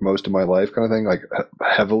smoked most of my life kind of thing,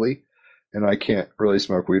 heavily. And I can't really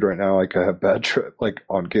smoke weed right now. I have bad trip,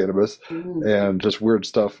 on cannabis and just weird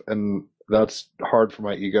stuff. And that's hard for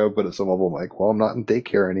my ego, but at some level I'm like, well, I'm not in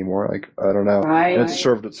daycare anymore. I don't know. Right. And it's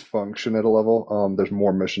served its function at a level. There's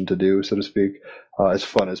more mission to do, so to speak. As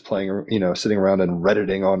fun as playing, sitting around and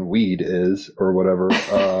Redditing on weed is, or whatever.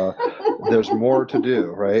 There's more to do,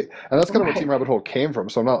 right? And that's kind of where Team Rabbit Hole came from.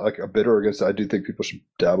 So I'm not a bitter against it. I do think people should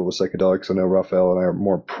dabble with psychedelics. I know Raphael and I are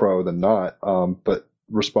more pro than not. But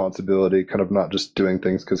responsibility, kind of not just doing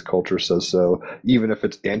things because culture says so, even if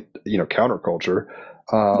it's counterculture.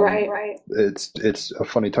 Right. It's a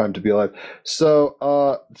funny time to be alive.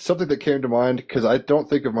 So something that came to mind, because I don't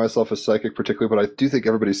think of myself as psychic particularly, but I do think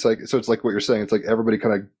everybody's psychic. So it's like what you're saying. It's like everybody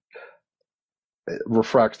kind of it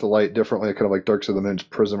refracts the light differently, kind of like Dark Side of the Moon's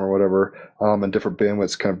prism or whatever, and different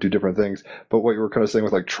bandwidths kind of do different things. But what you were kind of saying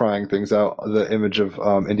with like trying things out, the image of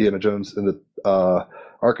Indiana Jones in the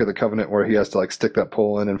Ark of the Covenant, where he has to like stick that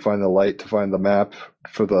pole in and find the light to find the map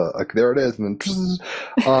for the, like, there it is, and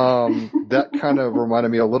then that kind of reminded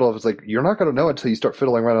me a little of, it's like, you're not going to know until you start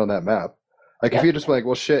fiddling around on that map. Like, if you just like,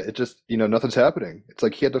 well, shit, it just, nothing's happening. It's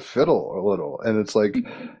like he had to fiddle a little, and it's like,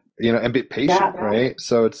 and be patient, right?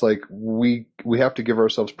 So it's like we have to give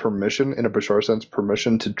ourselves permission, in a Bashar sense,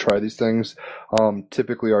 permission to try these things.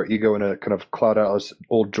 Typically, our ego, in a kind of Cloud Atlas,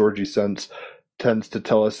 old Georgie sense, tends to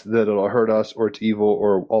tell us that it'll hurt us, or it's evil,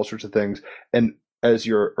 or all sorts of things. And as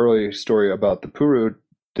your early story about the Puru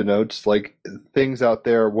denotes, like, things out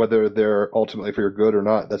there, whether they're ultimately for your good or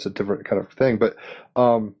not, that's a different kind of thing. But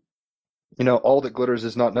all that glitters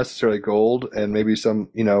is not necessarily gold, and maybe some,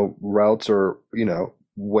 routes are,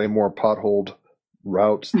 way more potholed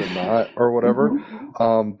routes than not, or whatever.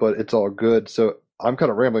 But it's all good. So I'm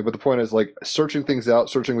kind of rambling, but the point is, like, searching things out,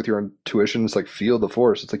 searching with your intuition. It's like, feel the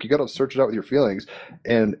force. It's like, you got to search it out with your feelings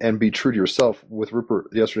and be true to yourself. With Rupert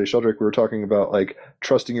yesterday, Sheldrake, we were talking about, like,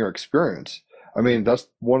 trusting your experience. I mean, that's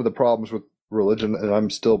one of the problems with religion, and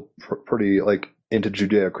I'm still pretty, like, into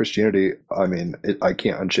Judeo-Christianity. I mean, I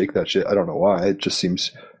can't unshake that shit. I don't know why. It just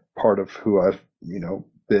seems part of who I've,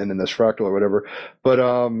 been in this fractal or whatever. But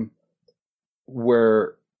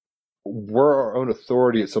where we're our own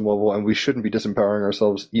authority at some level, and we shouldn't be disempowering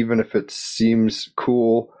ourselves, even if it seems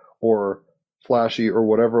cool or flashy or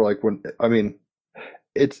whatever. Like,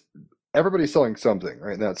 it's everybody's selling something,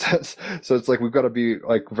 right, in that sense. So it's like, we've got to be,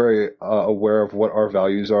 like, very aware of what our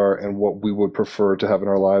values are and what we would prefer to have in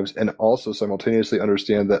our lives, and also simultaneously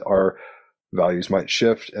understand that our values might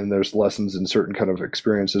shift, and there's lessons in certain kind of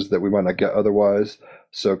experiences that we might not get otherwise.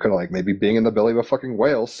 So kind of like, maybe being in the belly of a fucking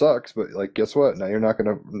whale sucks, but, like, guess what? Now you're not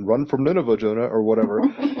going to run from Nineveh, Jonah, or whatever.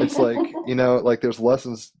 It's like, like, there's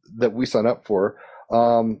lessons that we sign up for.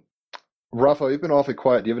 Rafa, you've been awfully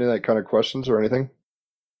quiet. Do you have any, like, kind of questions or anything?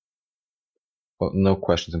 Well, no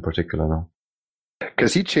questions in particular, no.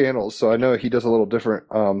 Because he channels, so I know he does a little different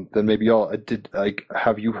than maybe y'all.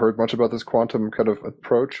 Have you heard much about this quantum kind of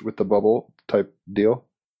approach with the bubble type deal?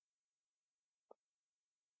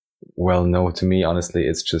 Well, no, to me, honestly,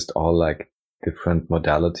 it's just all, like, different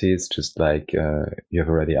modalities, just like you have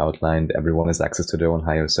already outlined. Everyone has access to their own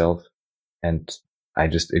higher self. And I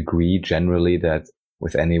just agree generally that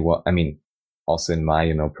with anyone, I mean, also in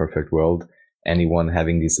my, perfect world, anyone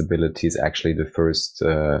having these abilities, actually the first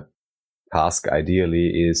task ideally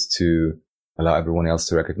is to allow everyone else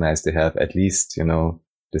to recognize they have at least,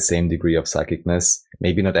 the same degree of psychicness.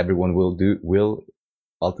 Maybe not everyone will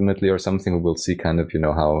ultimately, or something. We'll see kind of,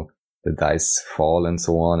 how the dice fall and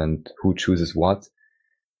so on, and who chooses what.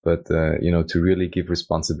 But, to really give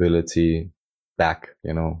responsibility back,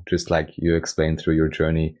 just like you explained through your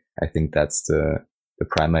journey, I think that's the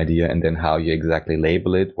prime idea. And then how you exactly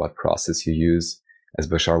label it, what process you use. As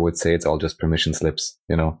Bashar would say, it's all just permission slips,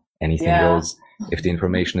 anything goes. If the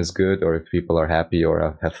information is good, or if people are happy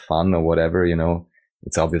or have fun or whatever,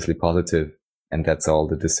 it's obviously positive, and that's all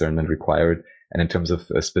the discernment required. And in terms of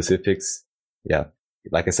specifics,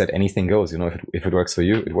 like I said, anything goes, if it works for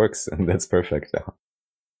you, it works, and that's perfect.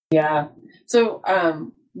 Yeah. So,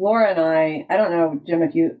 Laura and I don't know, Jim,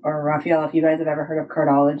 if you, or Raphael, if you guys have ever heard of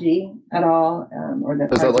cardology at all, or the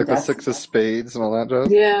is that like the six of spades and all that jazz?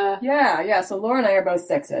 Yeah. So Laura and I are both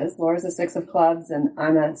sixes. Laura's a six of clubs, and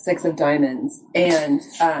I'm a six of diamonds. And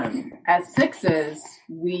as sixes,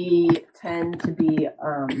 we tend to be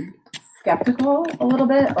skeptical a little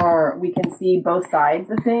bit, or we can see both sides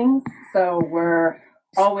of things. So we're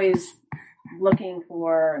always looking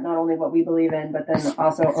for not only what we believe in, but then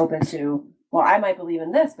also open to, well, I might believe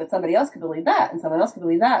in this, but somebody else could believe that, and someone else could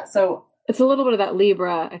believe that. So it's a little bit of that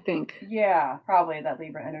Libra, I think. Yeah, probably that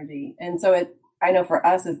Libra energy. And so I know for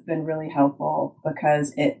us, it's been really helpful,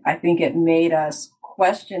 because I think it made us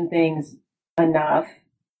question things enough,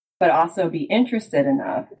 but also be interested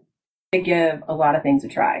enough to give a lot of things a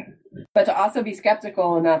try. But to also be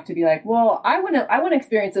skeptical enough to be like, well, I want to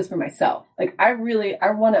experience this for myself. Like, I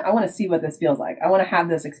want to see what this feels like. I want to have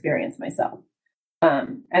this experience myself.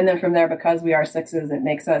 And then from there, because we are sixes, it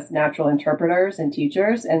makes us natural interpreters and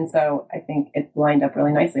teachers. And so I think it's lined up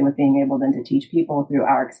really nicely with being able then to teach people through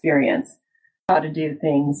our experience how to do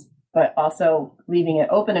things, but also leaving it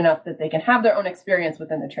open enough that they can have their own experience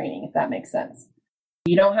within the training, if that makes sense.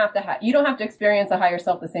 You don't have to experience a higher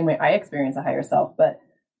self the same way I experience a higher self, but,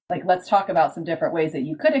 like, let's talk about some different ways that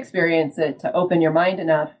you could experience it to open your mind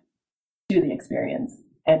enough to the experience.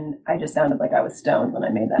 and I just sounded like I was stoned when I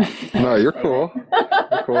made that. No, you're cool.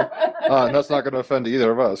 You're cool. And that's not going to offend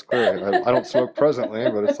either of us, clearly. I don't smoke presently,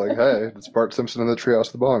 but it's like, hey, it's Bart Simpson in the Treehouse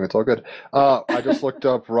of the Bong. It's all good. I just looked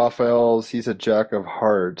up Raphael's, he's a jack of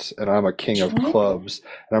hearts, and I'm a king of clubs.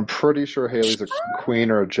 And I'm pretty sure Haley's a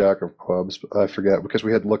queen or a jack of clubs. I forget, because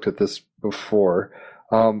we had looked at this before.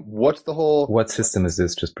 What's the whole... What system is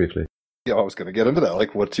this, just briefly? Yeah, I was going to get into that.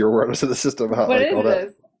 Like, what's your awareness of the system? How, what like, is all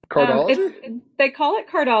this? Cardology? They call it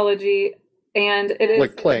cardology, and it is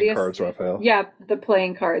like playing cards, Raphael. Yeah, the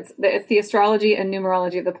playing cards. It's the astrology and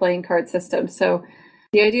numerology of the playing card system. So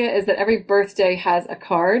the idea is that every birthday has a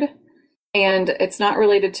card, and it's not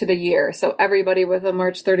related to the year. So everybody with a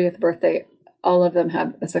March 30th birthday, all of them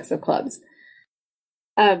have a 6 of clubs.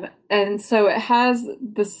 And so it has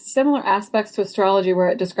the similar aspects to astrology where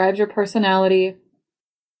it describes your personality.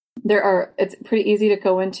 It's pretty easy to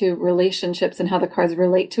go into relationships and how the cards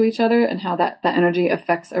relate to each other and how that energy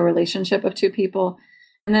affects a relationship of two people.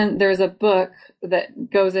 And then there's a book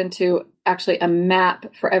that goes into actually a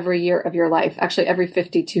map for every year of your life, actually every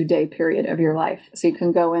 52-day period of your life. So you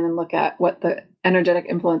can go in and look at what the energetic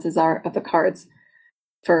influences are of the cards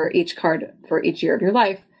for each card for each year of your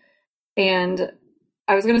life. And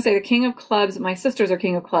I was going to say the King of Clubs, my sisters are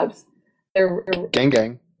King of Clubs. They're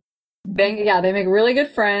Gang. Yeah, they make really good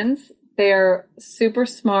friends. They're super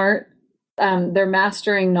smart. They're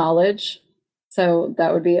mastering knowledge. So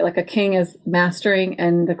that would be like a king is mastering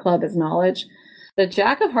and the club is knowledge. The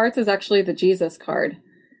Jack of Hearts is actually the Jesus card.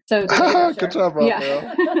 So good job,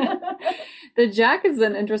 Raphael. Yeah. The Jack is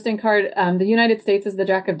an interesting card. The United States is the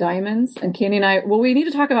Jack of Diamonds. And Candy and I, we need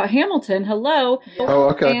to talk about Hamilton. Hello. Oh,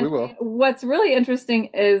 okay, and we will. What's really interesting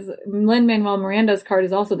is Lin-Manuel Miranda's card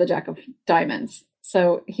is also the Jack of Diamonds.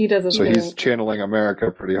 So he does a So he's channeling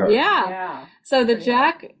America pretty hard. Yeah. So the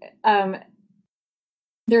Jack,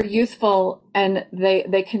 they're youthful and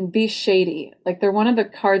they can be shady. Like they're one of the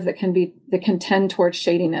cards that can tend towards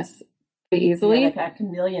shadiness pretty easily. Yeah, like that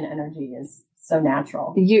chameleon energy is so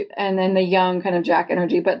natural. And then the young kind of Jack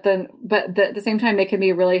energy, but at the same time they can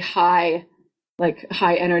be really high, like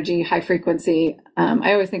high energy, high frequency.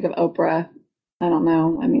 I always think of Oprah. I don't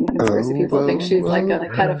know. I mean, conspiracy people think she's like a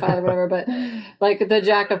pedophile or whatever, but like the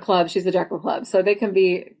Jack of Clubs, she's the Jack of Clubs. So they can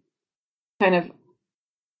be kind of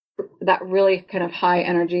that really kind of high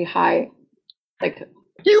energy, high like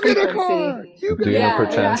you frequency. Get a card. Do you know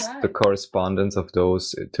perchance the correspondence of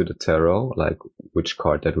those to the tarot, like which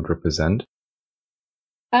card that would represent?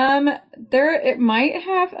 It might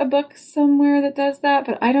have a book somewhere that does that,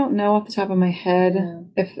 but I don't know off the top of my head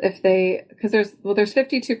if they, because there's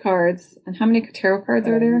 52 cards, and how many tarot cards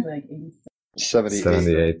are there? Like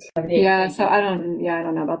 78. Yeah, so I don't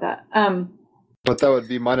know about that. But that would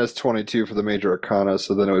be minus 22 for the major arcana,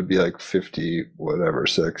 so then it would be like 50, whatever,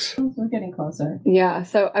 6. We're getting closer. Yeah,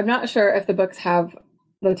 so I'm not sure if the books have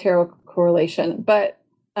the tarot correlation, but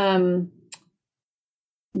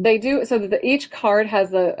they do. So that each card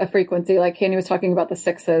has a frequency, like Candy was talking about the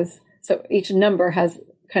 6s. So each number has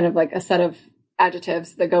kind of like a set of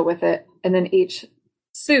adjectives that go with it, and then each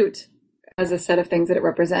suit has a set of things that it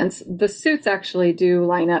represents. The suits actually do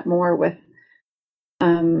line up more with.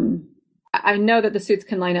 I know that the suits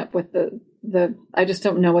can line up with the. I just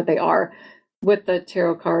don't know what they are with the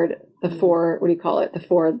tarot card. The 4. What do you call it? The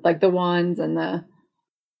 4, like the wands and the.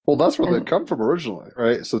 Well, that's where they come from originally,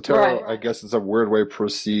 right? So tarot, Right. I guess, in a weird way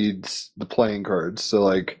precedes the playing cards. So,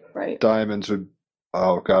 like, diamonds would.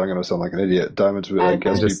 Oh God, I'm gonna sound like an idiot. Diamonds would, I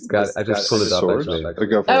guess, I just pulled it up swords. actually.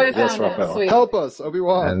 Go for it. Yes, Raphael. Sweet. Help us,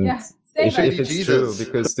 Obi-Wan. And if it's Jesus. true,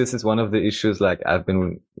 because this is one of the issues, like I've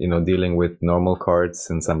been, dealing with normal cards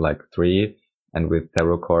since I'm like 3, and with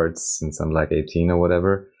tarot cards since I'm like 18 or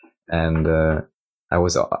whatever. And I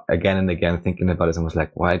was again and again thinking about it and was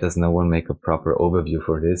like, why does no one make a proper overview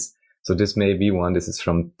for this? So this may be one. This is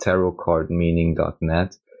from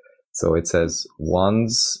tarotcardmeaning.net. So it says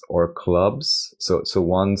wands or clubs. So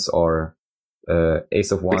wands are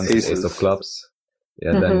ace of wands, ace of clubs.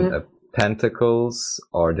 Yeah. Then pentacles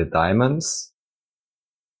are the diamonds.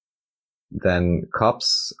 Then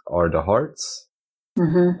cups are the hearts.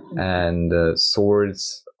 And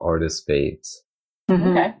swords are the spades.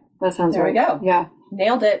 Okay. That sounds There right. we go. Yeah.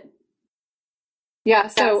 Nailed it. Yeah.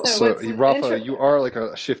 So Rafa, you are like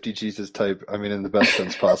a shifty Jesus type. I mean, in the best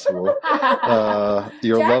sense possible.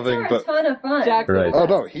 You're Jacks loving, are but a ton of fun. Jacks are Right. the oh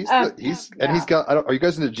no, best. he's got. Are you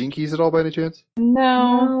guys into Gene Keys at all by any chance?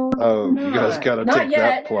 No. Oh, you guys gotta Not take yet.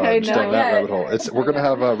 that plunge Not down that yet. rabbit hole. We're gonna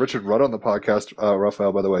have Richard Rudd on the podcast.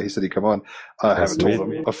 Raphael, by the way, he said he'd come on. I haven't told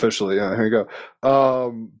him officially. Yeah, here you go.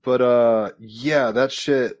 But yeah, that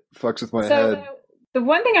shit fucks with my head. The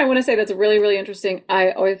one thing I want to say that's really, really interesting,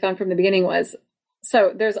 I always found from the beginning was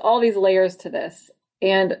so there's all these layers to this,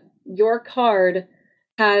 and your card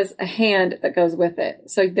has a hand that goes with it.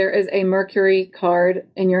 So there is a Mercury card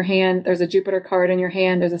in your hand. There's a Jupiter card in your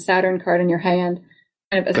hand. There's a Saturn card in your hand.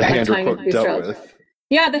 Kind of The hand you're dealt with.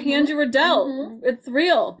 Yeah, the hand you were dealt. Mhm. It's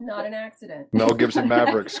real. Not an accident. Mel Gibson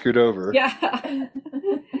Maverick, scoot over. Yeah.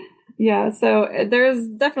 Yeah, so there's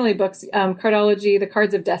definitely books. Cardology, the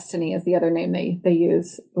Cards of Destiny is the other name they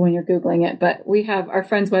use when you're Googling it. But we have, our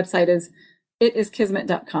friend's website is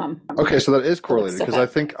itiskismet.com. Okay, so that is correlated, because I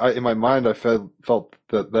think in my mind I felt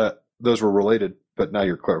that those were related, but now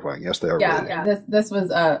you're clarifying. Yes, they are related. Yeah. This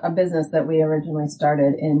was a business that we originally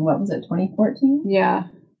started in, what was it, 2014? Yeah.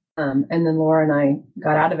 And then Laura and I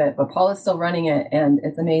got out of it, but Paula's still running it, and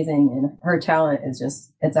it's amazing. And her talent is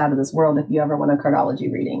just, it's out of this world. If you ever want a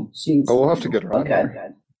cardology reading, she's Oh, we'll have to get her on.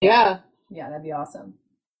 good. Yeah. Yeah, that'd be awesome.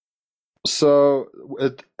 So,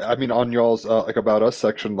 on y'all's like About Us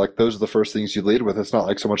section, like those are the first things you lead with. It's not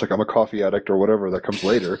like so much like I'm a coffee addict or whatever that comes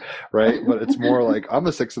later, right? But it's more like I'm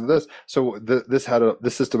a 6 of this. So this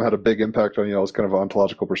system had a big impact on y'all's kind of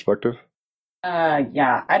ontological perspective.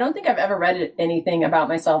 Yeah, I don't think I've ever read anything about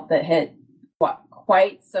myself that hit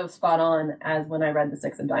quite so spot on as when I read the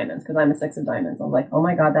 6 of Diamonds, because I'm a 6 of Diamonds. I was like, oh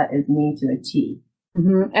my God, that is me to a T.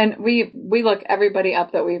 Mm-hmm. And we look everybody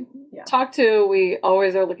up that we talk to. We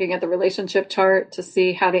always are looking at the relationship chart to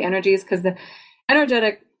see how the energies, because the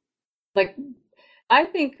energetic, like, I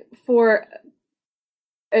think for,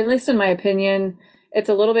 at least in my opinion, it's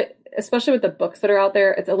a little bit, especially with the books that are out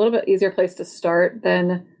there, it's a little bit easier place to start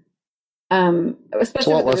than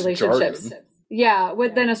especially with the relationships. Jargon. Yeah,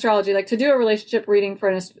 than astrology. Like to do a relationship reading for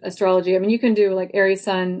an astrology, I mean, you can do like Aries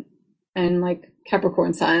Sun and like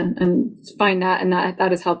Capricorn Sun and find that, and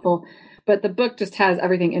that is helpful. But the book just has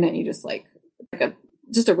everything in it. You just like a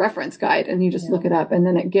reference guide, and you just look it up, and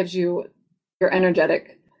then it gives you your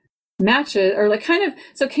energetic matches, or like kind of.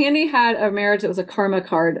 So Candy had a marriage that was a karma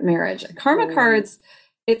card marriage. Karma cards.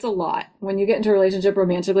 It's a lot. When you get into a relationship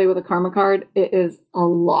romantically with a karma card, it is a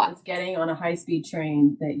lot. It's getting on a high-speed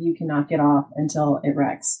train that you cannot get off until it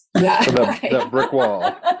wrecks. Yeah, So that brick wall.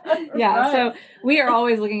 Yeah. Right. So we are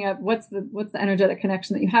always looking at what's the energetic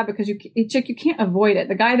connection that you have, because you can't avoid it.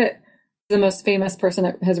 The guy that the most famous person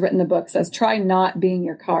that has written the book says, try not being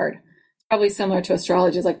your card. It's probably similar to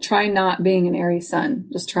astrology. It's like, try not being an Aries Sun.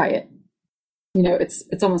 Just try it. You know, it's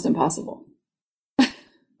almost impossible.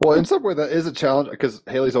 Well, in some way, that is a challenge, because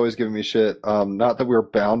Haley's always giving me shit. Not that we're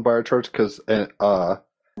bound by our charts, because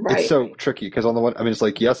it's so tricky. Because on the one, I mean, it's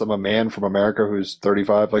like, yes, I'm a man from America who's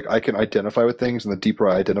 35. Like, I can identify with things, and the deeper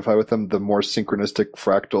I identify with them, the more synchronistic,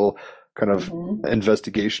 fractal kind of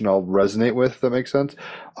investigation I'll resonate with. If that makes sense.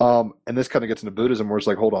 And this kind of gets into Buddhism, where it's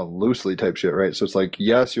like, hold on, loosely type shit, right? So it's like,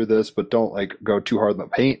 yes, you're this, but don't like go too hard in the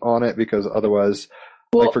paint on it, because otherwise.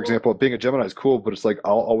 Like, for example, being a Gemini is cool, but it's like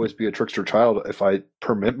I'll always be a trickster child if I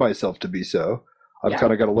permit myself to be so. I've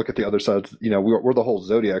kind of got to look at the other side. You know, we're the whole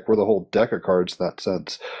zodiac. We're the whole deck of cards in that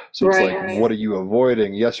sense. So it's what are you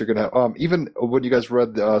avoiding? Yes, you're going to even when you guys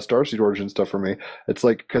read the Starseed Origin stuff for me, it's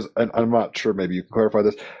like, because I'm not sure, maybe you can clarify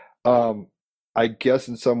this. I guess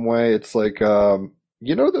in some way it's like,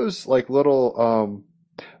 you know, those like little,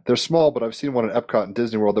 they're small, but I've seen one at Epcot and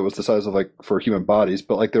Disney World that was the size of like for human bodies,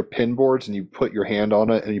 but like they're pin boards, and you put your hand on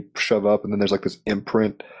it and you shove up, and then there's like this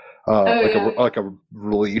imprint, like a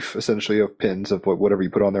relief essentially of pins of whatever you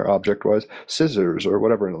put on there object wise, scissors or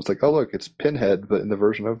whatever. And it was like, oh look, it's Pinhead, but in the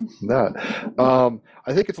version of that.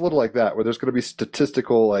 I think it's a little like that, where there's going to be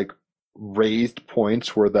statistical like raised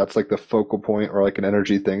points where that's like the focal point, or like an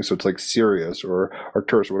energy thing. So it's like Sirius or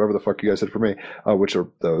Arcturus or whatever the fuck you guys said for me, which are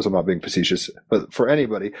those. I'm not being facetious, but for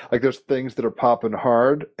anybody, like there's things that are popping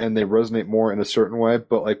hard and they resonate more in a certain way,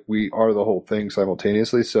 but like we are the whole thing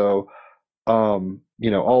simultaneously. So,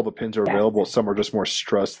 you know, all the pins are available. Some are just more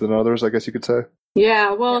stressed than others, I guess you could say.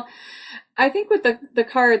 Yeah. Well, I think with the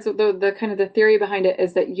cards, the kind of the theory behind it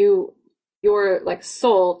is that your like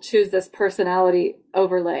soul choose this personality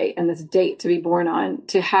overlay and this date to be born on,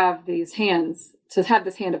 to have these hands, to have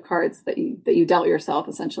this hand of cards that you dealt yourself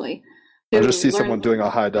essentially. I just see someone doing a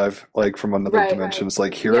high dive like from another dimension. It's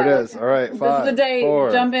like, here it is. All right, 5, this is the day.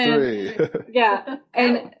 4, jump in. 3. Yeah.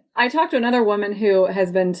 And I talked to another woman who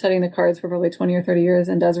has been studying the cards for probably 20 or 30 years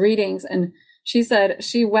and does readings, and she said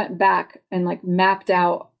she went back and like mapped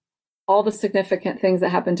out all the significant things that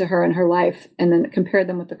happened to her in her life and then compared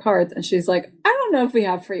them with the cards. And she's like, I don't know if we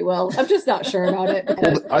have free will. I'm just not sure about it.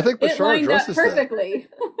 Well, I think Bashar lined up addresses perfectly.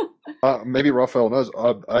 Maybe Raphael knows.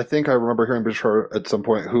 I think I remember hearing Bashar at some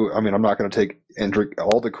point, who, I mean, I'm not going to take and drink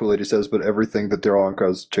all the Kool-Aid he says, but everything that Daryl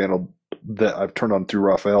Anka's channeled that I've turned on through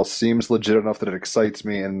Raphael seems legit enough that it excites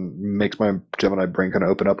me and makes my Gemini brain kind of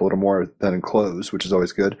open up a little more than close, which is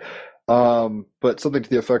always good. But something to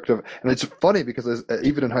the effect of, and it's funny because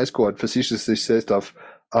even in high school, I'd facetiously say stuff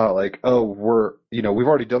like, "Oh, we've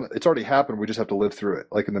already done it. It's already happened. We just have to live through it."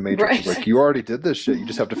 Like in the Matrix, Right. it's like you already did this shit. You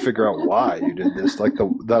just have to figure out why you did this. Like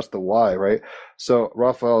that's the why, right? So,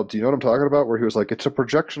 Raphael, do you know what I'm talking about? Where he was like, "It's a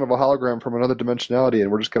projection of a hologram from another dimensionality,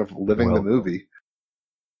 and we're just kind of living the movie."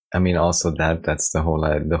 I mean, also that's the whole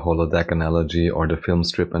the holodeck analogy or the film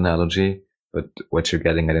strip analogy. But what you're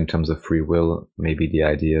getting at in terms of free will, maybe the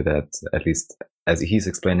idea that, at least as he's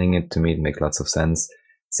explaining it to me, it makes lots of sense,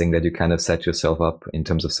 saying that you kind of set yourself up in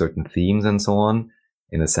terms of certain themes and so on,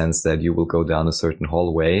 in a sense that you will go down a certain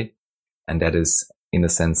hallway, and that is, in a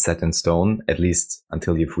sense, set in stone, at least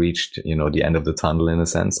until you've reached, the end of the tunnel, in a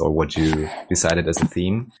sense, or what you decided as a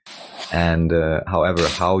theme. And however,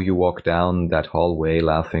 how you walk down that hallway,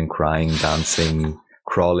 laughing, crying, dancing,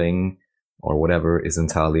 crawling, or whatever, is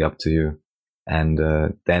entirely up to you. And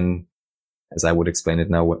then, as I would explain it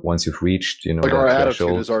now, once you've reached, like our threshold,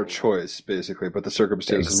 attitude is our choice, basically, but the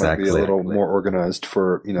circumstances Exactly. might be a little more organized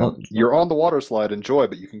for, you're on the water slide, enjoy,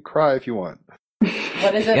 but you can cry if you want.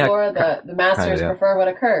 What is it, Yeah, Laura? The masters yeah. prefer what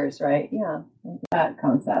occurs, right? Yeah, that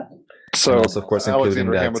concept. So, And also, of course, including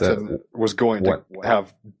Alexander that, Hamilton was going to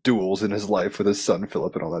have duels in his life with his son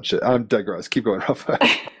Philip and all that shit. I'm digress. Keep going, Raphael.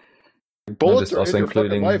 Bullets just are also in your fucking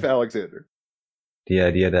including- life, Alexander. the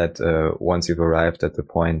idea that once you've arrived at the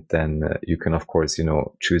point, then you can, of course,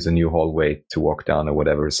 choose a new hallway to walk down or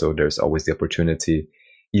whatever. So there's always the opportunity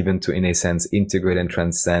even to, in a sense, integrate and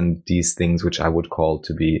transcend these things, which I would call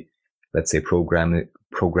to be, let's say,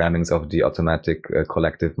 programmings of the automatic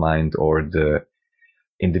collective mind or the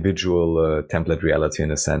individual template reality,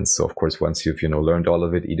 in a sense. So, of course, once you've, learned all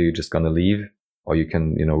of it, either you're just going to leave or you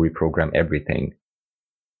can, reprogram everything.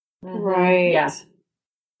 Right. Yeah.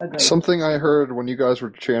 Agreed. Something I heard when you guys were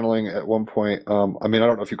channeling at one point, I mean, I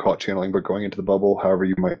don't know if you call it channeling, but going into the bubble, however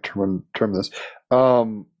you might term this,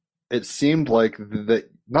 it seemed like that,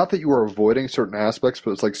 not that you were avoiding certain aspects,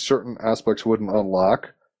 but it's like certain aspects wouldn't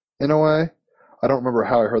unlock in a way. I don't remember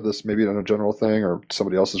how I heard this, maybe in a general thing or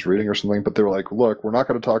somebody else's reading or something, but they were like, look, we're not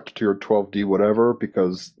going to talk to your 12D whatever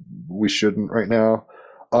because we shouldn't right now.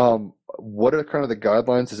 What are kind of the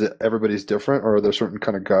guidelines? Is it everybody's different, or are there certain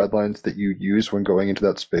kind of guidelines that you use when going into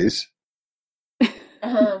that space?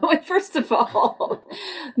 Uh-huh. First of all,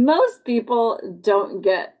 most people don't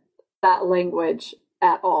get that language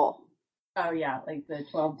at all. Oh yeah, like the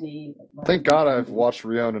 12D. Thank God I've watched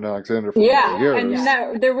Rion and Alexander for Yeah, years.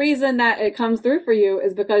 and the reason that it comes through for you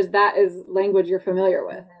is because that is language you're familiar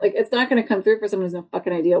with. Like, it's not going to come through for someone who's no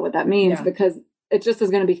fucking idea what that means, because it just is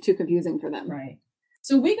going to be too confusing for them. Right.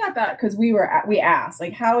 So we got that because we asked,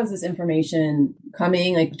 like, how is this information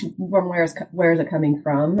coming? Like, from where is it coming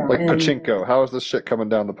from? Like And- pachinko, how is this shit coming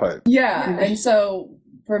down the pipe? Yeah, and so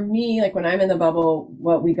for me, like when I'm in the bubble,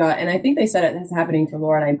 what we got, and I think they said it is happening for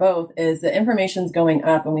Laura and I both, is the information's going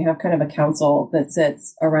up, and we have kind of a council that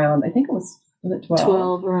sits around. I think it was it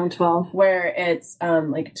 12? Around 12. Where it's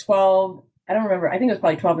like 12. I don't remember. I think it was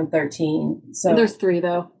probably 12 and 13. So There's 3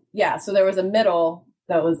 though. yeah, so there was a middle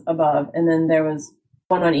that was above, and then there was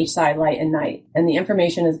one on each side, light and night. And the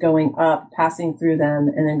information is going up, passing through them,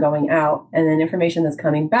 and then going out. And then information that's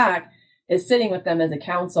coming back is sitting with them as a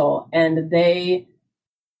council, and they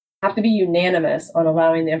have to be unanimous on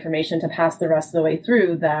allowing the information to pass the rest of the way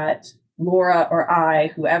through, that Laura or I,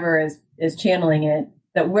 whoever is channeling it,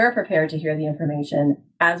 that we're prepared to hear the information,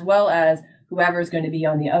 as well as whoever's going to be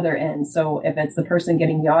on the other end. So if it's the person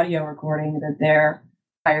getting the audio recording, that their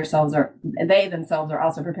higher selves they themselves are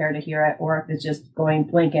also prepared to hear it, or if it's just going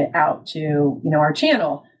blanket out to, our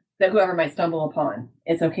channel, that whoever might stumble upon,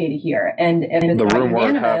 it's okay to hear. And if it's The not room where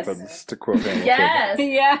it unanimous, happens, to quote Hamilton. yes,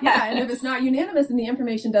 Yeah. yeah, and if it's not unanimous, then the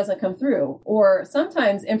information doesn't come through. Or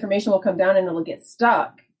sometimes information will come down and it'll get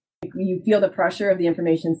stuck. You feel the pressure of the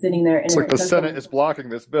information sitting there. And It's like the doesn't- Senate is blocking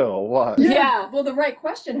this bill. Why? Yeah. Well, the right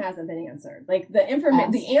question hasn't been answered. Like the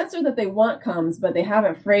answer that they want comes, but they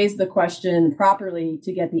haven't phrased the question properly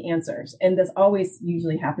to get the answers. And this always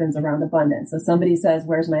usually happens around abundance. So somebody says,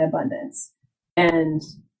 "Where's my abundance?" And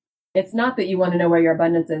it's not that you want to know where your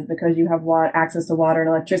abundance is because you have access to water and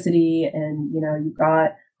electricity, and you've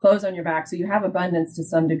got clothes on your back, so you have abundance to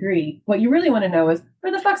some degree. What you really want to know is,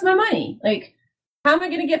 where the fuck's my money? Like, how am I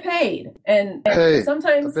going to get paid? And Hey,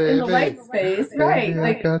 sometimes in the baby. light space, right? Baby,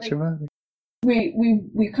 I got your money.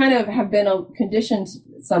 We kind of have been conditioned,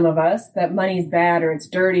 some of us, that money's bad or it's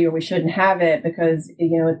dirty or we shouldn't have it because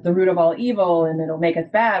it's the root of all evil and it'll make us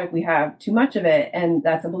bad if we have too much of it. And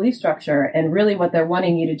that's a belief structure. And really, what they're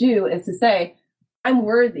wanting you to do is to say, "I'm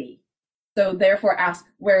worthy. So therefore ask,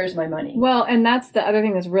 where is my money? Well, and that's the other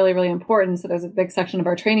thing that's really, really important. So there's a big section of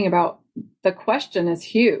our training about the question is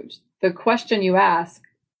huge. The question you ask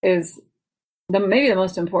is maybe the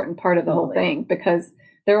most important part of the whole thing, because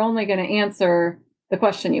they're only going to answer the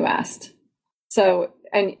question you asked. So,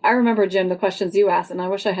 and I remember, Jim, the questions you asked, and I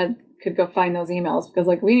wish I could go find those emails, because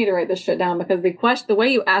like we need to write this shit down, because the way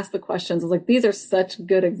you ask the questions is like, these are such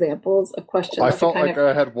good examples of questions. I felt like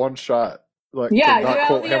I had one shot. Like, to not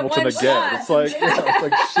quote Hamilton again. Shot. It's like, it's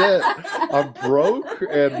like shit. I'm broke,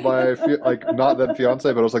 and my not then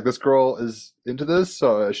fiance, but I was like, this girl is into this,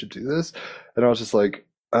 so I should do this. And I was just like,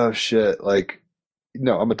 oh shit, like,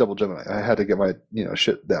 no, I'm a double Gemini. I had to get my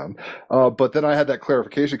shit down. But then I had that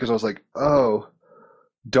clarification, because I was like, oh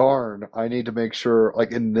darn, I need to make sure,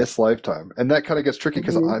 like, in this lifetime. And that kind of gets tricky,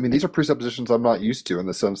 because I mean, these are presuppositions I'm not used to, in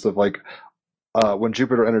the sense of like, when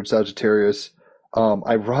Jupiter entered Sagittarius.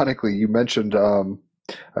 Ironically, you mentioned,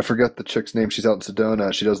 I forget the chick's name. She's out in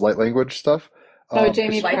Sedona. She does light language stuff.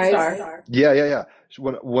 Jamie Price. Yeah.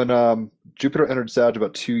 When Jupiter entered Sag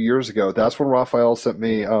about 2 years ago, that's when Raphael sent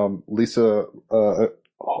me Lisa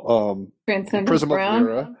Transcendence Prism of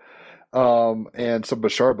Lyra, and some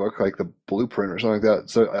Bashar book, like the Blueprint or something like that.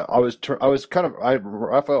 So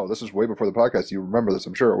Raphael, this is way before the podcast. You remember this,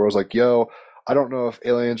 I'm sure. Where I was like, yo, I don't know if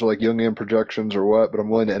aliens are like Jungian projections or what, but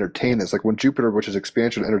I'm willing to entertain this. Like when Jupiter, which is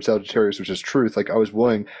expansion, entered Sagittarius, which is truth, like I was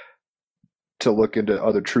willing to look into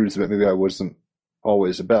other truths that maybe I wasn't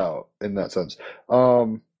always about, in that sense.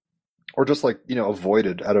 Or just like,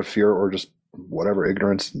 avoided out of fear, or just whatever,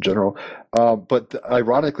 ignorance in general. But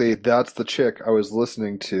ironically, that's the chick I was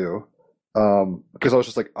listening to. Because I was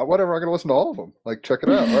just like, whatever, I'm going to listen to all of them. Like, check it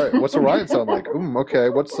out. All right, what's Orion sound like? Okay,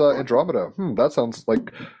 what's Andromeda? That sounds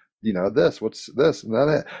like... what's this and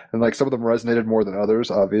that, and like some of them resonated more than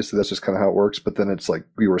others. Obviously, that's just kind of how it works. But then it's like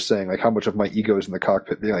we were saying, like how much of my ego is in the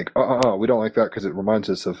cockpit, being like, we don't like that because it reminds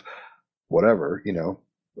us of whatever,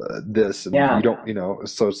 this, and you don't,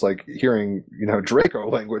 so it's like hearing, Draco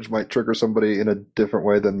language might trigger somebody in a different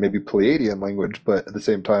way than maybe Pleiadian language, but at the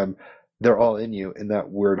same time, they're all in you in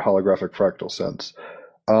that weird holographic fractal sense.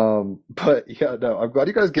 But yeah, no, I'm glad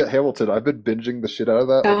you guys get Hamilton. I've been binging the shit out of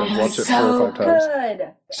that. Like, I've watched it 4 or 5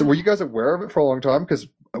 times. So were you guys aware of it for a long time? Because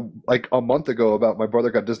like a month ago, my brother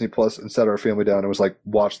got Disney Plus and sat our family down and was like,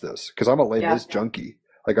 watch this. Because I'm a Les Mis junkie.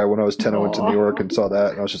 Like when I was 10, I went to New York and saw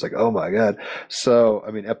that, and I was just like, oh my God. So,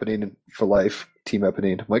 I mean, Eponine for life, Team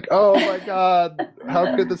Eponine. I'm like, oh my God,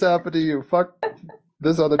 how could this happen to you? Fuck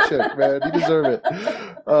this other chick, man. You deserve it.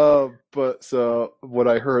 But so when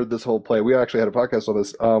I heard this whole play, we actually had a podcast on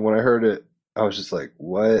this. When I heard it, I was just like,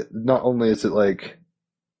 what? Not only is it like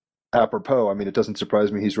apropos, I mean, it doesn't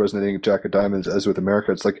surprise me he's resonating with Jack of Diamonds as with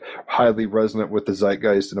America. It's like highly resonant with the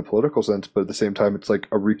zeitgeist in a political sense, but at the same time, it's like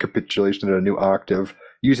a recapitulation at a new octave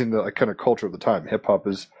using the like, kind of culture of the time. Hip hop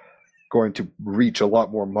is going to reach a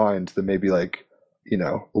lot more minds than maybe like,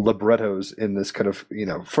 librettos in this kind of,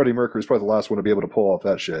 Freddie Mercury's probably the last one to be able to pull off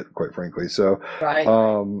that shit, quite frankly. So, right.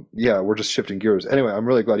 Yeah, we're just shifting gears. Anyway, I'm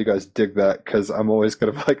really glad you guys dig that, because I'm always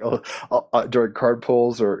kind of like, during card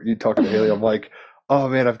pulls or you talking to Haley, I'm like, oh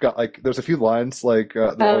man, I've got like, there's a few lines like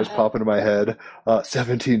that always pop into my head.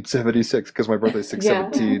 1776, because my birthday's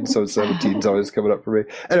 6/17, so 17's always coming up for me.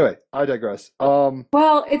 Anyway, I digress.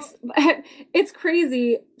 Well, it's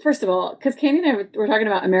crazy. First of all, because Candy and I were talking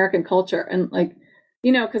about American culture, and like,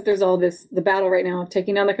 because there's all the battle right now of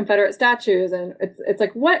taking down the Confederate statues, and it's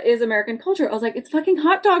like, what is American culture? I was like, it's fucking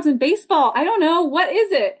hot dogs and baseball. I don't know, what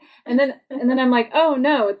is it? And then I'm like, oh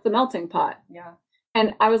no, it's the melting pot. Yeah.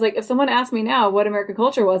 And I was like, if someone asked me now what American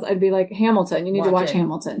culture was, I'd be like, Hamilton. You need to watch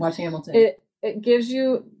Hamilton. Watch Hamilton. It gives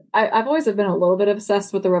you. I've always been a little bit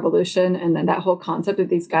obsessed with the revolution, and then that whole concept of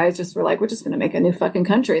these guys just were like, we're just going to make a new fucking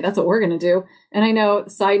country. That's what we're going to do. And I know,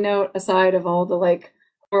 side note, aside of all the like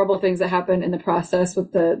horrible things that happened in the process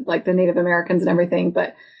with the Native Americans and everything,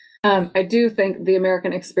 but I do think the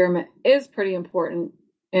American experiment is pretty important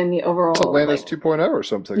in the overall. It's Atlantis 2.0 or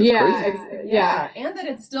something. It's crazy. Yeah, and that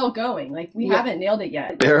it's still going. Like we haven't nailed it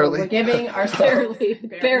yet. Barely. We're giving ourselves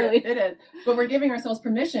barely. It is, but we're giving ourselves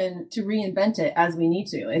permission to reinvent it as we need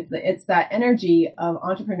to. It's that energy of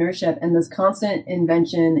entrepreneurship and this constant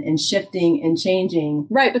invention and shifting and changing.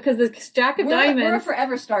 Right, because the Jack of Diamonds, we're a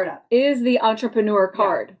forever startup, is the entrepreneur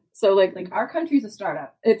card. Yeah. So like our country's a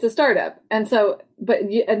startup. It's a startup, and so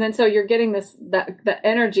so you're getting the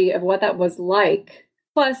energy of what that was like.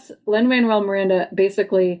 Plus, Lin-Manuel Miranda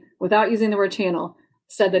basically, without using the word channel,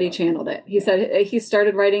 said that he channeled it. He said he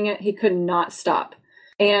started writing it, he could not stop.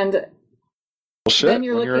 And well, shit, then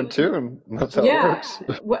you're in tune. That's how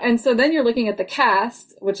it works. And so then you're looking at the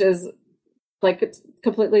cast, which is like it's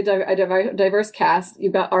completely diverse cast.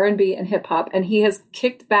 You've got R&B and hip hop, and he has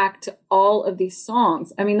kicked back to all of these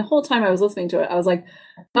songs. I mean, the whole time I was listening to it, I was like,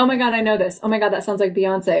 oh my God, I know this. Oh my God, that sounds like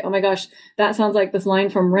Beyonce. Oh my gosh, that sounds like this line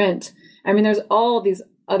from Rent. I mean, there's all these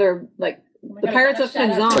other, like, the Pirates of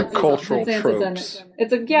Penzance. It's like cultural tropes.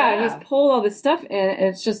 It's like, he's pulled all this stuff in, and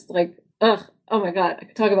it's just like, ugh, oh my God, I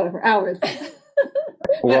could talk about it for hours.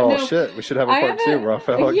 Well, shit, we should have a part 2,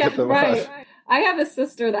 Raphael. Yeah, right. I have a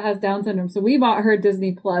sister that has Down syndrome, so we bought her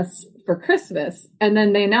Disney Plus for Christmas, and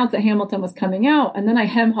then they announced that Hamilton was coming out, and then I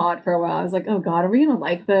hem-hawed for a while. I was like, oh God, are we going to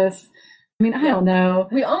like this? I mean, I don't know.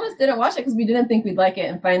 We almost didn't watch it because we didn't think we'd like it,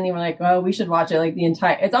 and finally we're like, oh, we should watch it. Like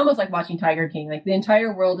it's almost like watching Tiger King. Like the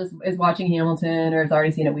entire world is watching Hamilton or has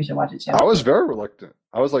already seen it. We should watch it too. I was very reluctant.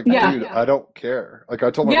 I was like, dude, I don't care. Like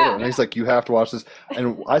I told my brother, and he's like, you have to watch this.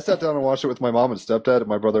 And I sat down and watched it with my mom and stepdad and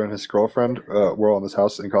my brother and his girlfriend. We're all in this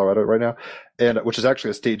house in Colorado right now, and which is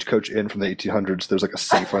actually a stagecoach inn from the 1800s. There's like a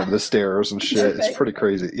safe under the stairs and shit. It's pretty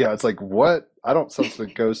crazy. Yeah, it's like, what? I don't sense the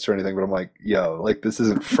ghost or anything, but I'm like, yo, like this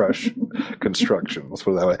isn't fresh construction. Let's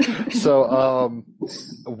put it that way. So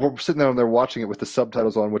we're sitting down there watching it with the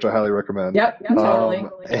subtitles on, which I highly recommend. Yep, totally.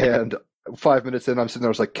 And 5 minutes in, I'm sitting there,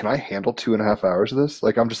 I was like, can I handle 2.5 hours of this?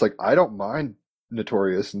 Like, I'm just like, I don't mind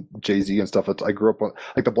Notorious and Jay-Z and stuff. I grew up on,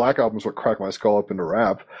 like, the Black Album is what cracked my skull up into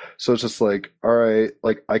rap. So it's just like, all right,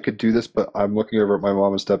 like, I could do this, but I'm looking over at my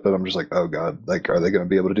mom and stepdad. I'm just like, oh God, like, are they going to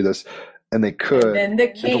be able to do this? And they could. And then the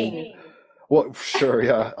king. Well, sure,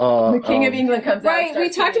 yeah. The King of England comes out. Right, we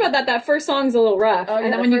talked about that. That first song's a little rough. Oh, yeah,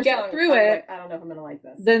 and then when you get through it, like, I don't know if I'm going to like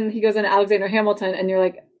this. Then he goes into Alexander Hamilton, and you're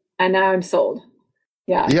like, and now I'm sold.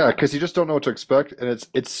 Yeah, because you just don't know what to expect, and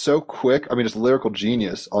it's so quick. I mean, it's lyrical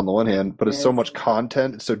genius on the one hand, but it's so much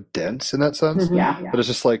content. It's so dense in that sense. Mm-hmm. Yeah. But it's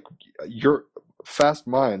just like your fast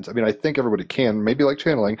minds. I mean, I think everybody can, maybe like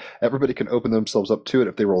channeling, everybody can open themselves up to it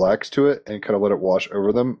if they relax to it and kind of let it wash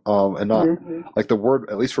over them, and not like the word.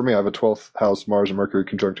 At least for me, I have a 12th house Mars and Mercury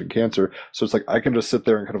conjunct in Cancer, so it's like I can just sit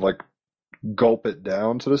there and kind of like gulp it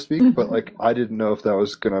down, so to speak. But like I didn't know if that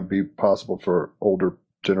was going to be possible for older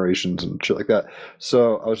generations and shit like that.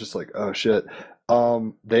 So I was just like, oh shit.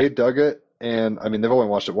 They dug it, and I mean, they've only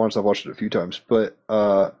watched it once. I've watched it a few times, but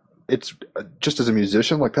it's just as a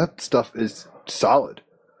musician, like that stuff is solid.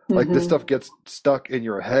 Like this stuff gets stuck in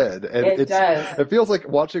your head, and it feels like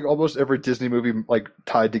watching almost every Disney movie like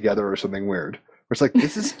tied together or something weird. It's like,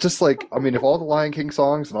 this is just like, I mean, if all the Lion King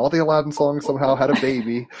songs and all the Aladdin songs somehow had a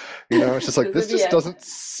baby, you know, it's just like, this just doesn't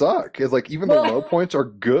suck. It's like, even the low points are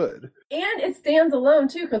good. And it stands alone,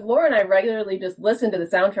 too, because Laura and I regularly just listen to the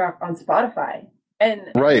soundtrack on Spotify.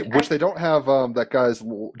 And right, which they don't have that guy's,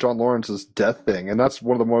 John Lawrence's death thing, and that's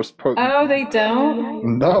one of the most potent. Oh, they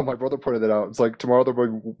don't? No, my brother pointed that out. It's like, tomorrow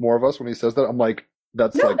there'll be more of us when he says that. I'm like,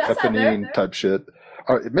 that's Eponine type shit.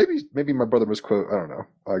 Maybe my brother misquote. I don't know.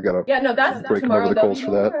 I gotta that's break him over the coals for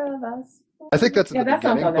that. I think that's in the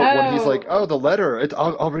beginning. But when he's like, "Oh, the letter.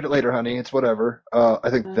 I'll read it later, honey. It's whatever." I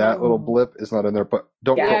think that little blip is not in there. But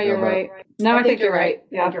don't. Yeah, you're right. No, I think you're right.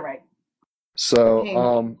 Yeah, you're right.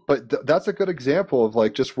 So, but that's a good example of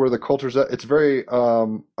like just where the culture's at. It's very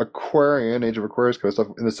Aquarian, Age of Aquarius kind of stuff,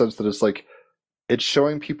 in the sense that it's like it's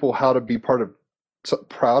showing people how to be proud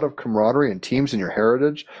of camaraderie and teams and your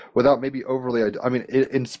heritage without maybe overly. I mean,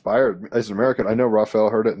 it inspired as an American. I know Raphael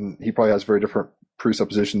heard it, and he probably has very different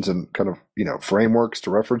presuppositions and kind of frameworks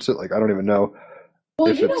to reference it. Like I don't even know.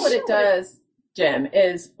 Well, you know what it does, Jim,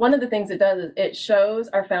 is one of the things it does is it shows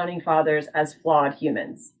our founding fathers as flawed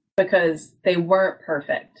humans because they weren't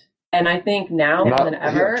perfect. And I think now more than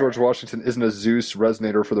ever, George Washington isn't a Zeus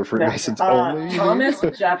resonator for the Freemasons only. Thomas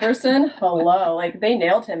Jefferson, hello, like they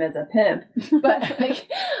nailed him as a pimp. But like,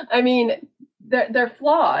 I mean, they're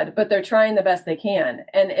flawed, but they're trying the best they can.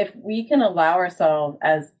 And if we can allow ourselves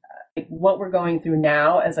as like, what we're going through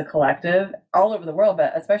now as a collective, all over the world,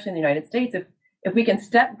 but especially in the United States, if we can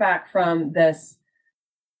step back from this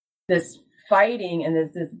fighting and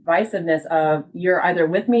this divisiveness of you're either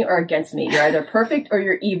with me or against me. You're either perfect or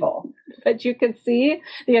you're evil. But you can see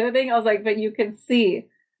the other thing. I was like, but you can see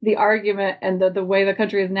the argument and the way the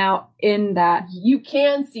country is now in that. You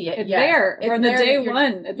can see it. It's there from the day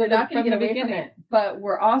one. It's not from the beginning. But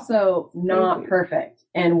we're also not perfect.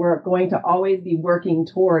 And we're going to always be working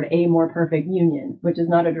toward a more perfect union, which is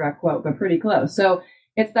not a direct quote, but pretty close. So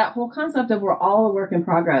it's that whole concept of we're all a work in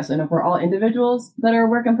progress. And if we're all individuals that are a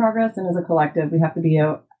work in progress, and as a collective, we have to be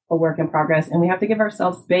a work in progress, and we have to give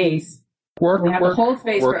ourselves space. We have to hold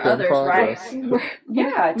space for others, right?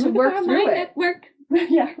 To work through it. Work.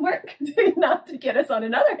 Yeah, work. Not to get us on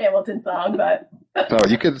another Hamilton song, but No,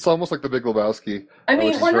 you could. It's almost like the Big Lebowski. I mean,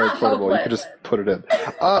 which is we're very not quotable. You hopeless. could just put it in.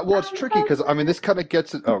 Well, it's tricky because I mean, this kind of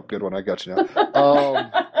gets it. Oh, good one. I got you now.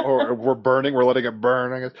 Or we're burning. We're letting it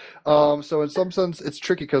burn. I guess. So in some sense, it's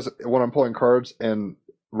tricky because when I'm pulling cards and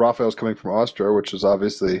Raphael's coming from Austria, which is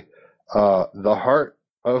obviously the heart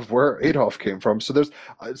of where Adolf came from. So there's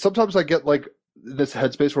sometimes I get like this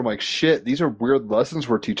headspace where I'm like, shit, these are weird lessons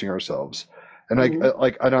we're teaching ourselves. And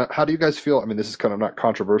I don't, how do you guys feel? I mean, this is kind of not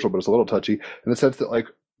controversial, but it's a little touchy in the sense that, like,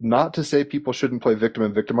 not to say people shouldn't play victim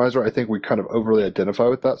and victimizer. I think we kind of overly identify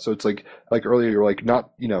with that. So it's like earlier, you're like,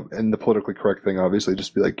 not, and the politically correct thing, obviously,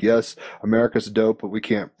 just be like, yes, America's dope, but we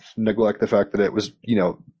can't neglect the fact that it was,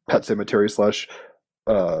 Pet Sematary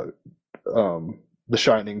 / The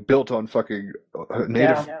Shining, built on fucking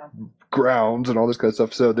native grounds and all this kind of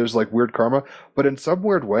stuff. So there's like weird karma, but in some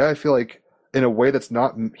weird way, I feel like, in a way that's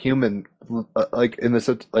not human, like in the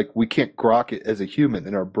sense, like we can't grok it as a human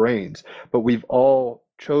in our brains, but we've all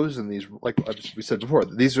chosen these, like we said before,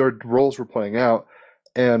 these are roles we're playing out,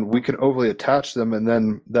 and we can overly attach them, and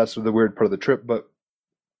then that's the weird part of the trip. But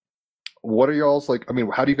what are y'all's, like, I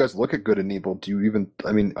mean, how do you guys look at good and evil? Do you even,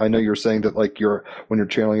 I mean, I know you're saying that, like, when you're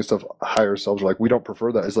channeling and stuff, higher selves are like, we don't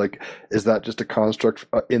prefer that. Is that just a construct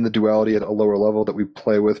in the duality at a lower level that we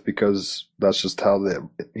play with because that's just how the,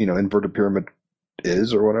 inverted pyramid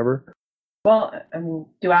is or whatever? Well, I mean,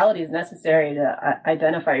 duality is necessary to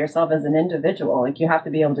identify yourself as an individual. Like, you have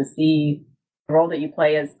to be able to see the role that you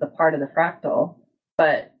play as the part of the fractal.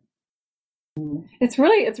 But it's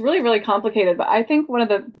really complicated. But I think one of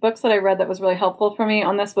the books that I read that was really helpful for me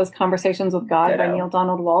on this was Conversations with God by Neil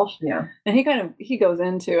Donald Walsh. Yeah. And he goes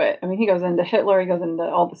into it. I mean, he goes into Hitler, he goes into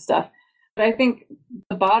all the stuff. But I think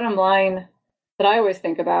the bottom line that I always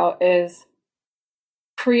think about is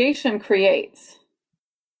creation creates.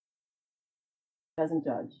 Doesn't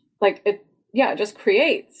judge. Like it just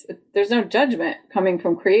creates. There's no judgment coming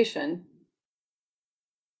from creation.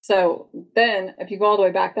 So then if you go all the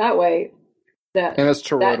way back that way, and it's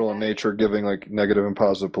toroidal in nature, giving like negative and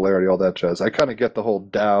positive polarity, all that jazz. I kind of get the whole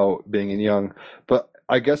Tao being in Jung, but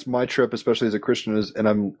I guess my trip, especially as a Christian, is, and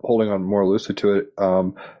I'm holding on more loosely to it,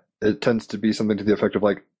 it tends to be something to the effect of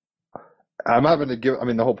like, I'm having to give, I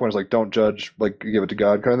mean, the whole point is like, don't judge, like give it to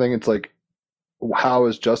God kind of thing. It's like, how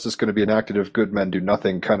is justice going to be enacted if good men do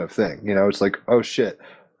nothing kind of thing? It's like, oh shit,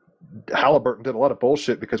 Halliburton did a lot of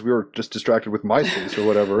bullshit because we were just distracted with MySpace or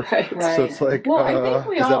whatever. Right. So it's like, well, I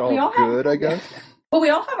think is that all good, I guess? Well, we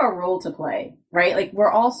all have a role to play, right? Like,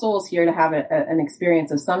 we're all souls here to have an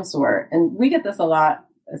experience of some sort. And we get this a lot,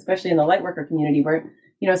 especially in the lightworker community, where,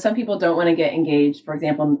 some people don't want to get engaged, for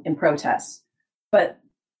example, in protests. But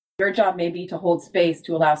your job may be to hold space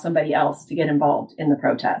to allow somebody else to get involved in the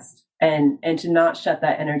protest. And to not shut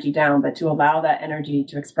that energy down, but to allow that energy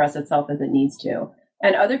to express itself as it needs to.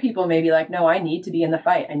 And other people may be like, no, I need to be in the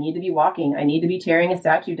fight. I need to be walking. I need to be tearing a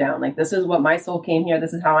statue down. Like, this is what my soul came here.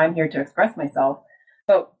 This is how I'm here to express myself.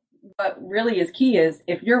 But what really is key is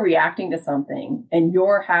if you're reacting to something and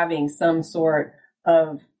you're having some sort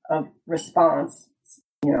of response,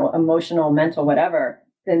 emotional, mental, whatever,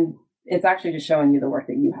 then it's actually just showing you the work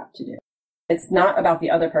that you have to do. It's not about the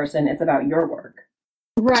other person. It's about your work.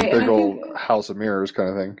 Right. It's a big old house of mirrors kind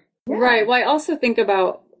of thing. Yeah. Right. Well, I also think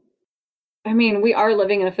about, I mean, we are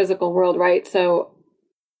living in a physical world, right? So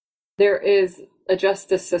there is a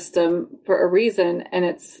justice system for a reason,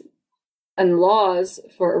 and laws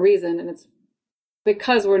for a reason, and it's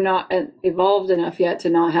because we're not evolved enough yet to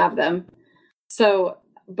not have them. So,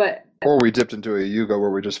 or we dipped into a yuga where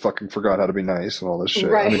we just fucking forgot how to be nice and all this shit.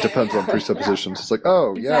 Right. I mean, it depends on presuppositions. It's like,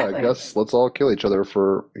 exactly. I guess let's all kill each other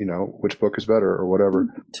for, which book is better or whatever.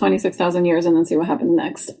 26,000 years and then see what happens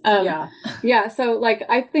next. Yeah. So like,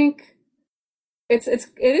 I think it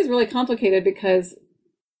is really complicated because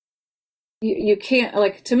you can't,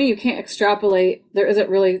 like, to me, you can't extrapolate. There isn't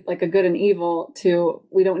really like a good and evil to,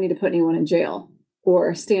 we don't need to put anyone in jail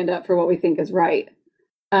or stand up for what we think is right.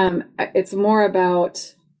 It's more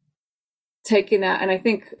about taking that, and I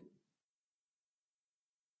think,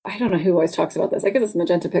 I don't know who always talks about this. I guess it's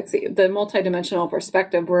Magenta Pixie, the multidimensional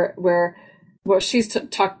perspective, where she's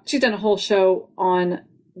done a whole show on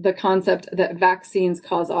the concept that vaccines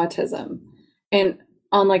cause autism, and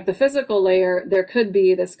on like the physical layer, there could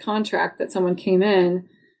be this contract that someone came in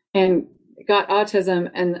and got autism,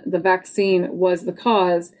 and the vaccine was the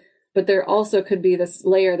cause, but there also could be this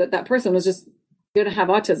layer that person was just going to have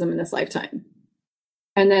autism in this lifetime.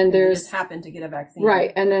 And then there's just happened to get a vaccine.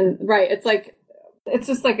 Right. And then, it's like, it's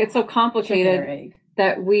just like, it's so complicated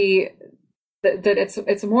that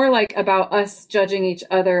it's more like about us judging each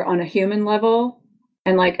other on a human level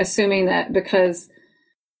and like assuming that because,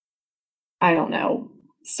 I don't know,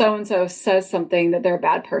 so-and-so says something that they're a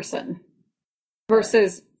bad person,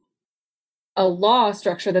 versus a law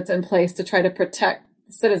structure that's in place to try to protect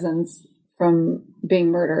citizens from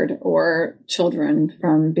being murdered or children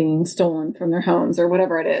from being stolen from their homes or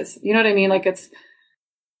whatever it is. You know what I mean? Like it's,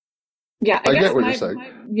 yeah, I get what you're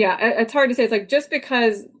saying. Yeah, it's hard to say. It's like, just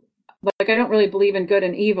because like I don't really believe in good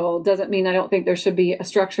and evil doesn't mean I don't think there should be a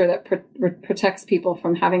structure that protects people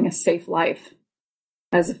from having a safe life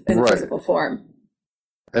as in a physical form.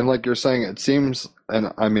 And like you're saying, it seems,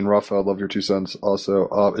 and I mean, Raphael, I love your 2 cents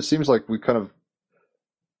also. It seems like we kind of,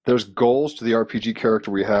 there's goals to the RPG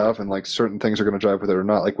character we have, and like certain things are going to jive with it or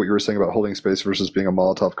not. Like what you were saying about holding space versus being a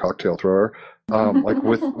Molotov cocktail thrower. Like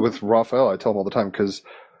with Raphael, I tell him all the time, because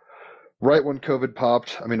right when COVID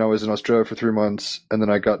popped, I mean, I was in Australia for 3 months, and then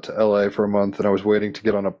I got to LA for a month, and I was waiting to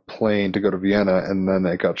get on a plane to go to Vienna, and then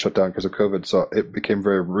it got shut down because of COVID. So it became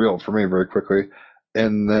very real for me very quickly.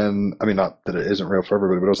 And then, I mean, not that it isn't real for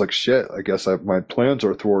everybody, but I was like, shit, I guess my plans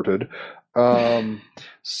are thwarted.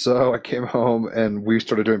 So I came home and we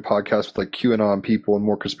started doing podcasts with like QAnon people and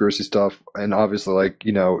more conspiracy stuff. And obviously, like,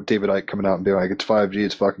 you know, David Icke coming out and being like, it's 5G,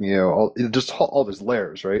 it's fucking you, all these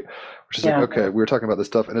layers, right? Which is like, okay, we were talking about this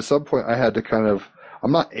stuff. And at some point I had to kind of,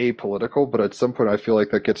 I'm not apolitical, but at some point I feel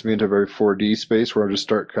like that gets me into a very 4D space where I just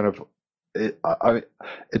start kind of, it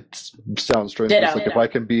sounds strange. It's like if I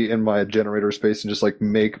can be in my generator space and just like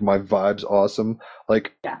make my vibes awesome,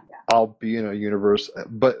 like I'll be in a universe.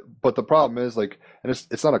 But the problem is like, and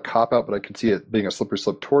it's not a cop out, but I can see it being a slippery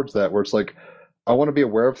slope towards that, where it's like I want to be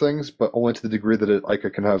aware of things, but only to the degree that it like I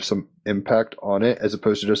can have some impact on it, as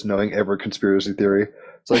opposed to just knowing every conspiracy theory.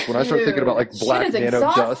 It's like when I start thinking about like black nano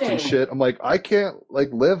dust and shit, I'm like, I can't like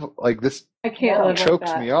live like this. I can't live chokes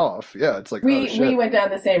like that. Me off. Yeah, it's like we went down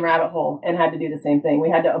the same rabbit hole and had to do the same thing.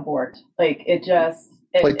 We had to abort. Like it just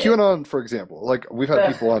like QAnon, for example. Like we've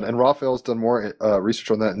had people on, and Raphael's done more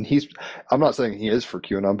research on that, and I'm not saying he is for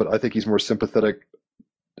QAnon, but I think he's more sympathetic.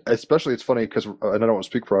 Especially, it's funny because, and I don't want to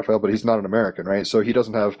speak for Raphael, but he's not an American, right? So he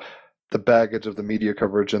doesn't have the baggage of the media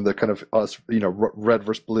coverage and the kind of us, you know, red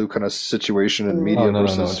versus blue kind of situation in media. No,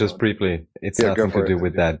 just briefly. It's nothing to do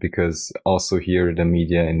with that, because also here the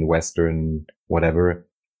media in Western whatever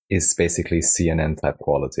is basically CNN type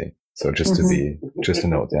quality. So just to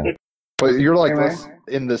note, yeah. But you're like this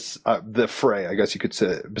in this the fray, I guess you could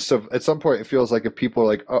say. So at some point, it feels like if people are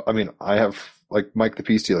like, oh, I mean, I have like Mike the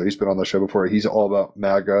Peace Dealer. He's been on the show before. He's all about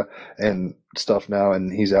MAGA and stuff now,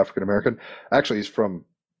 and he's African American. Actually, he's from,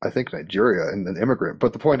 I think, Nigeria, and an immigrant.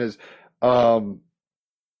 But the point is,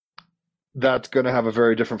 that's going to have a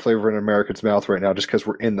very different flavor in an American's mouth right now, just because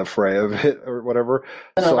we're in the fray of it or whatever.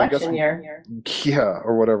 An election year. Yeah,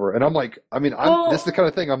 or whatever. And I'm like, I mean, this is the kind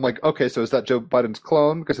of thing I'm like, okay, so is that Joe Biden's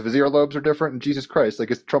clone? Because if his earlobes are different, and Jesus Christ, like,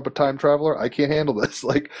 is Trump a time traveler? I can't handle this.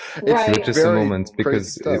 Like, it's just a moment,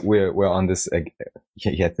 because we're on this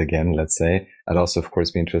yet again, let's say. I'd also, of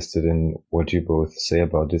course, be interested in what you both say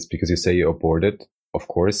about this, because you say you aborted, of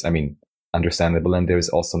course. I mean, understandable. And there's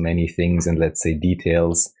also many things and, let's say,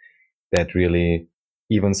 details that really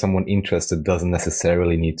even someone interested doesn't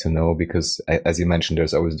necessarily need to know, because as you mentioned,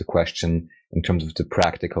 there's always the question in terms of the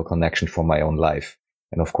practical connection for my own life.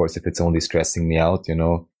 And of course, if it's only stressing me out, you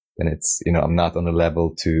know, then it's, you know, I'm not on a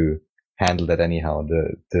level to handle that anyhow.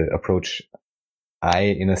 The approach I,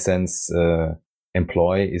 in a sense,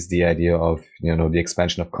 employ is the idea of, you know, the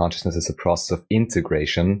expansion of consciousness as a process of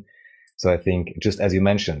integration. So I think, just as you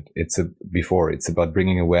mentioned, it's about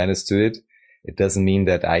bringing awareness to it. It doesn't mean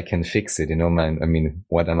that I can fix it, you know, man. I mean,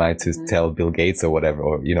 what am I to tell Bill Gates or whatever,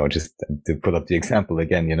 or, you know, just to put up the example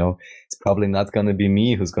again, you know, it's probably not going to be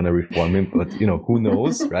me who's going to reform him, but, you know, who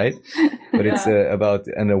knows, right? But it's about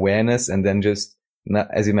an awareness, and then just, not,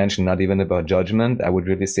 as you mentioned, not even about judgment. I would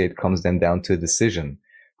really say it comes then down to a decision,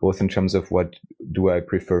 both in terms of what do I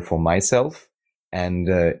prefer for myself, and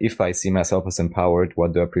if I see myself as empowered,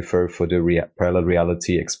 what do I prefer for the parallel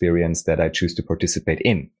reality experience that I choose to participate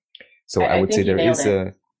in? So I would say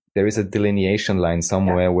there is a delineation line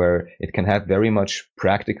somewhere where it can have very much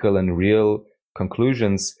practical and real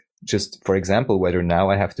conclusions. Just, for example, whether now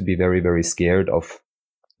I have to be very, very scared of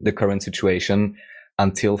the current situation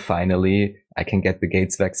until finally I can get the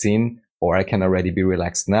Gates vaccine, or I can already be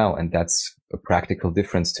relaxed now. And that's a practical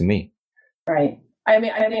difference to me. Right. I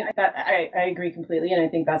mean, I think that I agree completely. And I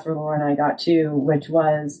think that's where Laura and I got to, which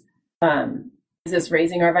was, is this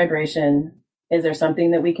raising our vibration? Is there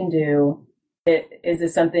something that we can do? Is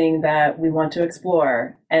this something that we want to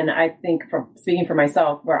explore? And I think, speaking for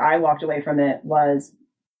myself, where I walked away from it was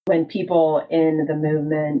when people in the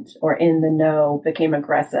movement or in the know became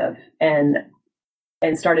aggressive and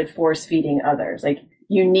started force feeding others. Like,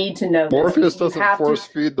 you need to know this. Morpheus You doesn't have to- force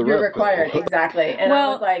feed the You're red required, pill. exactly. And I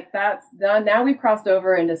Well- was like, that's done. Now we've crossed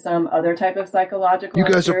over into some other type of psychological You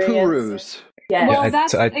guys are experience. purus. Yes. Well, I-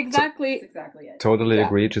 that's I- exactly. That's exactly it. Totally Yeah.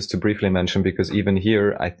 agree. Just to briefly mention, because even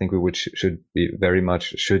here, I think we should be very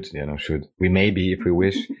much we maybe, if we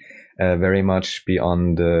wish, very much be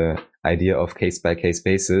on the idea of case by case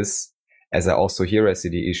basis. As I also here I see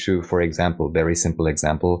the issue, for example, very simple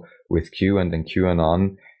example with Q and then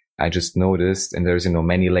QAnon. I just noticed, and there's,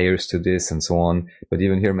 many layers to this and so on, but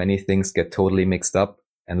even here, many things get totally mixed up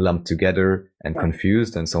and lumped together and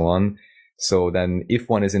confused and so on. So then if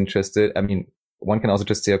one is interested, I mean, one can also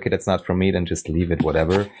just say, okay, that's not for me, then just leave it,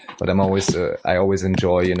 whatever. But I always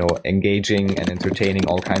enjoy, engaging and entertaining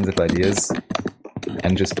all kinds of ideas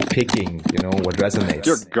and just picking, what resonates.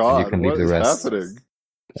 Dear And God, you can what leave the is rest. happening?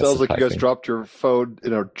 That's Sounds like you guys sufficing. dropped your phone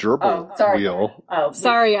in a gerbil Oh, sorry. wheel. Oh,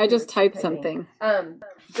 Sorry, I just typed something.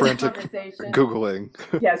 This Frantic conversation- Googling.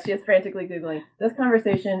 Yes, she is frantically Googling. This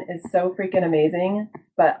conversation is so freaking amazing,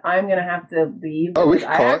 but I'm going to have to leave. Oh, we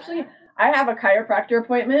because can call it. I have a chiropractor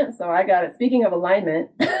appointment, so I got it. Speaking of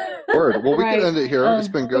alignment. Word. Well, we Right. can end it here. It's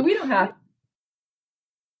been But good. we don't have.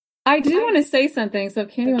 I do want to say something, so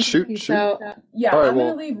if Candy wants Shoot, to peace shoot. out. Yeah, All right, I'm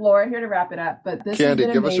well- going to leave Laura here to wrap it up, but this Candy,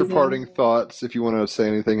 has been give us your amazing. parting thoughts if you want to say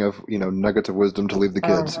anything of, nuggets of wisdom to leave the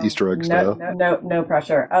kids, Easter egg style. No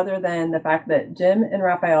pressure. Other than the fact that Jim and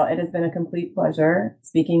Raphael, it has been a complete pleasure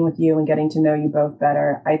speaking with you and getting to know you both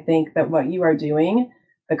better. I think that what you are doing,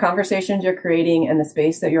 the conversations you're creating and the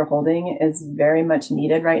space that you're holding is very much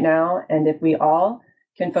needed right now. And if we all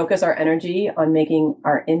can focus our energy on making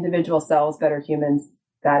our individual selves better humans,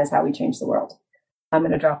 that is how we change the world. I'm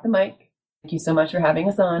going to drop the mic. Thank you so much for having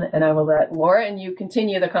us on, and I will let Laura and you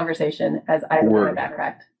continue the conversation as I get my Word. back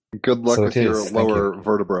cracked. Good luck So with it your is. Thank lower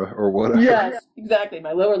vertebra or whatever. Yes, exactly.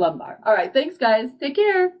 My lower lumbar. All right. Thanks, guys. Take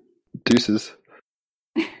care. Deuces.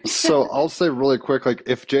 So I'll say really quick, like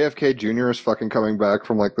if JFK Jr. is fucking coming back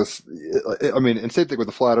from like this, I mean, and same thing with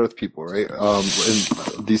the flat Earth people, right?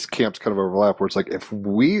 And these camps kind of overlap, where it's like if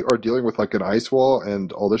we are dealing with like an ice wall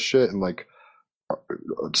and all this shit and like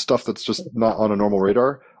stuff that's just not on a normal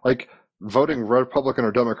radar, like voting Republican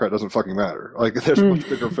or Democrat doesn't fucking matter. Like there's much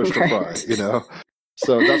bigger fish to fry, Right.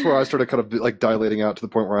 So that's where I started kind of like dilating out to the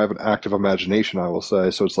point where I have an active imagination, I will say.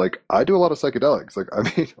 So it's like, I do a lot of psychedelics. Like, I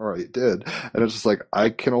mean, all right, did. And it's just like, I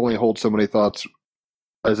can only hold so many thoughts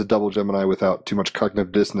as a double Gemini without too much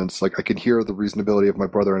cognitive dissonance. Like, I can hear the reasonability of my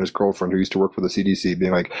brother and his girlfriend who used to work for the CDC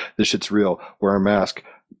being like, this shit's real. Wear a mask.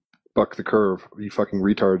 Buck the curve. You fucking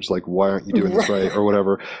retards. Like, why aren't you doing this right? Or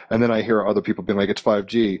whatever. And then I hear other people being like, it's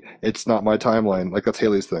 5G. It's not my timeline. Like, that's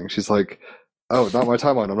Haley's thing. She's like, oh, not my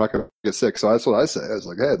timeline. I'm not going to get sick. So that's what I say. I was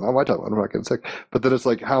like, hey, not my timeline. I'm not getting sick. But then it's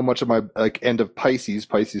like, how much of my like end of Pisces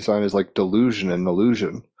sign is like delusion and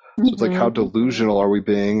illusion. So it's like, how delusional are we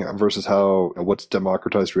being versus what's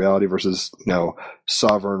democratized reality versus,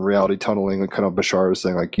 sovereign reality tunneling, and kind of Bashar is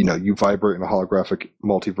saying, like, you vibrate in a holographic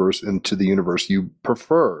multiverse into the universe you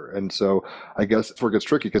prefer. And so I guess that's where it gets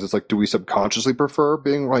tricky, because it's like, do we subconsciously prefer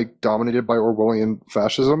being like dominated by Orwellian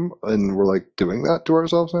fascism? And we're like doing that to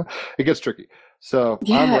ourselves now? It gets tricky. So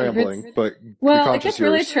Yeah, I'm if rambling, it's- but Well, be it gets conscious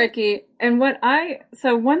really yours. tricky. And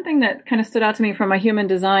one thing that kind of stood out to me from my human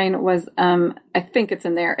design was, I think it's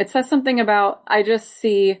in there. It says something about, I just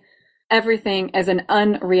see everything as an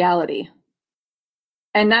unreality.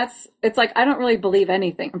 And it's like, I don't really believe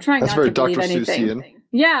anything. I'm trying That's not very to believe Dr. anything. Seussian.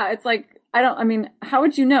 Yeah. It's like, how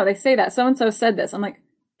would you know? They say that so-and-so said this. I'm like,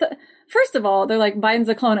 first of all, they're like, Biden's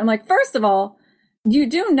a clone. I'm like, first of all, you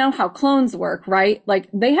do know how clones work, right? Like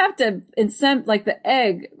they have to incent, like the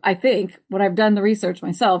egg, I think, when I've done the research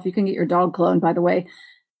myself, you can get your dog cloned, by the way.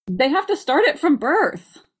 They have to start it from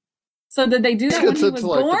birth. So did they do This that when gets he into was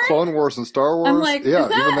like born? the Clone Wars and Star Wars. I'm like, yeah, is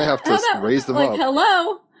that, even they have to raise them like, up.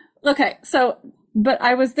 hello? Okay, so, but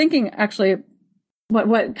I was thinking actually,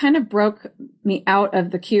 what kind of broke me out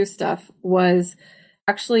of the Q stuff was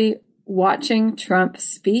actually watching Trump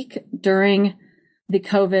speak during the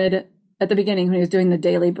COVID at the beginning when he was doing the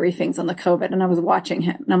daily briefings on the COVID, and I was watching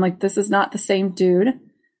him, and I'm like, this is not the same dude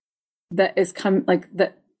that is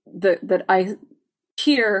that I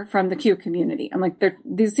hear from the Q community. I'm like,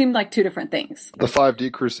 these seem like two different things. The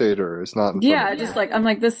 5D Crusader is not in front Yeah, of me. just like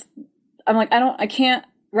I can't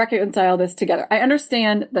reconcile this together. I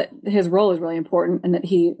understand that his role is really important and that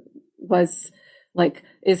he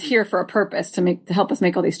is here for a purpose to help us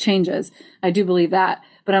make all these changes. I do believe that.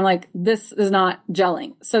 But I'm like, this is not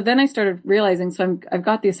gelling. So then I started realizing, so I've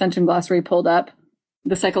got the Ascension Glossary pulled up,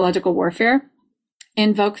 the psychological warfare,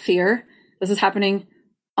 invoke fear. This is happening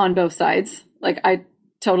on both sides. Like, I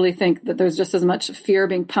totally think that there's just as much fear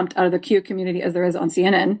being pumped out of the Q community as there is on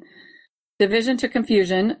CNN. division to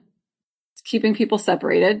confusion, keeping people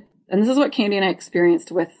separated. And this is what Candy and I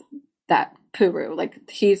experienced with that Puru. Like,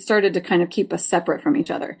 he started to kind of keep us separate from each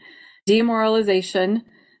other. Demoralization,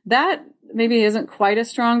 that maybe isn't quite as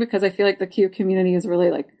strong, because I feel like the Q community is really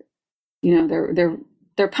like, you know,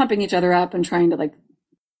 they're pumping each other up and trying to, like,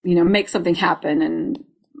 you know, make something happen. And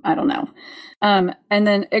I don't know. And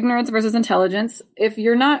then ignorance versus intelligence. If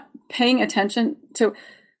you're not paying attention to,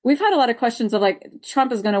 we've had a lot of questions of like,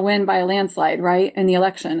 Trump is going to win by a landslide, right, in the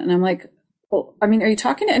election. And I'm like, well, I mean, are you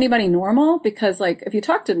talking to anybody normal? Because like, if you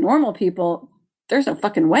talk to normal people, there's no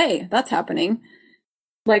fucking way that's happening.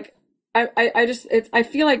 Like, I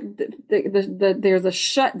feel like there's a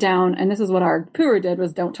shutdown, and this is what our Puru did,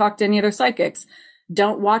 was don't talk to any other psychics.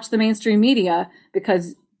 Don't watch the mainstream media,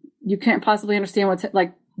 because you can't possibly understand what's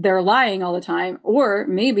like, they're lying all the time, or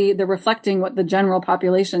maybe they're reflecting what the general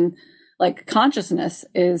population, like, consciousness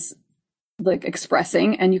is like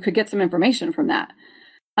expressing, and you could get some information from that.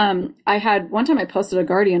 I had one time I posted a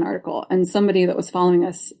Guardian article, and somebody that was following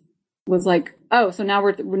us was like, oh, so now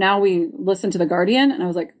we listen to the Guardian. And I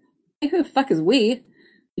was like, hey, who the fuck is we?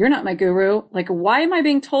 You're not my guru. Like, why am I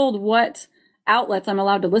being told what outlets I'm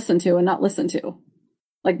allowed to listen to and not listen to?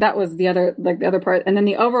 Like, that was the other part. And then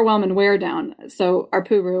the overwhelm and wear down. So our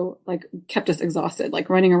Puru, like, kept us exhausted, like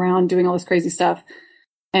running around, doing all this crazy stuff.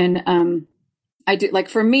 And, I do, like,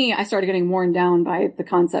 for me, I started getting worn down by the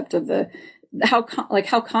concept of how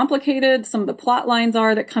complicated some of the plot lines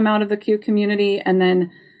are that come out of the Q community, and then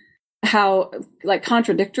how, like,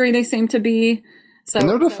 contradictory they seem to be. So, in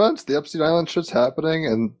their defense, the Epstein Island shit's happening,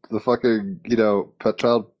 and the fucking, you know,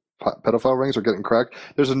 pedophile rings are getting cracked.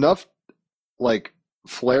 There's enough, like,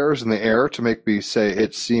 flares in the air to make me say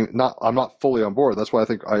I'm not fully on board. That's why I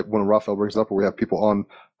think when Raphael brings it up, or we have people on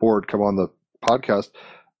board come on the podcast,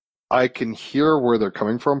 I can hear where they're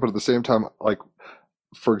coming from, but at the same time, like,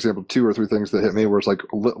 for example, 2 or 3 things that hit me where it's like,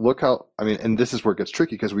 look how, I mean, and this is where it gets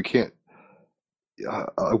tricky, because we can't,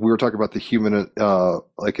 we were talking about the human,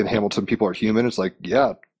 like in Hamilton, people are human. It's like,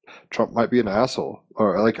 yeah, Trump might be an asshole,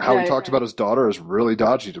 or like how he talked about his daughter is really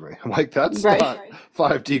dodgy to me. I'm like, that's not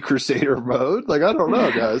 5D Crusader mode. Like, I don't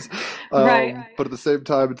know, guys. But at the same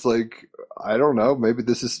time, it's like, I don't know. Maybe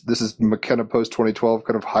this is McKenna post 2012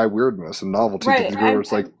 kind of high weirdness and novelty to the degree where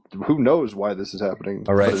it's like, who knows why this is happening?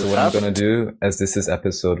 All right. So what I'm going to do, as this is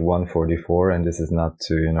episode 144, and this is not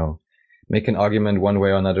to, you know, make an argument one way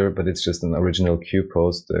or another, but it's just an original Q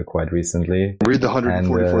post quite recently. Read the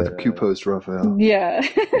 144th Q post, Raphael. Yeah.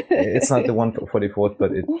 It's not the 144th,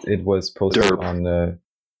 but it was posted on,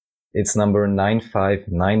 it's number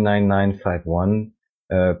 9599951,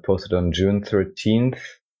 posted on June 13th,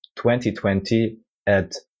 2020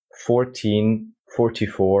 at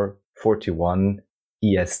 14:44:41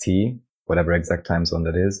 EST, whatever exact time zone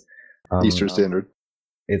that is. Eastern Standard.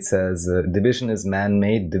 It says, division is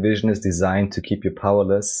man-made, division is designed to keep you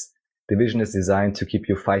powerless, division is designed to keep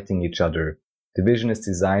you fighting each other, division is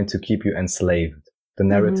designed to keep you enslaved. The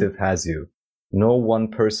narrative has you. No one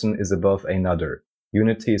person is above another.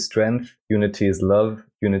 Unity is strength, unity is love,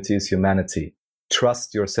 unity is humanity.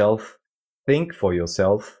 Trust yourself, think for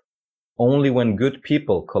yourself. Only when good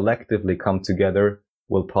people collectively come together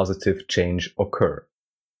will positive change occur.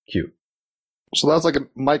 Q. So that's like a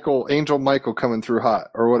Angel Michael coming through hot,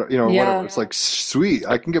 or what, you know, whatever. It's like, sweet,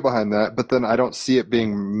 I can get behind that, but then I don't see it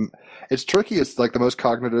being, it's tricky. It's like the most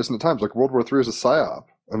cognitive at times. Like World War III is a psyop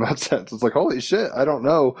in that sense. It's like, holy shit, I don't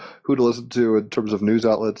know who to listen to in terms of news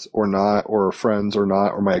outlets or not, or friends or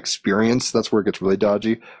not, or my experience. That's where it gets really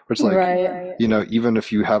dodgy. Where it's like, you know, even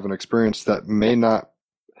if you have an experience that may not,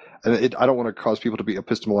 and I don't want to cause people to be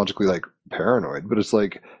epistemologically like paranoid, but it's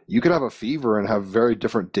like, you could have a fever and have very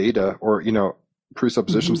different data, or, you know,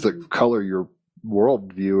 presuppositions that color your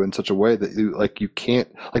worldview in such a way that you can't,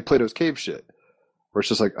 like Plato's cave shit, where it's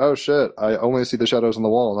just like, oh shit, I only see the shadows on the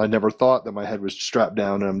wall, and I never thought that my head was strapped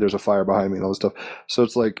down and there's a fire behind me and all this stuff. So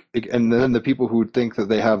it's like, and then the people who think that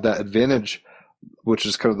they have that advantage, which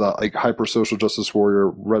is kind of the like hyper social justice warrior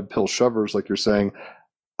red pill shovers, like you're saying,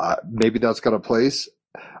 maybe that's got a place.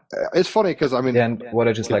 It's funny because, I mean, and what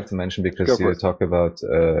I just like to mention, because you talk about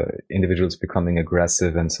individuals becoming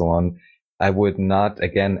aggressive and so on, I would not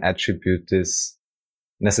again attribute this.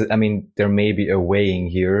 I mean, there may be a weighing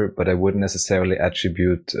here, but I wouldn't necessarily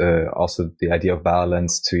attribute also the idea of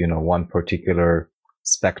balance to, you know, one particular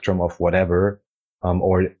spectrum of whatever,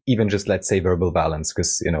 or even just, let's say, verbal balance,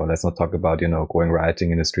 because, you know, let's not talk about, you know, going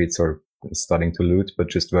rioting in the streets or starting to loot, but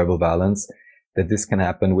just verbal balance, that this can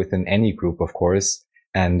happen within any group, of course.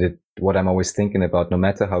 And what I'm always thinking about, no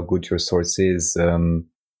matter how good your source is,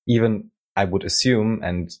 even I would assume,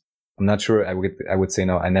 and I'm not sure, I would say,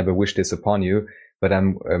 no, I never wish this upon you, But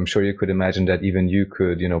I'm sure you could imagine that even you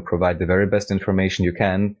could, provide the very best information you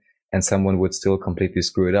can, and someone would still completely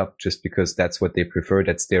screw it up just because that's what they prefer.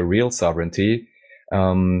 That's their real sovereignty.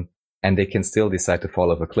 And they can still decide to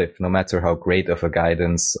fall off a cliff, no matter how great of a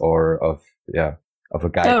guidance or of a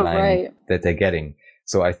guideline that they're getting.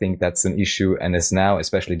 So I think that's an issue. And as now,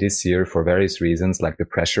 especially this year, for various reasons, like the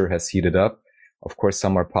pressure has heated up. Of course,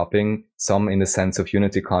 some are popping, some in the sense of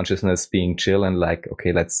unity consciousness being chill and like,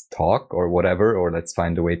 okay, let's talk or whatever, or let's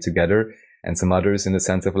find a way together. And some others in the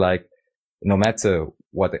sense of like, no matter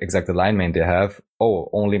what exact alignment they have,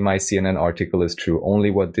 only my CNN article is true. Only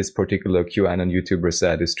what this particular QAnon YouTuber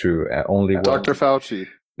said is true. Only what Dr. Fauci.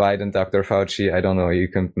 Biden, Dr. Fauci, I don't know, you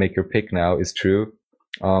can make your pick now, is true.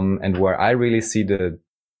 And where I really see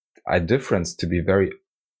a difference, to be very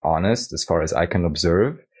honest, as far as I can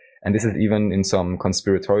observe, and this is even in some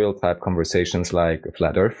conspiratorial type conversations like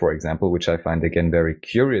Flat Earth, for example, which I find again very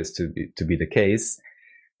curious to be the case,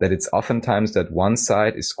 that it's oftentimes that one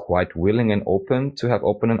side is quite willing and open to have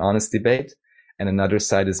open and honest debate, and another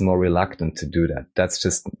side is more reluctant to do that. That's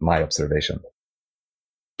just my observation.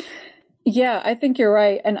 Yeah, I think you're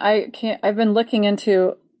right. And I've been looking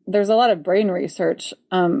into, there's a lot of brain research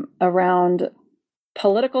around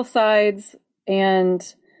political sides and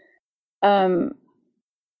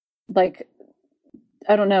like,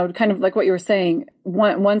 I don't know, kind of like what you were saying,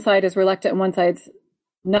 one side is reluctant and one side's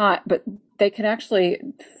not, but they can actually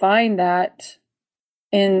find that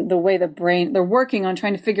in the way the brain, they're working on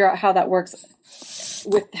trying to figure out how that works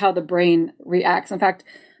with how the brain reacts. In fact,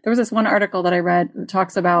 there was this one article that I read that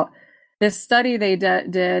talks about this study they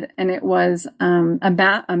did, and it was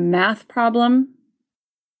a math problem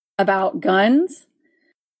about guns,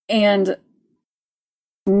 and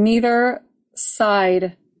neither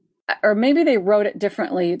side, or maybe they wrote it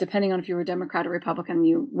differently depending on if you were Democrat or Republican,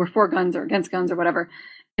 you were for guns or against guns or whatever.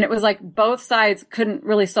 And it was like both sides couldn't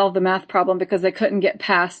really solve the math problem because they couldn't get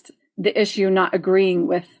past the issue not agreeing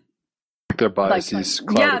with their biases.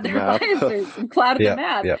 Clouded their biases clouded the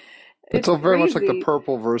math. Yeah. It's all very much like the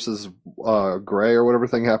purple versus gray or whatever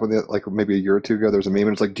thing happened like maybe a year or two ago. There's a meme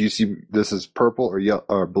and it's like, do you see this as purple or yellow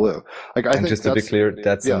or blue? Like, I think just to be clear,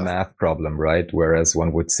 that's a math problem, right? Whereas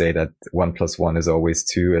one would say that 1 + 1 is always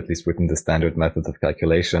 2, at least within the standard method of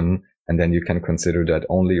calculation. And then you can consider that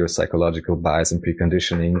only your psychological bias and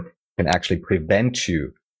preconditioning can actually prevent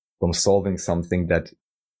you from solving something that,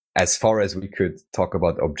 as far as we could talk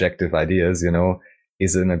about objective ideas,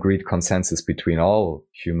 is an agreed consensus between all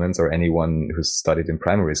humans or anyone who's studied in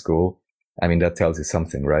primary school. I mean, that tells you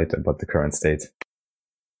something, right, about the current state.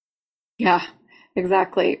 Yeah,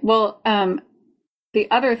 exactly. Well, the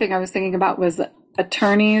other thing I was thinking about was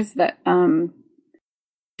attorneys that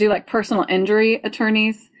do like personal injury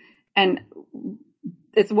attorneys. And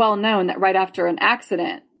it's well known that right after an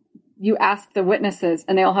accident, you ask the witnesses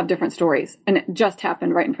and they all have different stories. And it just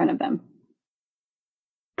happened right in front of them.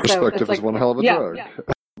 Perspective is one hell of a drug. Yeah.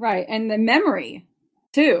 Right. And the memory,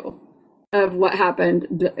 too, of what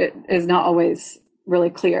happened is not always really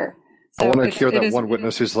clear. So I want to hear that one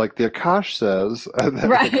witness who's like, the Akash says. And then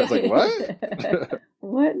right. I was like, what?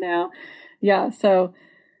 What now? Yeah. So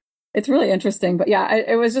it's really interesting. But yeah,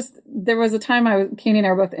 it was just, there was a time Katie and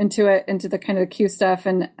I were both into the kind of the Q stuff.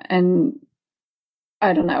 And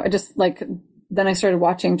I don't know. I just like, then I started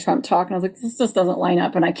watching Trump talk and I was like, this just doesn't line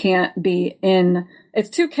up and I can't be in, it's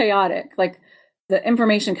too chaotic. Like the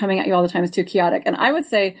information coming at you all the time is too chaotic. And I would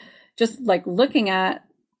say just like looking at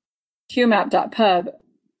qmap.pub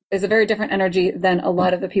is a very different energy than a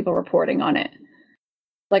lot of the people reporting on it.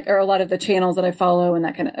 Like, or a lot of the channels that I follow and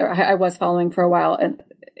that kind of, or I was following for a while. And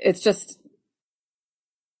it's just,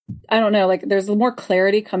 I don't know, like there's more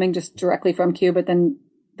clarity coming just directly from Q, but then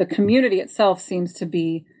the community itself seems to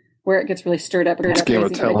be where it gets really stirred up. It's game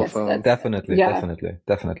of telephone. Definitely.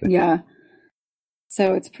 Yeah.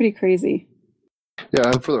 So it's pretty crazy.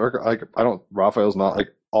 Yeah, and for the record, Raphael's not like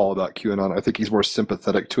all about QAnon. I think he's more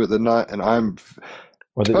sympathetic to it than not, and I'm.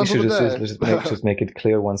 Well, you should just make it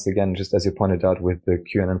clear once again, just as you pointed out with the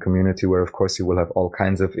QAnon community, where of course you will have all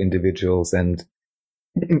kinds of individuals and,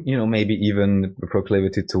 maybe even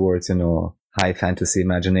proclivity towards, high fantasy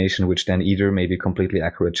imagination, which then either may be completely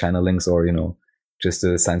accurate channelings or, just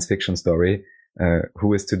a science fiction story.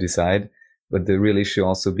 Who is to decide? But the real issue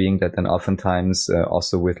also being that then oftentimes,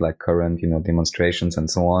 also with like current, demonstrations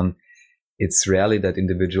and so on, it's rarely that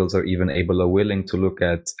individuals are even able or willing to look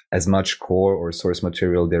at as much core or source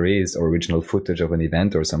material there is, or original footage of an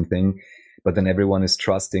event or something. But then everyone is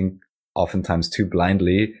trusting, oftentimes too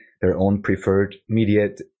blindly, their own preferred media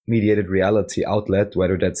mediated reality outlet,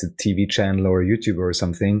 whether that's a TV channel or a YouTuber or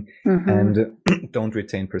something, and don't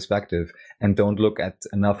retain perspective and don't look at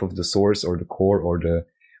enough of the source or the core or the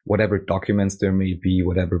whatever documents there may be,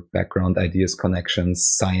 whatever background ideas, connections,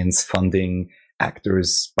 science, funding,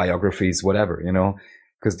 actors, biographies, whatever,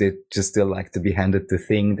 because they just still like to be handed the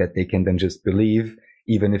thing that they can then just believe,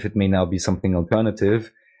 even if it may now be something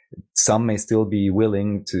alternative. Some may still be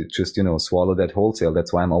willing to just, swallow that wholesale.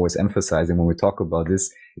 That's why I'm always emphasizing when we talk about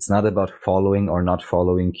this, it's not about following or not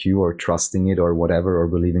following Q or trusting it or whatever, or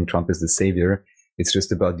believing Trump is the savior. It's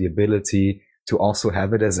just about the ability to also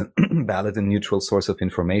have it as a valid and neutral source of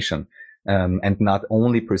information, and not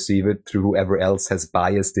only perceive it through whoever else has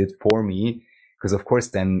biased it for me. Because of course,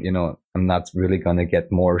 then, I'm not really going to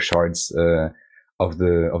get more shards, of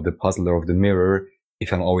the puzzle or of the mirror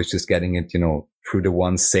if I'm always just getting it, through the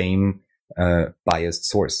one same biased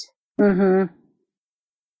source.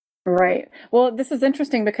 Right. Well, this is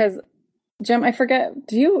interesting because, Jim, I forget.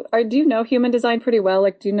 Do you know human design pretty well?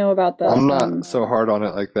 Like, do you know about the? I'm not so hard on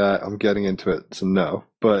it like that. I'm getting into it, so no.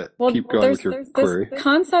 But keep going with your query. This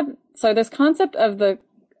concept of the,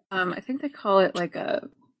 I think they call it like a.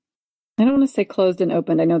 I don't want to say closed and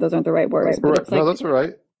opened. I know those aren't the right words. Right. But no, that's all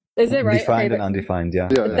right. Is it right? Defined and undefined, yeah.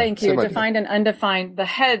 Thank you. Defined and undefined. The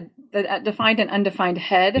head, the defined and undefined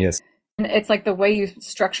head. Yes. And it's like the way you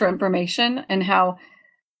structure information and how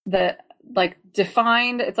the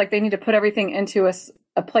defined, it's like they need to put everything into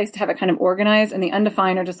a place to have it kind of organized. And the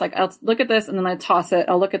undefined are just like, I'll look at this and then I toss it.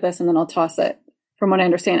 I'll look at this and then I'll toss it, from what I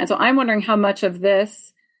understand. And so I'm wondering how much of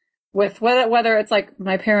this, with whether it's like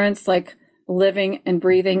my parents like living and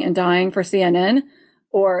breathing and dying for CNN,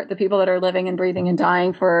 or the people that are living and breathing and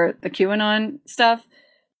dying for the QAnon stuff,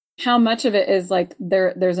 how much of it is like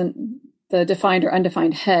there's the defined or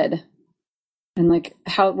undefined head, and like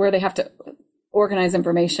where they have to organize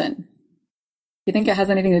information. Do you think it has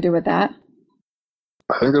anything to do with that?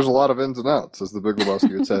 I think there's a lot of ins and outs, as the Big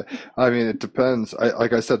Lebowski would say. I mean, it depends.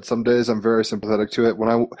 Like I said, some days I'm very sympathetic to it.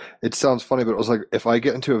 It sounds funny, but it was like, if I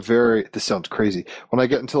get into this sounds crazy. When I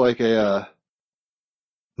get into like a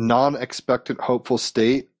non-expectant, hopeful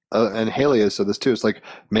state, and Haley has said this too, it's like,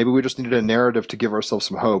 maybe we just needed a narrative to give ourselves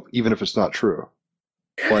some hope, even if it's not true.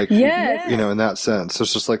 Like, yes. In that sense. So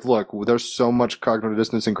it's just like, look, there's so much cognitive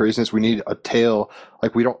dissonance and craziness. We need a tale.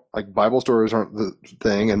 Like, we don't, like, Bible stories aren't the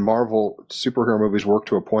thing, and Marvel superhero movies work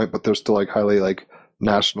to a point, but they're still like highly like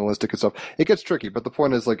nationalistic and stuff. It gets tricky, but the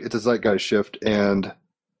point is, like, it's a zeitgeist shift, and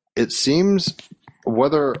it seems,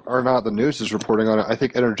 whether or not the news is reporting on it, I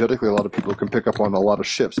think energetically a lot of people can pick up on a lot of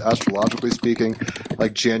shifts. Astrologically speaking,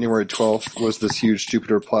 like January 12th was this huge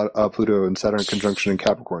Jupiter, Pluto, and Saturn conjunction in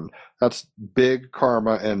Capricorn. That's big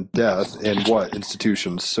karma and death in what?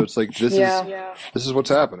 Institutions. So it's like, this is what's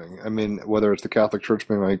happening. I mean, whether it's the Catholic Church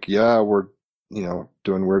being like, yeah, we're,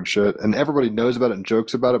 doing weird shit, and everybody knows about it and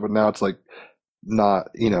jokes about it, but now it's like not,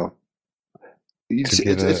 it's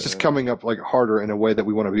just coming up like harder in a way that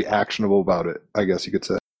we want to be actionable about it, I guess you could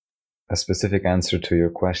say. A specific answer to your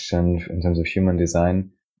question in terms of human design,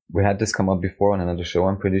 we had this come up before on another show,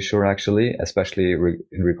 I'm pretty sure, actually, especially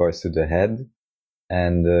in regards to the head.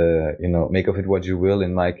 And, make of it what you will.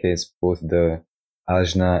 In my case, both the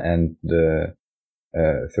ajna and the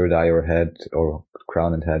third eye or head or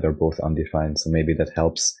crown and head are both undefined. So maybe that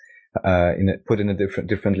helps. Put in a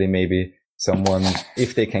differently, maybe someone,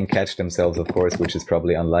 if they can catch themselves, of course, which is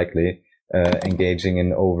probably unlikely, engaging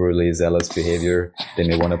in overly zealous behavior, they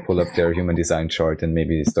may want to pull up their human design chart and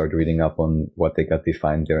maybe start reading up on what they got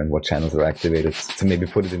defined there and what channels are activated to maybe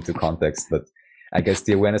put it into context. But I guess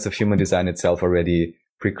the awareness of human design itself already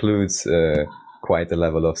precludes quite a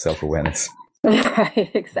level of self-awareness.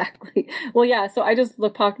 Right, exactly. Well, yeah, so I just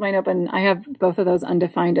popped mine up and I have both of those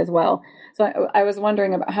undefined as well. So I was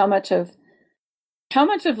wondering about how much of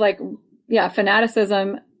like,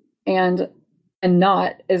 fanaticism and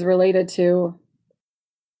not is related to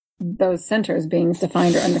those centers being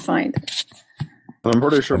defined or undefined. I'm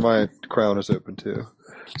pretty sure my crown is open too.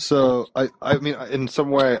 So I mean, in some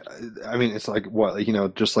way, I mean, it's like what,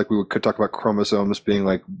 just like we could talk about chromosomes being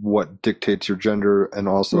like what dictates your gender, and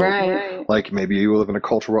also like maybe you live in a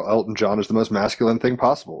culture where Elton John is the most masculine thing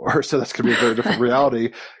possible, or so that's going to be a very different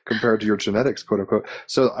reality compared to your genetics, quote unquote.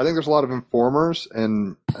 So I think there's a lot of informers,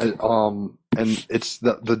 and it's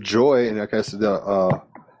the joy and, like I said, the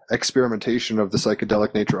experimentation of the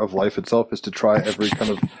psychedelic nature of life itself is to try every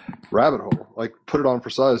kind of rabbit hole. Like, put it on for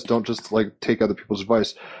size. Don't just like take other people's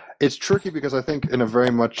advice. It's tricky because I think in a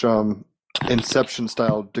very much Inception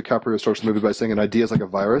style, DiCaprio starts the movie by saying an idea is like a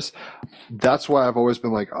virus. That's why I've always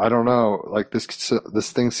been like, I don't know, like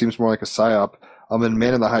this thing seems more like a psyop. In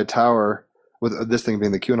Man in the High Tower, with this thing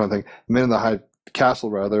being the QAnon thing, Man in the High Castle,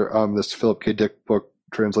 rather, this Philip K. Dick book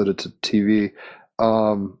translated to TV.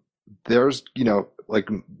 There's, like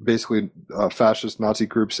basically fascist Nazi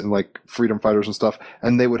groups and like freedom fighters and stuff,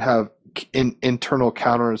 and they would have internal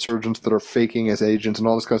counterinsurgents that are faking as agents and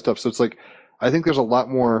all this kind of stuff. So it's like, I think there's a lot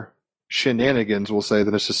more shenanigans, we'll say,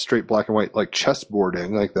 than it's just straight black and white, like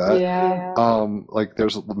chessboarding like that. Yeah. Like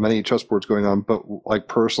there's many chessboards going on, but like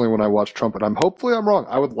personally, when I watch Trump, and hopefully I'm wrong,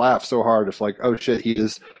 I would laugh so hard if like, oh shit, he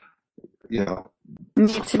is, Me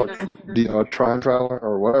too. a time traveler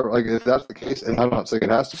or whatever. Like if that's the case, and I'm not saying it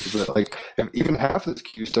has to be, but like if even half of this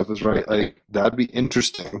Q stuff is right, like that'd be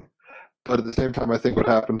interesting. But at the same time, I think what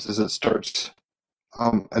happens is it starts,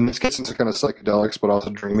 and this gets into kind of psychedelics, but also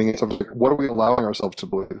dreaming and stuff. Like, what are we allowing ourselves to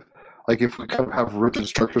believe? Like if we kind of have rigid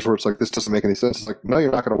structures where it's like, this doesn't make any sense. It's like, no,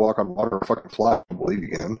 you're not going to walk on water or fucking fly and believe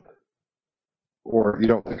again. Or you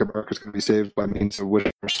don't think America's going to be saved by means of which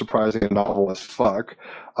are surprising and novel as fuck.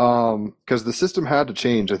 Because the system had to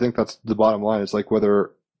change. I think that's the bottom line. It's like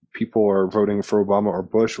whether people are voting for Obama or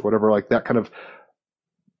Bush or whatever, like that kind of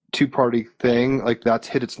two-party thing, like that's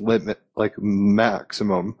hit its limit, like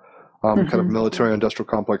maximum. Kind of military industrial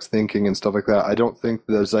complex thinking and stuff like that. I don't think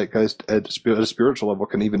the zeitgeist at a spiritual level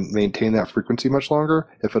can even maintain that frequency much longer,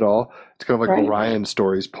 if at all. It's kind of like Orion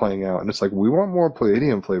stories playing out, and it's like, we want more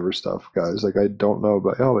Palladium flavor stuff, guys. Like, I don't know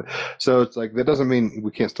about y'all, but so it's like, that doesn't mean we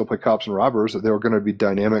can't still play cops and robbers. There are going to be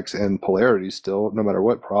dynamics and polarities still, no matter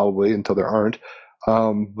what, probably, until there aren't.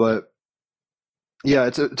 But yeah,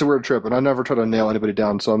 it's a weird trip, and I never try to nail anybody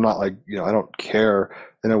down, so I'm not like, I don't care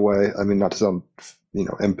in a way. I mean, not to sound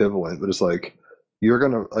ambivalent, but it's like, you're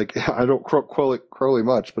gonna, like, I don't Crowley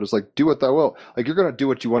much, but it's like, do what thou wilt. Like, you're gonna do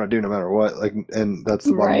what you want to do no matter what. Like, and that's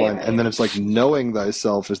the bottom line. And then it's like, knowing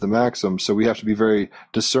thyself is the maxim. So we have to be very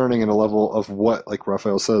discerning in a level of what, like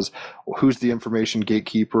Raphael says, who's the information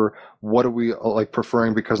gatekeeper? What are we like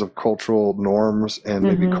preferring because of cultural norms and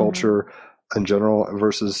maybe culture in general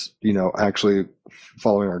versus, actually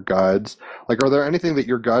following our guides? Like, are there anything that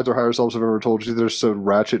your guides or higher selves have ever told you that are so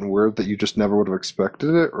ratchet and weird that you just never would have expected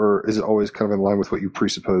it? Or is it always kind of in line with what you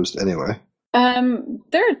presupposed anyway?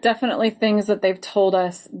 There are definitely things that they've told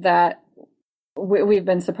us that we've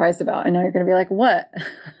been surprised about. I know you're going to be like, what?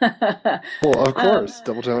 Well, of course,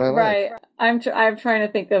 Double Gemini Life. Right. I'm trying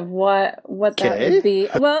to think of what that would be.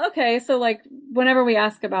 Well, okay. So like, whenever we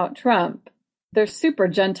ask about Trump, they're super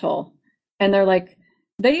gentle. And they're like,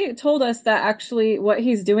 they told us that actually what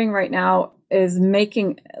he's doing right now is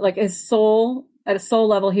making, like, his soul, at a soul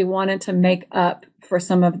level, he wanted to make up for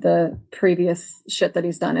some of the previous shit that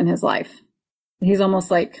he's done in his life. He's almost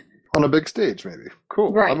like on a big stage, maybe.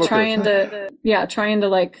 Cool. Right. Trying to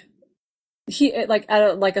like, he, like, at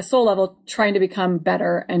a soul level, trying to become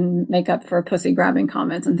better and make up for pussy grabbing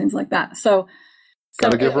comments and things like that. So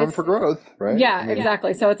gotta give room for growth, right? Yeah,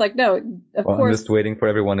 exactly. So it's like, no, of course. I'm just waiting for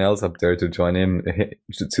everyone else up there to join in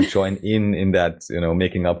that,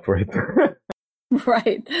 making up for it.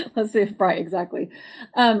 Right. Let's see. Right. Exactly.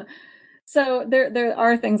 So there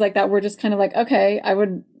are things like that. We're just kind of like, okay, I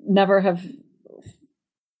would never have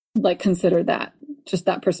like considered that, just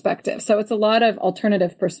that perspective. So it's a lot of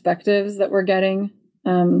alternative perspectives that we're getting.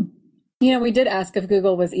 We did ask if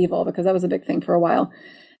Google was evil because that was a big thing for a while.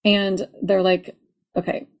 And they're like,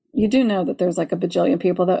 okay, you do know that there's like a bajillion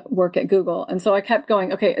people that work at Google. And so I kept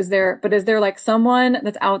going, okay, is there like someone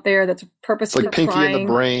that's out there that's purposely like Pinky in the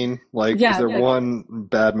brain? Like, is there one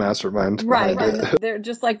bad mastermind? Right. And they're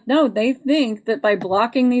just like, no, they think that by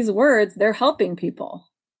blocking these words, they're helping people.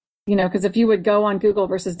 Because if you would go on Google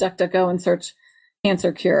versus DuckDuckGo and search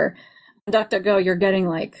cancer cure, DuckDuckGo, you're getting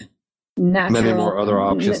like natural. Many more other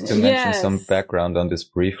options. Just to mention some background on this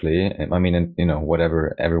briefly, I mean, and,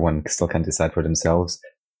 whatever, everyone still can decide for themselves.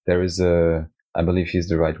 There is I believe he's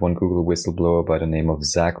the right one, Google whistleblower by the name of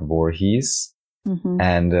Zach Voorhees.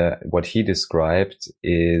 And what he described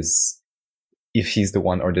is, if he's the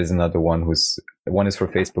one or there's another one one is for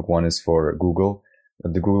Facebook, one is for Google.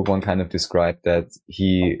 The Google one kind of described that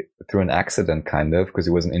he, through an accident kind of, because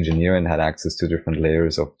he was an engineer and had access to different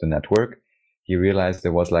layers of the network, he realized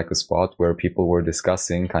there was like a spot where people were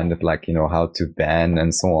discussing kind of like, how to ban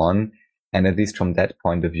and so on. And at least from that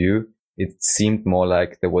point of view, it seemed more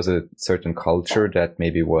like there was a certain culture that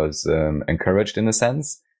maybe was encouraged in a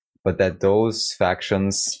sense, but that those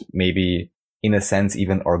factions maybe in a sense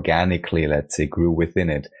even organically, let's say, grew within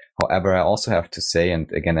it. However, I also have to say,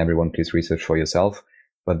 and again, everyone please research for yourself,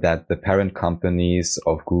 but that the parent companies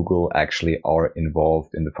of Google actually are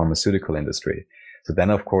involved in the pharmaceutical industry. So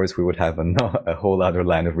then, of course, we would have a whole other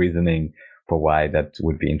line of reasoning for why that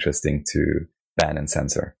would be interesting to ban and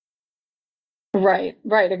censor. Right,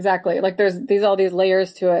 exactly. Like there's all these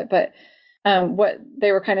layers to it. But what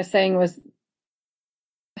they were kind of saying was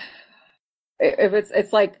if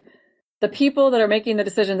it's like the people that are making the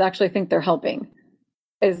decisions actually think they're helping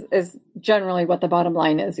is generally what the bottom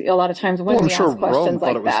line is. A lot of times when we ask questions Rome thought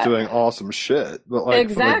like it was that, doing awesome shit, but like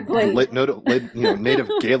exactly, native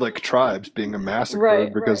Gaelic tribes being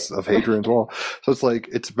massacred because of Hadrian's Wall. So it's like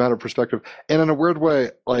it's a matter of perspective, and in a weird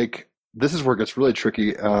way, like this is where it gets really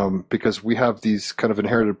tricky because we have these kind of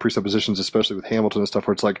inherited presuppositions, especially with Hamilton and stuff,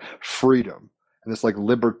 where it's like freedom. And this like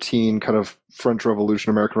libertine kind of French Revolution,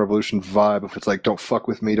 American Revolution vibe. If it's like, don't fuck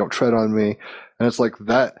with me, don't tread on me. And it's like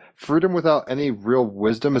that freedom without any real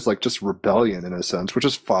wisdom is like just rebellion in a sense, which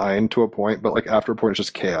is fine to a point. But like after a point, it's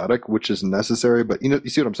just chaotic, which is necessary. But you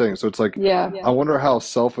see what I'm saying? So it's like, I wonder how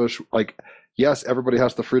selfish, like, yes, everybody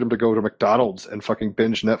has the freedom to go to McDonald's and fucking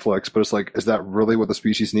binge Netflix. But it's like, is that really what the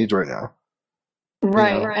species needs right now?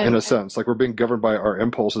 Right. In a sense, like we're being governed by our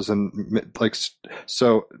impulses, and like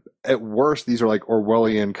so at worst these are like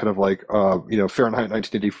Orwellian kind of like Fahrenheit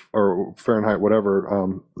 1980 or Fahrenheit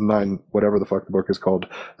whatever 9 whatever the fuck the book is called,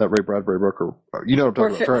 that Ray Bradbury book, or what I'm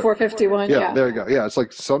talking about, 451. Yeah, there you go. Yeah, it's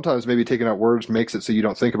like sometimes maybe taking out words makes it so you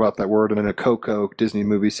don't think about that word, and in a Coco Disney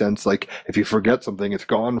movie sense, like if you forget something, it's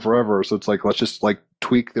gone forever. So it's like let's just like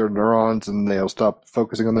tweak their neurons and they'll stop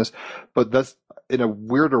focusing on this. But that's in a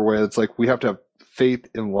weirder way. It's like we have to have faith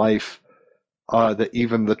in life that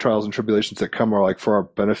even the trials and tribulations that come are like for our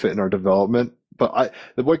benefit and our development. But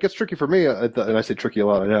what gets tricky for me, and I say tricky a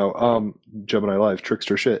lot, I know, Gemini life,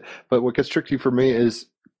 trickster shit. But what gets tricky for me is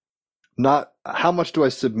not how much do I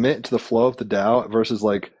submit to the flow of the Tao versus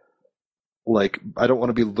like I don't want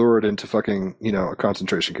to be lured into fucking a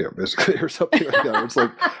concentration camp basically or something like that. It's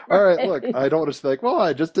like, all right, look, I don't want to just be like, well,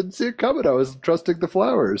 I just didn't see it coming. I was trusting the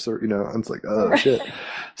flowers, or and it's like, oh shit.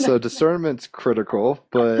 So discernment's critical,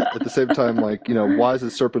 but at the same time, like wise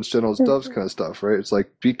as serpents, gentle as doves, kind of stuff, right? It's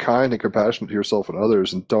like be kind and compassionate to yourself and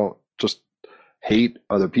others, and don't just hate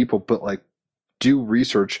other people, but like do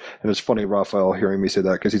research. And it's funny, Raphael, hearing me say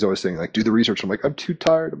that, because he's always saying like, do the research. I'm like, I'm too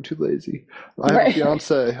tired, I'm too lazy. I have a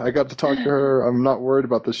fiance, I got to talk to her, I'm not worried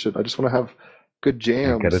about this shit. I just want to have good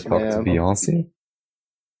jams. You gotta talk to Beyonce?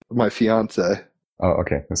 My fiance. Oh,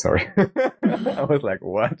 okay, I'm sorry. I was like,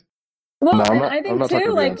 what? Well, no, I think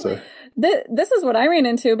too, like this is what I ran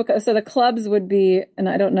into, because so the clubs would be, and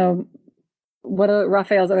I don't know what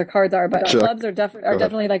Raphael's other cards are, but clubs are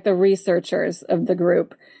definitely like the researchers of the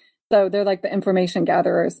group. So they're like the information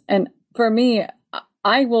gatherers. And for me,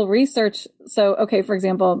 I will research. So, okay, for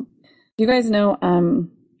example, do you guys know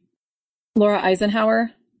Laura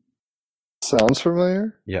Eisenhower? Sounds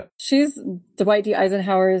familiar. Yeah. She's Dwight D.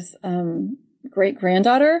 Eisenhower's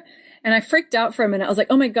great-granddaughter. And I freaked out for a minute. I was like,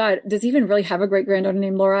 oh my God, does he even really have a great-granddaughter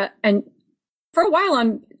named Laura? And for a while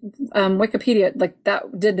on Wikipedia, like that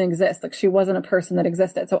didn't exist. Like she wasn't a person that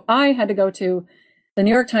existed. So I had to go to the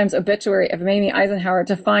New York Times obituary of Mamie Eisenhower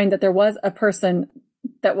to find that there was a person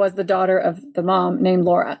that was the daughter of the mom named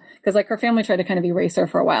Laura, because like her family tried to kind of erase her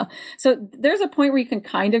for a while. So there's a point where you can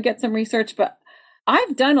kind of get some research, but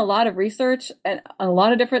I've done a lot of research and a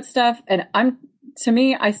lot of different stuff. And to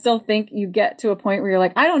me, I still think you get to a point where you're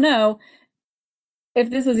like, I don't know if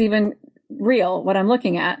this is even real, what I'm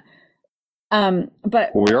looking at.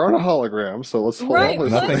 But we are on a hologram, so let's hold on.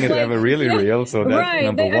 Nothing is ever really real, so that's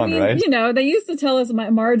number one, right? They used to tell us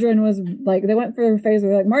margarine was like, they went through a phase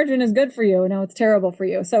where like margarine is good for you, and now it's terrible for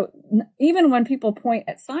you. So even when people point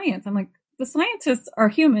at science, I'm like, the scientists are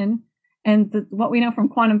human, and what we know from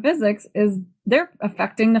quantum physics is they're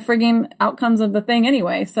affecting the frigging outcomes of the thing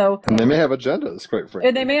anyway. So and they may have agendas, quite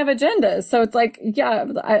frankly. They may have agendas. So it's like, yeah.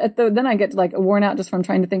 Then I get like worn out just from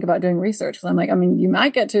trying to think about doing research. Because I'm like, I mean, you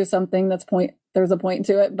might get to something there's a point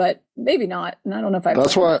to it, but maybe not. And I don't know if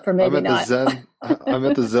that's why for maybe I'm at the Zen. I'm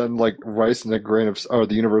at the Zen, like rice in a grain of, or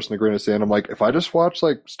the universe in a grain of sand. I'm like, if I just watch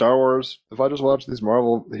like Star Wars, if I just watch these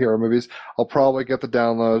Marvel hero movies, I'll probably get the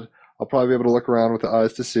download. I'll probably be able to look around with the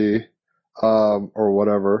eyes to see, or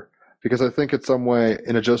whatever. Because I think in some way,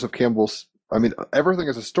 in a Joseph Campbell's, I mean, everything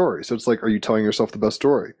is a story. So it's like, are you telling yourself the best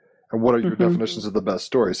story? And what are your definitions of the best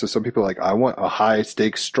story? So some people are like, I want a high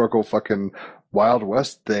stakes struggle fucking Wild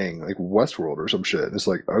West thing, like Westworld or some shit. And it's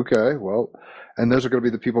like, okay, well, and those are going to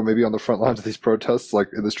be the people maybe on the front lines of these protests, like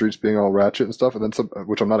in the streets being all ratchet and stuff. And then some,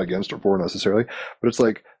 which I'm not against or for necessarily, but it's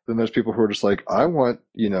like, then there's people who are just like, I want,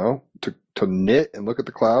 to knit and look at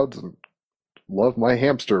the clouds and love my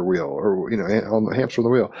hamster wheel, or, on the hamster on the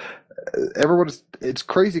wheel. It's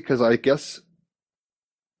crazy because I guess,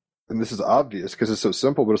 and this is obvious because it's so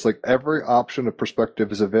simple, but it's like every option of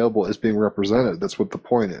perspective is available, is being represented. That's what the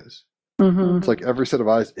point is. Mm-hmm. It's like every set of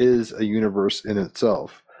eyes is a universe in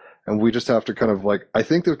itself. and we just have to kind of like, I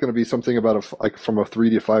think there's going to be something about like from a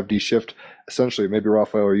 3D to 5D shift, essentially. Maybe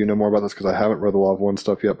Raphael, or you know more about this because I haven't read the Law of One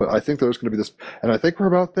stuff yet, but I think there's going to be this, and I think we're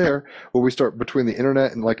about there, where we start between the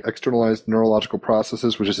internet and like externalized neurological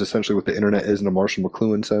processes, which is essentially what the internet is in a Marshall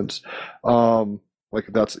McLuhan sense. Like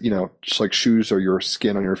that's, you know, just like shoes are your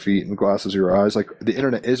skin on your feet and glasses are your eyes. Like the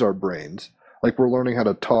internet is our brains. Like we're learning how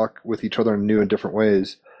to talk with each other in new and different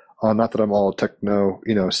ways. Not that I'm all techno,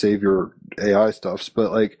 you know, savior AI stuffs,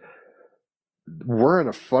 but like we're in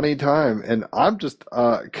a funny time, and I'm just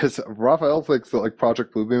because Raphael thinks that like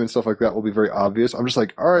Project Bluebeam and stuff like that will be very obvious. I'm just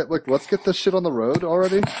like, all right, look, let's get this shit on the road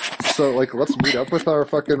already. So like, let's meet up with our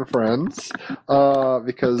fucking friends,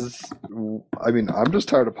 because I mean, I'm just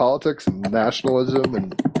tired of politics and nationalism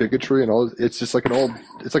and bigotry and all this. It's just like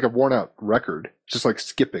it's like a worn out record. It's just like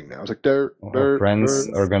skipping now. It's like Our friends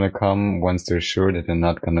are gonna come once they're sure that they're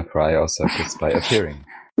not gonna fry our circuits by appearing.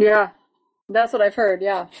 Yeah, that's what I've heard.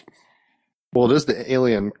 Yeah. Well, it is the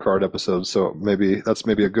alien card episode, so that's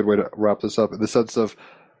maybe a good way to wrap this up in the sense of,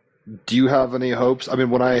 do you have any hopes? I mean,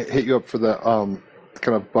 when I hit you up for the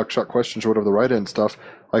kind of buckshot questions or whatever, the write-in stuff,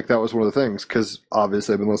 like that was one of the things, because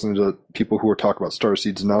obviously I've been listening to people who are talking about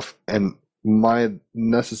starseeds enough, and my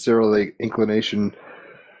necessarily inclination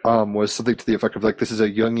was something to the effect of like, this is a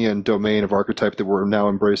Jungian domain of archetype that we're now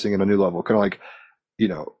embracing in a new level. Kind of like, you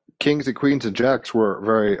know, kings and queens and jacks were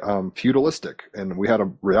very feudalistic, and we had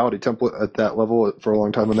a reality template at that level for a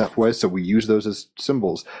long time in that way, so we use those as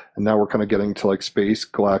symbols, and now we're kind of getting to like space,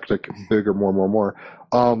 galactic, bigger, more.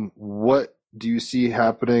 What do you see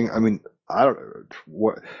happening? I mean, I don't know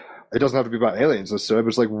what. It doesn't have to be about aliens necessarily, but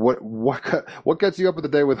it's like what gets you up in the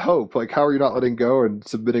day with hope? Like, how are you not letting go and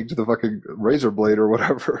submitting to the fucking razor blade or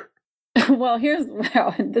whatever? Well, this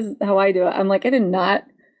is how I do it. I'm like, I did not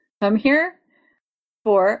come here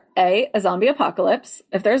for a zombie apocalypse.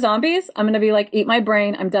 If there's zombies, I'm going to be like, eat my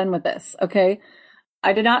brain. I'm done with this. Okay.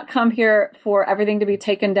 I did not come here for everything to be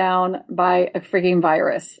taken down by a freaking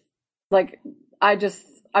virus. Like,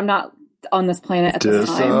 I'm not on this planet at this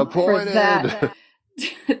time for that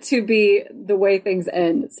to be the way things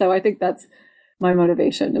end. So I think that's my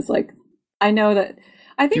motivation, is like, I know that,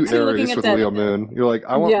 I think you Aries with Leo Moon, you're like,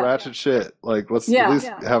 I want ratchet shit. Like, let's at least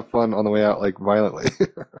have fun on the way out, like violently.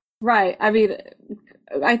 Right. I mean,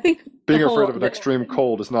 I think being afraid of an extreme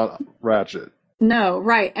cold is not ratchet. No,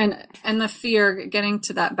 right. And the fear, getting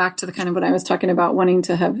to that, back to the kind of what I was talking about, wanting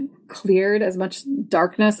to have cleared as much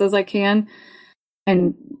darkness as I can.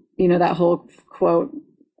 And, you know, that whole quote,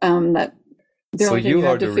 that the so only thing you you are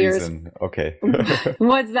have the to fear reason. is... Okay.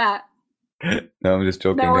 What's that? No, I'm just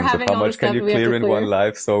joking. No, How much can you clear in one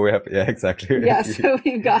life? So we have, exactly. Yeah, so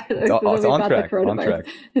we've got it's on track. On track.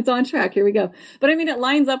 It's on track. Here we go. But I mean, it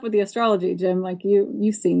lines up with the astrology, Jim. Like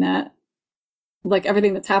you've seen that. Like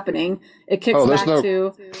everything that's happening, it kicks back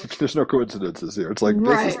to. There's no coincidences here. It's like,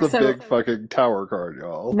 this is the big fucking tower card,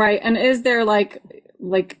 y'all. Right. And is there like,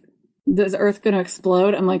 is Earth going to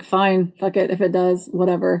explode? I'm like, fine, fuck it. If it does,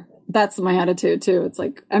 whatever. That's my attitude too. It's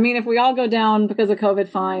like, I mean, if we all go down because of COVID,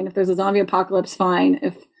 fine. If there's a zombie apocalypse, fine.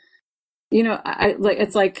 If, you know,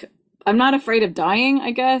 it's like, I'm not afraid of dying,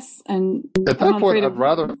 I guess. And at that point, I'd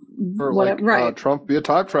rather Trump be a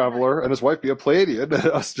time traveler and his wife be a Pleiadian.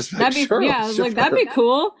 Us just make sure. Yeah, like that'd be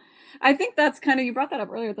cool. I think that's kind of, you brought that up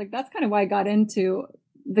earlier. It's like, that's kind of why I got into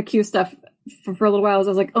the Q stuff for a little while. I was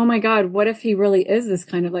like, oh my God, what if he really is this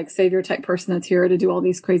kind of like savior type person that's here to do all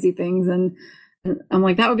these crazy things? And I'm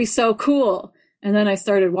like, that would be so cool. And then I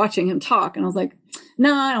started watching him talk, and I was like,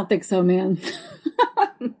 no, I don't think so, man.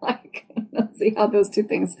 Like, let's see how those two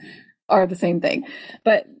things are the same thing.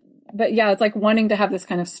 But yeah, it's like wanting to have this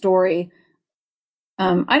kind of story.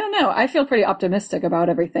 I don't know. I feel pretty optimistic about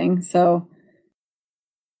everything. So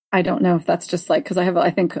I don't know if that's just like, because I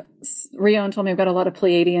think Rion told me I've got a lot of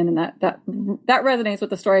Pleiadian, and that resonates with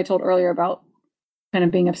the story I told earlier about kind of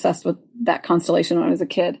being obsessed with that constellation when I was a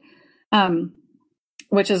kid.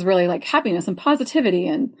 Which is really like happiness and positivity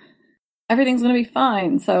and everything's going to be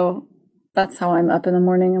fine. So that's how I'm up in the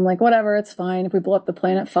morning. I'm like, whatever, it's fine. If we blow up the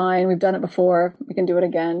planet, fine. We've done it before. We can do it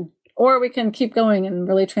again. Or we can keep going and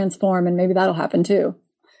really transform, and maybe that'll happen too.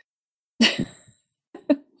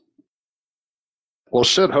 Well,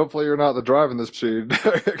 shit, hopefully you're not the driving this machine.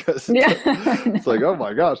 It's like, oh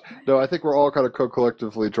my gosh. No, I think we're all kind of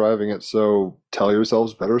collectively driving it. So tell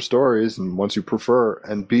yourselves better stories, and once you prefer,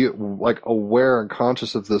 and be like aware and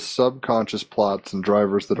conscious of the subconscious plots and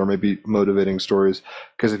drivers that are maybe motivating stories.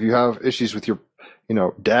 Because if you have issues with your,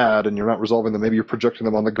 dad, and you're not resolving them, maybe you're projecting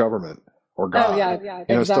them on the government or God. Oh, yeah,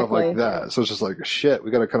 exactly. Stuff like that. So it's just like, shit, we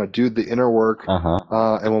got to kind of do the inner work.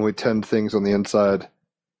 And when we tend things on the inside,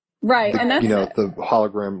 right, and that's the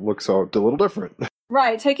hologram looks a little different.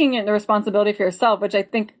 Right, taking the responsibility for yourself, which I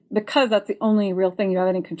think, because that's the only real thing you have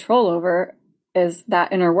any control over, is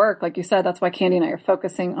that inner work. Like you said, that's why Candy and I are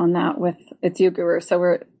focusing on that with It's You Guru. So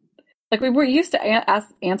we used to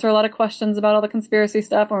answer a lot of questions about all the conspiracy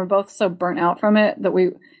stuff, and we're both so burnt out from it that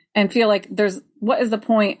and feel like what is the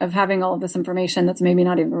point of having all of this information that's maybe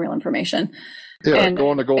not even real information? Yeah, and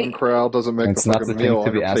going to Golden Corral doesn't make it's the not the meal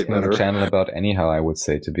thing to be asking the channel about anyhow, I would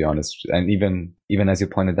say, to be honest. And even as you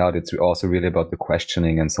pointed out, it's also really about the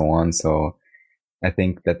questioning and so on. So I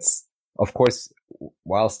think that's, of course,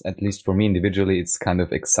 whilst at least for me individually, it's kind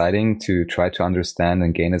of exciting to try to understand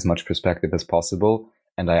and gain as much perspective as possible.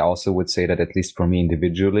 And I also would say that at least for me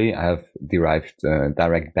individually, I have derived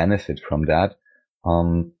direct benefit from that.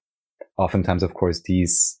 Oftentimes, of course,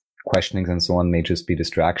 these questionings and so on may just be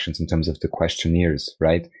distractions in terms of the questionnaires,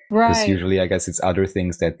 right? Because usually, I guess it's other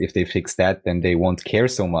things that if they fix that, then they won't care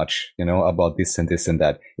so much, about this and this and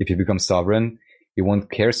that. If you become sovereign, you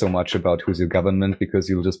won't care so much about who's your government because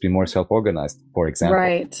you'll just be more self-organized, for example.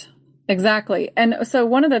 Right. Exactly. And so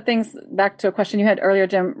one of the things, back to a question you had earlier,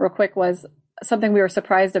 Jim, real quick, was something we were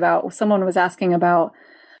surprised about. Someone was asking about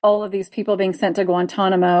all of these people being sent to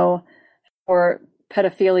Guantanamo for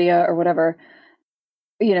pedophilia or whatever.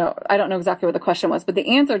 I don't know exactly what the question was, but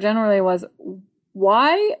the answer generally was,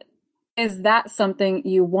 why is that something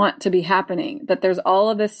you want to be happening? That there's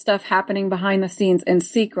all of this stuff happening behind the scenes in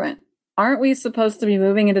secret. Aren't we supposed to be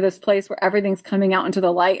moving into this place where everything's coming out into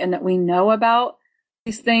the light and that we know about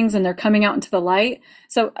these things and they're coming out into the light?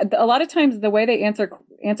 So a lot of times the way they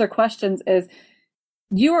answer questions is,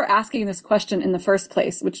 you are asking this question in the first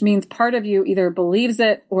place, which means part of you either believes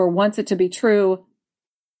it or wants it to be true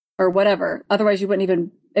or whatever. Otherwise, it wouldn't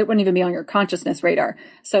even be on your consciousness radar.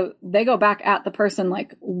 So they go back at the person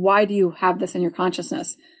like, why do you have this in your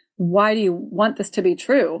consciousness? Why do you want this to be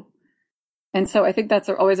true? And so I think that's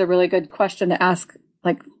always a really good question to ask,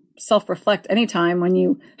 like self-reflect anytime when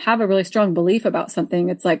you have a really strong belief about something.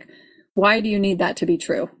 It's like, why do you need that to be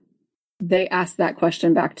true? They ask that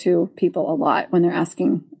question back to people a lot when they're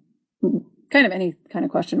asking kind of any kind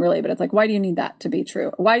of question, really. But it's like, why do you need that to be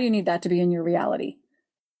true? Why do you need that to be in your reality?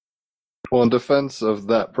 Well, in defense of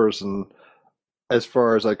that person, as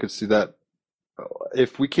far as I could see that,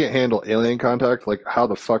 if we can't handle alien contact, like how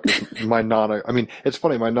the fuck is my Nana? I mean, it's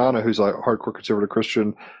funny. My Nana, who's a hardcore conservative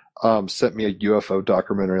Christian, sent me a UFO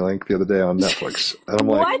documentary link the other day on Netflix. And I'm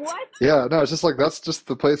like, what? Yeah, no, it's just like, that's just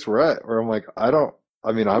the place we're at, where I'm like,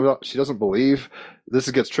 she doesn't believe. This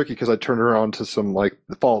gets tricky because I turned her on to some like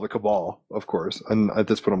Follow the Cabal, of course. And at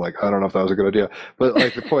this point, I'm like, I don't know if that was a good idea. But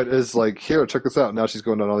like the point is like, here, check this out. Now she's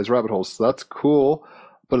going down all these rabbit holes. So that's cool.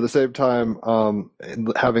 But at the same time,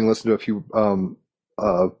 having listened to a few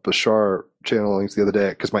Bashar channelings the other day,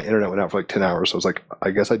 because my internet went out for like 10 hours. So I was like,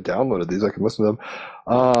 I guess I downloaded these. I can listen to them.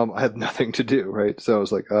 I had nothing to do, right? So I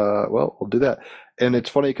was like, well, I'll do that. And it's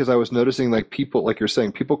funny because I was noticing like people, like you're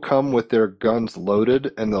saying, people come with their guns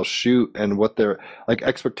loaded and they'll shoot, and what their like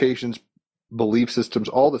expectations, belief systems,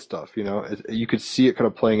 all this stuff, you could see it kind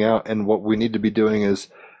of playing out. And what we need to be doing is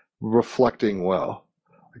reflecting well.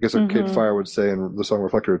 I guess what Kid Fire would say in the song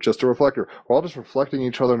Reflector, just a reflector. We're all just reflecting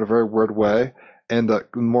each other in a very weird way. And the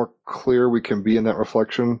more clear we can be in that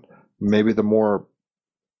reflection, maybe the more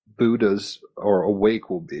Buddhas or awake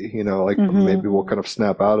will be, maybe we'll kind of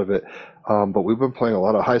snap out of it. But we've been playing a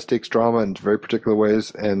lot of high stakes drama in very particular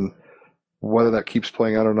ways, and whether that keeps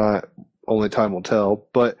playing out or not, only time will tell.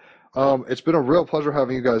 But it's been a real pleasure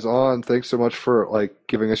having you guys on. Thanks so much for like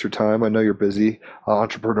giving us your time. I know you're busy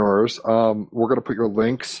entrepreneurs. We're going to put your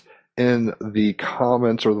links in the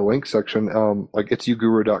comments or the link section, like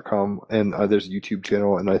itsyouguru.com, and there's a YouTube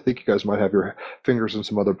channel, and I think you guys might have your fingers in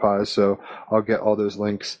some other pies, so I'll get all those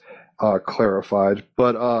links clarified.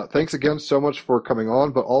 But thanks again so much for coming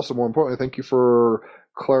on, but also more importantly, thank you for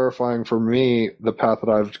clarifying for me the path that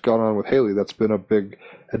I've gone on with Haley. That's been a big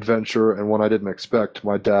adventure and one I didn't expect.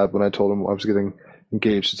 My dad, when I told him I was getting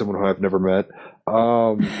engaged to someone who I've never met,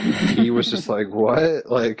 he was just like, what?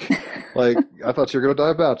 Like I thought you were going to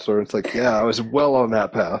die a bachelor. It's like, yeah, I was well on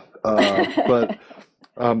that path. But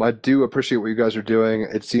I do appreciate what you guys are doing.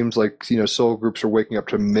 It seems like, soul groups are waking up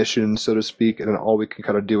to mission, so to speak, and all we can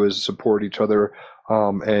kind of do is support each other,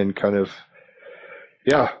 and kind of,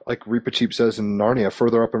 yeah, like Reepicheep says in Narnia,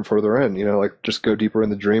 further up and further in, like just go deeper in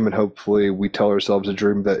the dream, and hopefully we tell ourselves a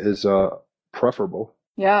dream that is preferable.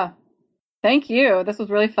 Yeah. Thank you. This was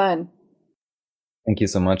really fun. Thank you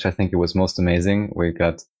so much. I think it was most amazing. We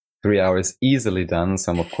got 3 hours easily done.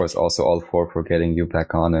 Some, of course, also all for getting you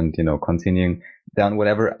back on and, continuing down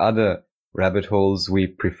whatever other rabbit holes we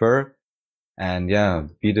prefer. And yeah,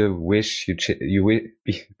 be the wish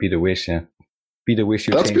be the wish. Yeah. be the wish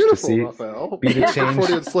you That's change to beautiful, see. Raphael. Be the change.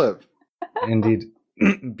 Freudian slip. Indeed.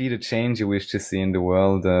 Be the change you wish to see in the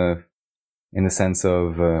world, in the sense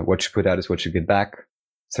of what you put out is what you get back.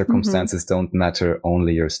 Circumstances don't matter,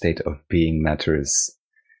 only your state of being matters.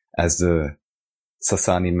 As the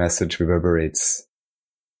Sasani message reverberates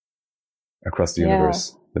across the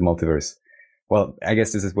universe, the multiverse. Well, I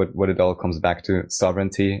guess this is what it all comes back to,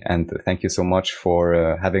 sovereignty. And thank you so much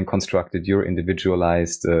for having constructed your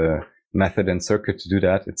individualized method and circuit to do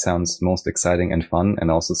that. It sounds most exciting and fun, and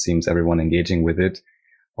also seems everyone engaging with it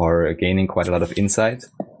are gaining quite a lot of insight.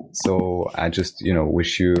 So I just,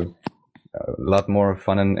 wish you a lot more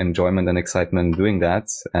fun and enjoyment and excitement doing that,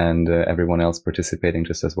 and everyone else participating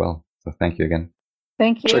just as well. So thank you again.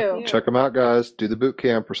 Thank you. Check them out, guys. Do the boot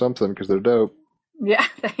camp or something, because they're dope. Yeah,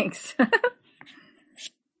 thanks.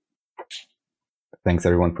 Thanks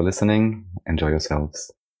everyone for listening. Enjoy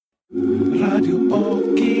yourselves. Radio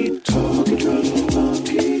Okie Talk.